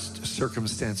impoverished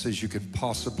circumstances you could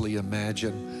possibly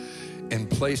imagine, in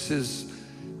places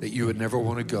that you would never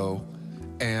want to go.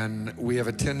 And we have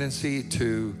a tendency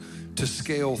to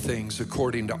scale things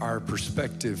according to our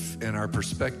perspective, and our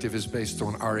perspective is based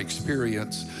on our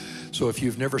experience. So if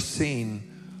you've never seen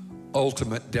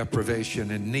ultimate deprivation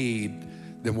and need,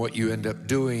 then what you end up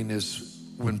doing is,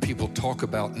 when people talk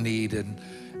about need and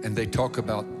they talk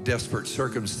about desperate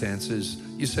circumstances,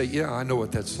 you say, yeah, I know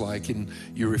what that's like, and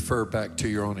you refer back to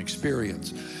your own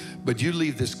experience. But you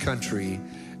leave this country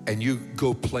and you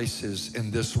go places in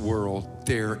this world,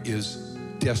 there is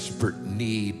desperate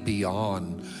need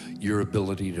beyond your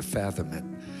ability to fathom it.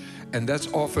 And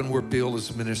that's often where Bill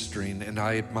is ministering, and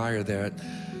I admire that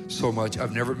so much.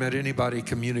 I've never met anybody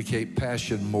communicate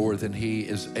passion more than he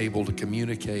is able to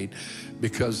communicate,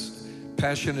 because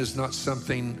passion is not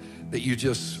something that you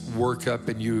just work up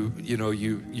and you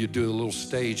do a little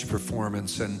stage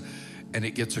performance and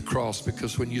it gets across.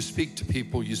 Because when you speak to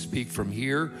people, you speak from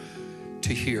here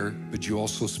to here, but you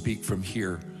also speak from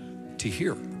here to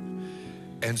here.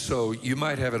 And so you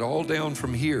might have it all down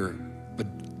from here, but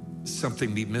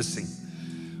something be missing.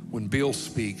 When Bill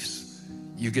speaks,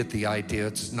 you get the idea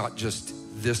it's not just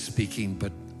this speaking,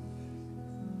 but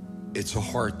it's a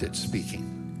heart that's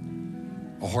speaking.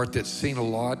 A heart that's seen a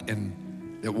lot and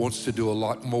that wants to do a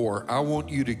lot more. I want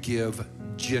you to give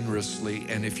generously.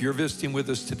 And if you're visiting with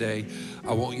us today,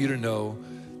 I want you to know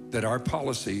that our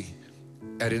policy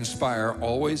at Inspire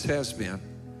always has been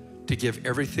to give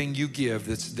everything you give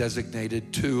that's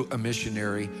designated to a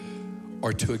missionary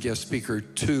or to a guest speaker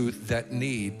to that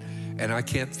need. And I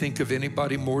can't think of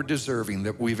anybody more deserving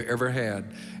that we've ever had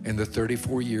in the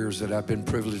 34 years that I've been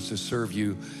privileged to serve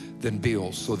you than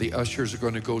Bill. So the ushers are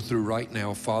going to go through right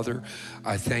now. Father,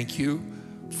 I thank you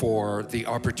for the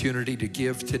opportunity to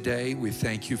give today. We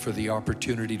thank you for the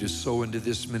opportunity to sow into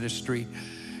this ministry.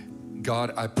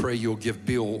 God, I pray you'll give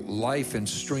Bill life and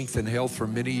strength and health for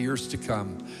many years to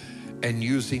come, and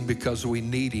use him because we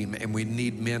need him, and we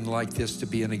need men like this to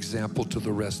be an example to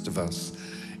the rest of us.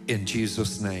 In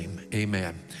Jesus' name,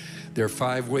 amen. There are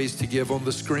 5 ways to give on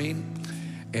the screen,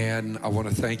 and I want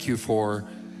to thank you for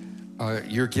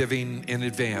your giving in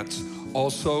advance.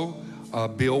 Also,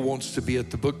 Bill wants to be at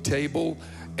the book table,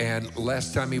 and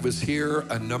last time he was here,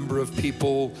 a number of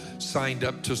people signed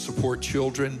up to support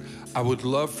children. I would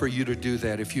love for you to do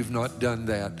that if you've not done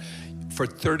that. For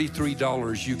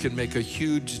 $33, you can make a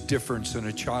huge difference in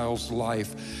a child's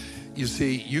life. You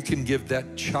see, you can give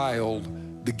that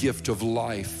child the gift of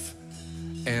life.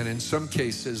 And in some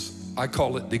cases, I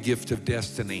call it the gift of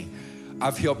destiny.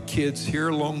 I've helped kids here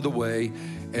along the way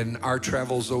in our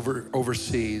travels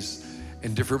overseas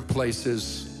in different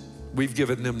places. We've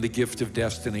given them the gift of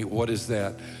destiny. What is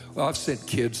that? Well, I've sent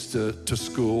kids to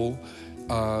school,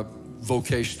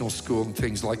 vocational school and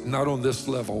things like, not on this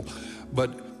level,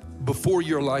 but before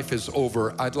your life is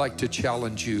over, I'd like to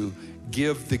challenge you,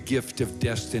 give the gift of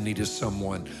destiny to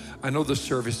someone. I know the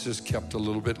service is kept a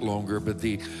little bit longer, but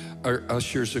our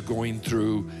ushers are going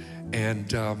through and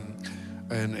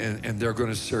they're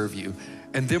going to serve you.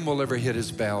 And then we'll ever hit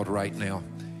is bowed right now.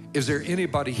 Is there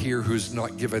anybody here who's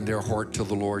not given their heart to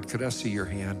the Lord? Could I see your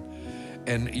hand?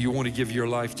 And you want to give your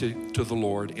life to the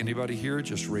Lord? Anybody here?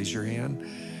 Just raise your hand.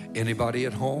 Anybody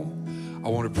at home? I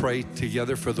want to pray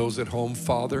together for those at home.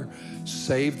 Father,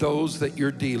 save those that you're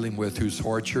dealing with, whose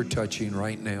hearts you're touching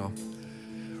right now.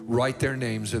 Write their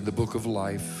names in the book of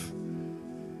life.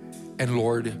 And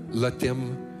Lord, let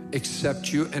them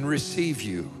accept you and receive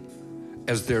you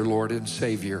as their Lord and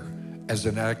Savior, as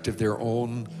an act of their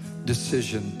own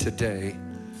decision today,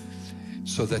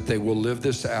 so that they will live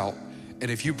this out.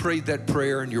 And if you prayed that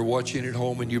prayer and you're watching at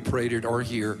home and you prayed it or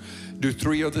here, do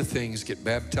 3 other things: get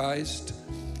baptized,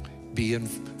 be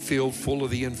filled full of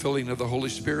the infilling of the Holy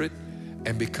Spirit,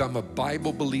 and become a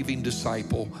Bible-believing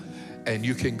disciple. And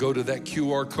you can go to that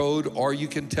QR code, or you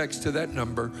can text to that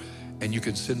number, and you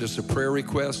can send us a prayer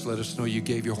request. Let us know you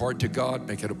gave your heart to God.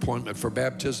 Make an appointment for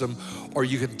baptism. Or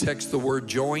you can text the word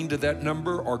join to that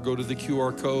number, or go to the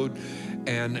QR code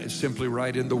and simply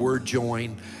write in the word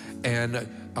join.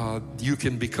 And you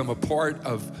can become a part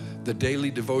of the daily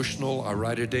devotional. I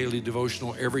write a daily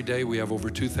devotional every day. We have over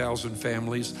 2,000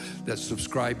 families that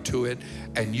subscribe to it.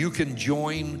 And you can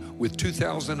join with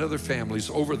 2,000 other families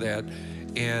over that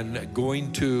and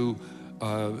going to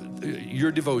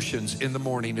your devotions in the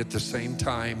morning at the same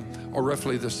time, or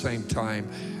roughly the same time,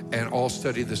 and all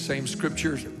study the same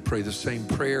scriptures, pray the same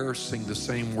prayer, sing the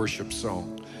same worship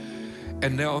song.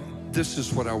 And now this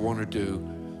is what I want to do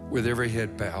with every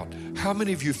head bowed. How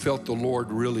many of you felt the Lord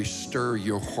really stir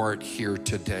your heart here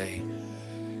today?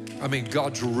 I mean,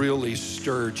 God's really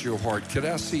stirred your heart. Could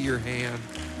I see your hand?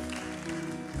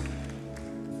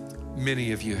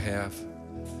 Many of you have.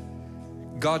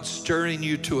 God's stirring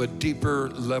you to a deeper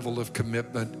level of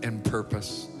commitment and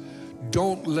purpose.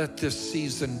 Don't let this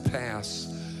season pass.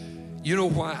 You know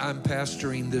why I'm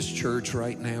pastoring this church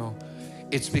right now?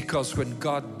 It's because when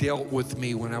God dealt with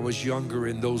me when I was younger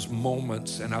in those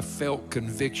moments and I felt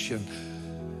conviction,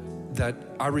 that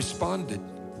I responded.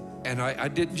 And I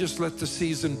didn't just let the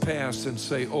season pass and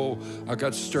say, oh, I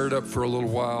got stirred up for a little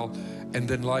while and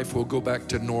then life will go back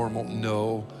to normal.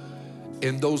 No.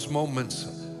 In those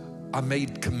moments, I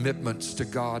made commitments to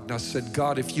God. And I said,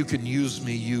 God, if you can use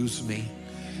me, use me.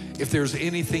 If there's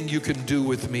anything you can do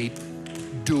with me,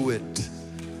 do it.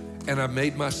 And I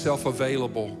made myself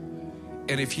available.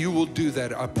 And if you will do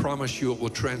that, I promise you it will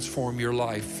transform your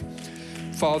life.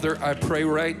 Father, I pray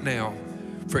right now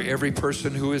for every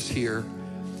person who is here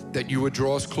that you would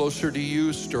draw us closer to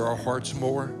you, stir our hearts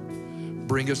more,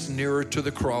 bring us nearer to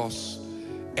the cross,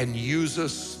 and use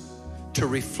us to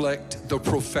reflect the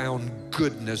profound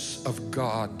goodness of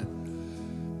God,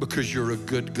 because you're a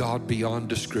good God beyond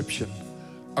description,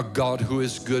 a God who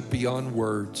is good beyond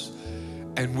words.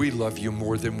 And we love you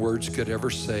more than words could ever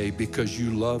say, because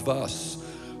you love us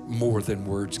more than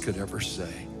words could ever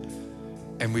say.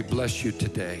 And we bless you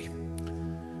today.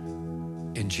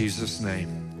 In Jesus'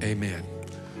 name, amen.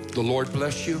 The Lord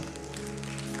bless you.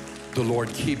 The Lord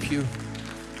keep you.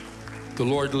 The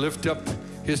Lord lift up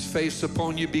his face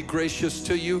upon you, be gracious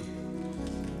to you.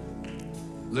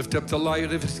 Lift up the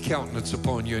light of his countenance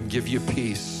upon you and give you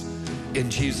peace. In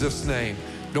Jesus' name.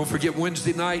 Don't forget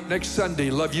Wednesday night, next Sunday.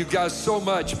 Love you guys so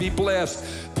much. Be blessed.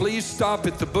 Please stop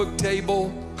at the book table.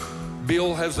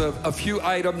 Bill has a few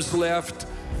items left.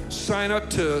 Sign up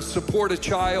to support a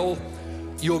child.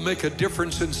 You'll make a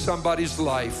difference in somebody's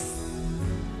life.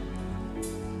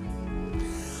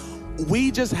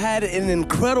 We just had an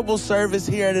incredible service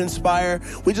here at Inspire.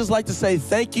 We just like to say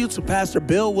thank you to Pastor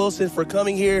Bill Wilson for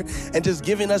coming here and just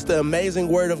giving us the amazing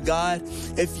word of God.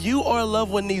 If you or a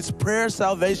loved one needs prayer,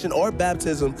 salvation, or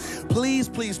baptism, please,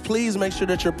 please, please make sure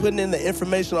that you're putting in the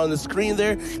information on the screen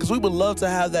there, because we would love to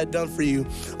have that done for you.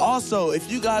 Also,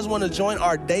 if you guys want to join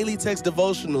our daily text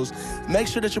devotionals, make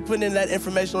sure that you're putting in that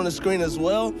information on the screen as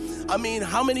well. I mean,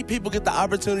 how many people get the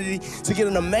opportunity to get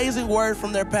an amazing word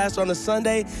from their pastor on a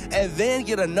Sunday and then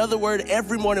get another word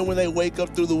every morning when they wake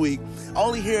up through the week?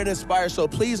 Only here at Inspire, so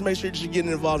please make sure that you're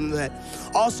getting involved in that.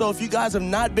 Also, if you guys have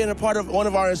not been a part of one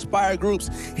of our Inspire groups,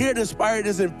 here at Inspire, it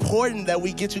is important that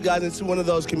we get you guys into one of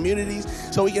those communities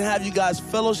so we can have you guys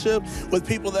fellowship with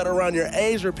people that are around your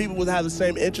age or people who have the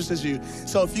same interests as you.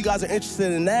 So if you guys are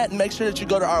interested in that, make sure that you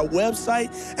go to our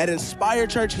website at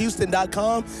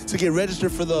inspirechurchhouston.com to get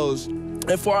registered for those.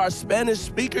 And for our Spanish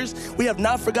speakers, we have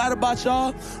not forgot about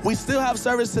y'all. We still have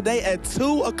service today at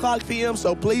 2:00 p.m.,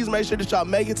 so please make sure that y'all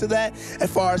make it to that. And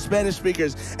for our Spanish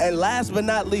speakers. And last but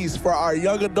not least, for our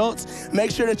young adults, make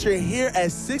sure that you're here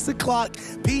at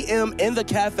 6:00 p.m. in the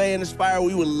Cafe in Inspire.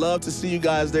 We would love to see you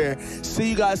guys there. See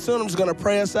you guys soon. I'm just going to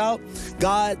pray us out.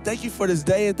 God, thank you for this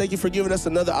day, and thank you for giving us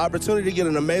another opportunity to get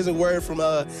an amazing word from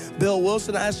Bill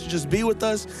Wilson. I ask you to just be with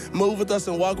us, move with us,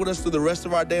 and walk with us through the rest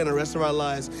of our day and the rest of our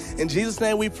lives. In Jesus'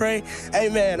 name we pray,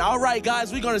 amen. All right,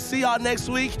 guys, we're going to see y'all next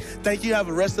week. Thank you. Have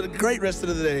a great rest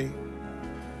of the day.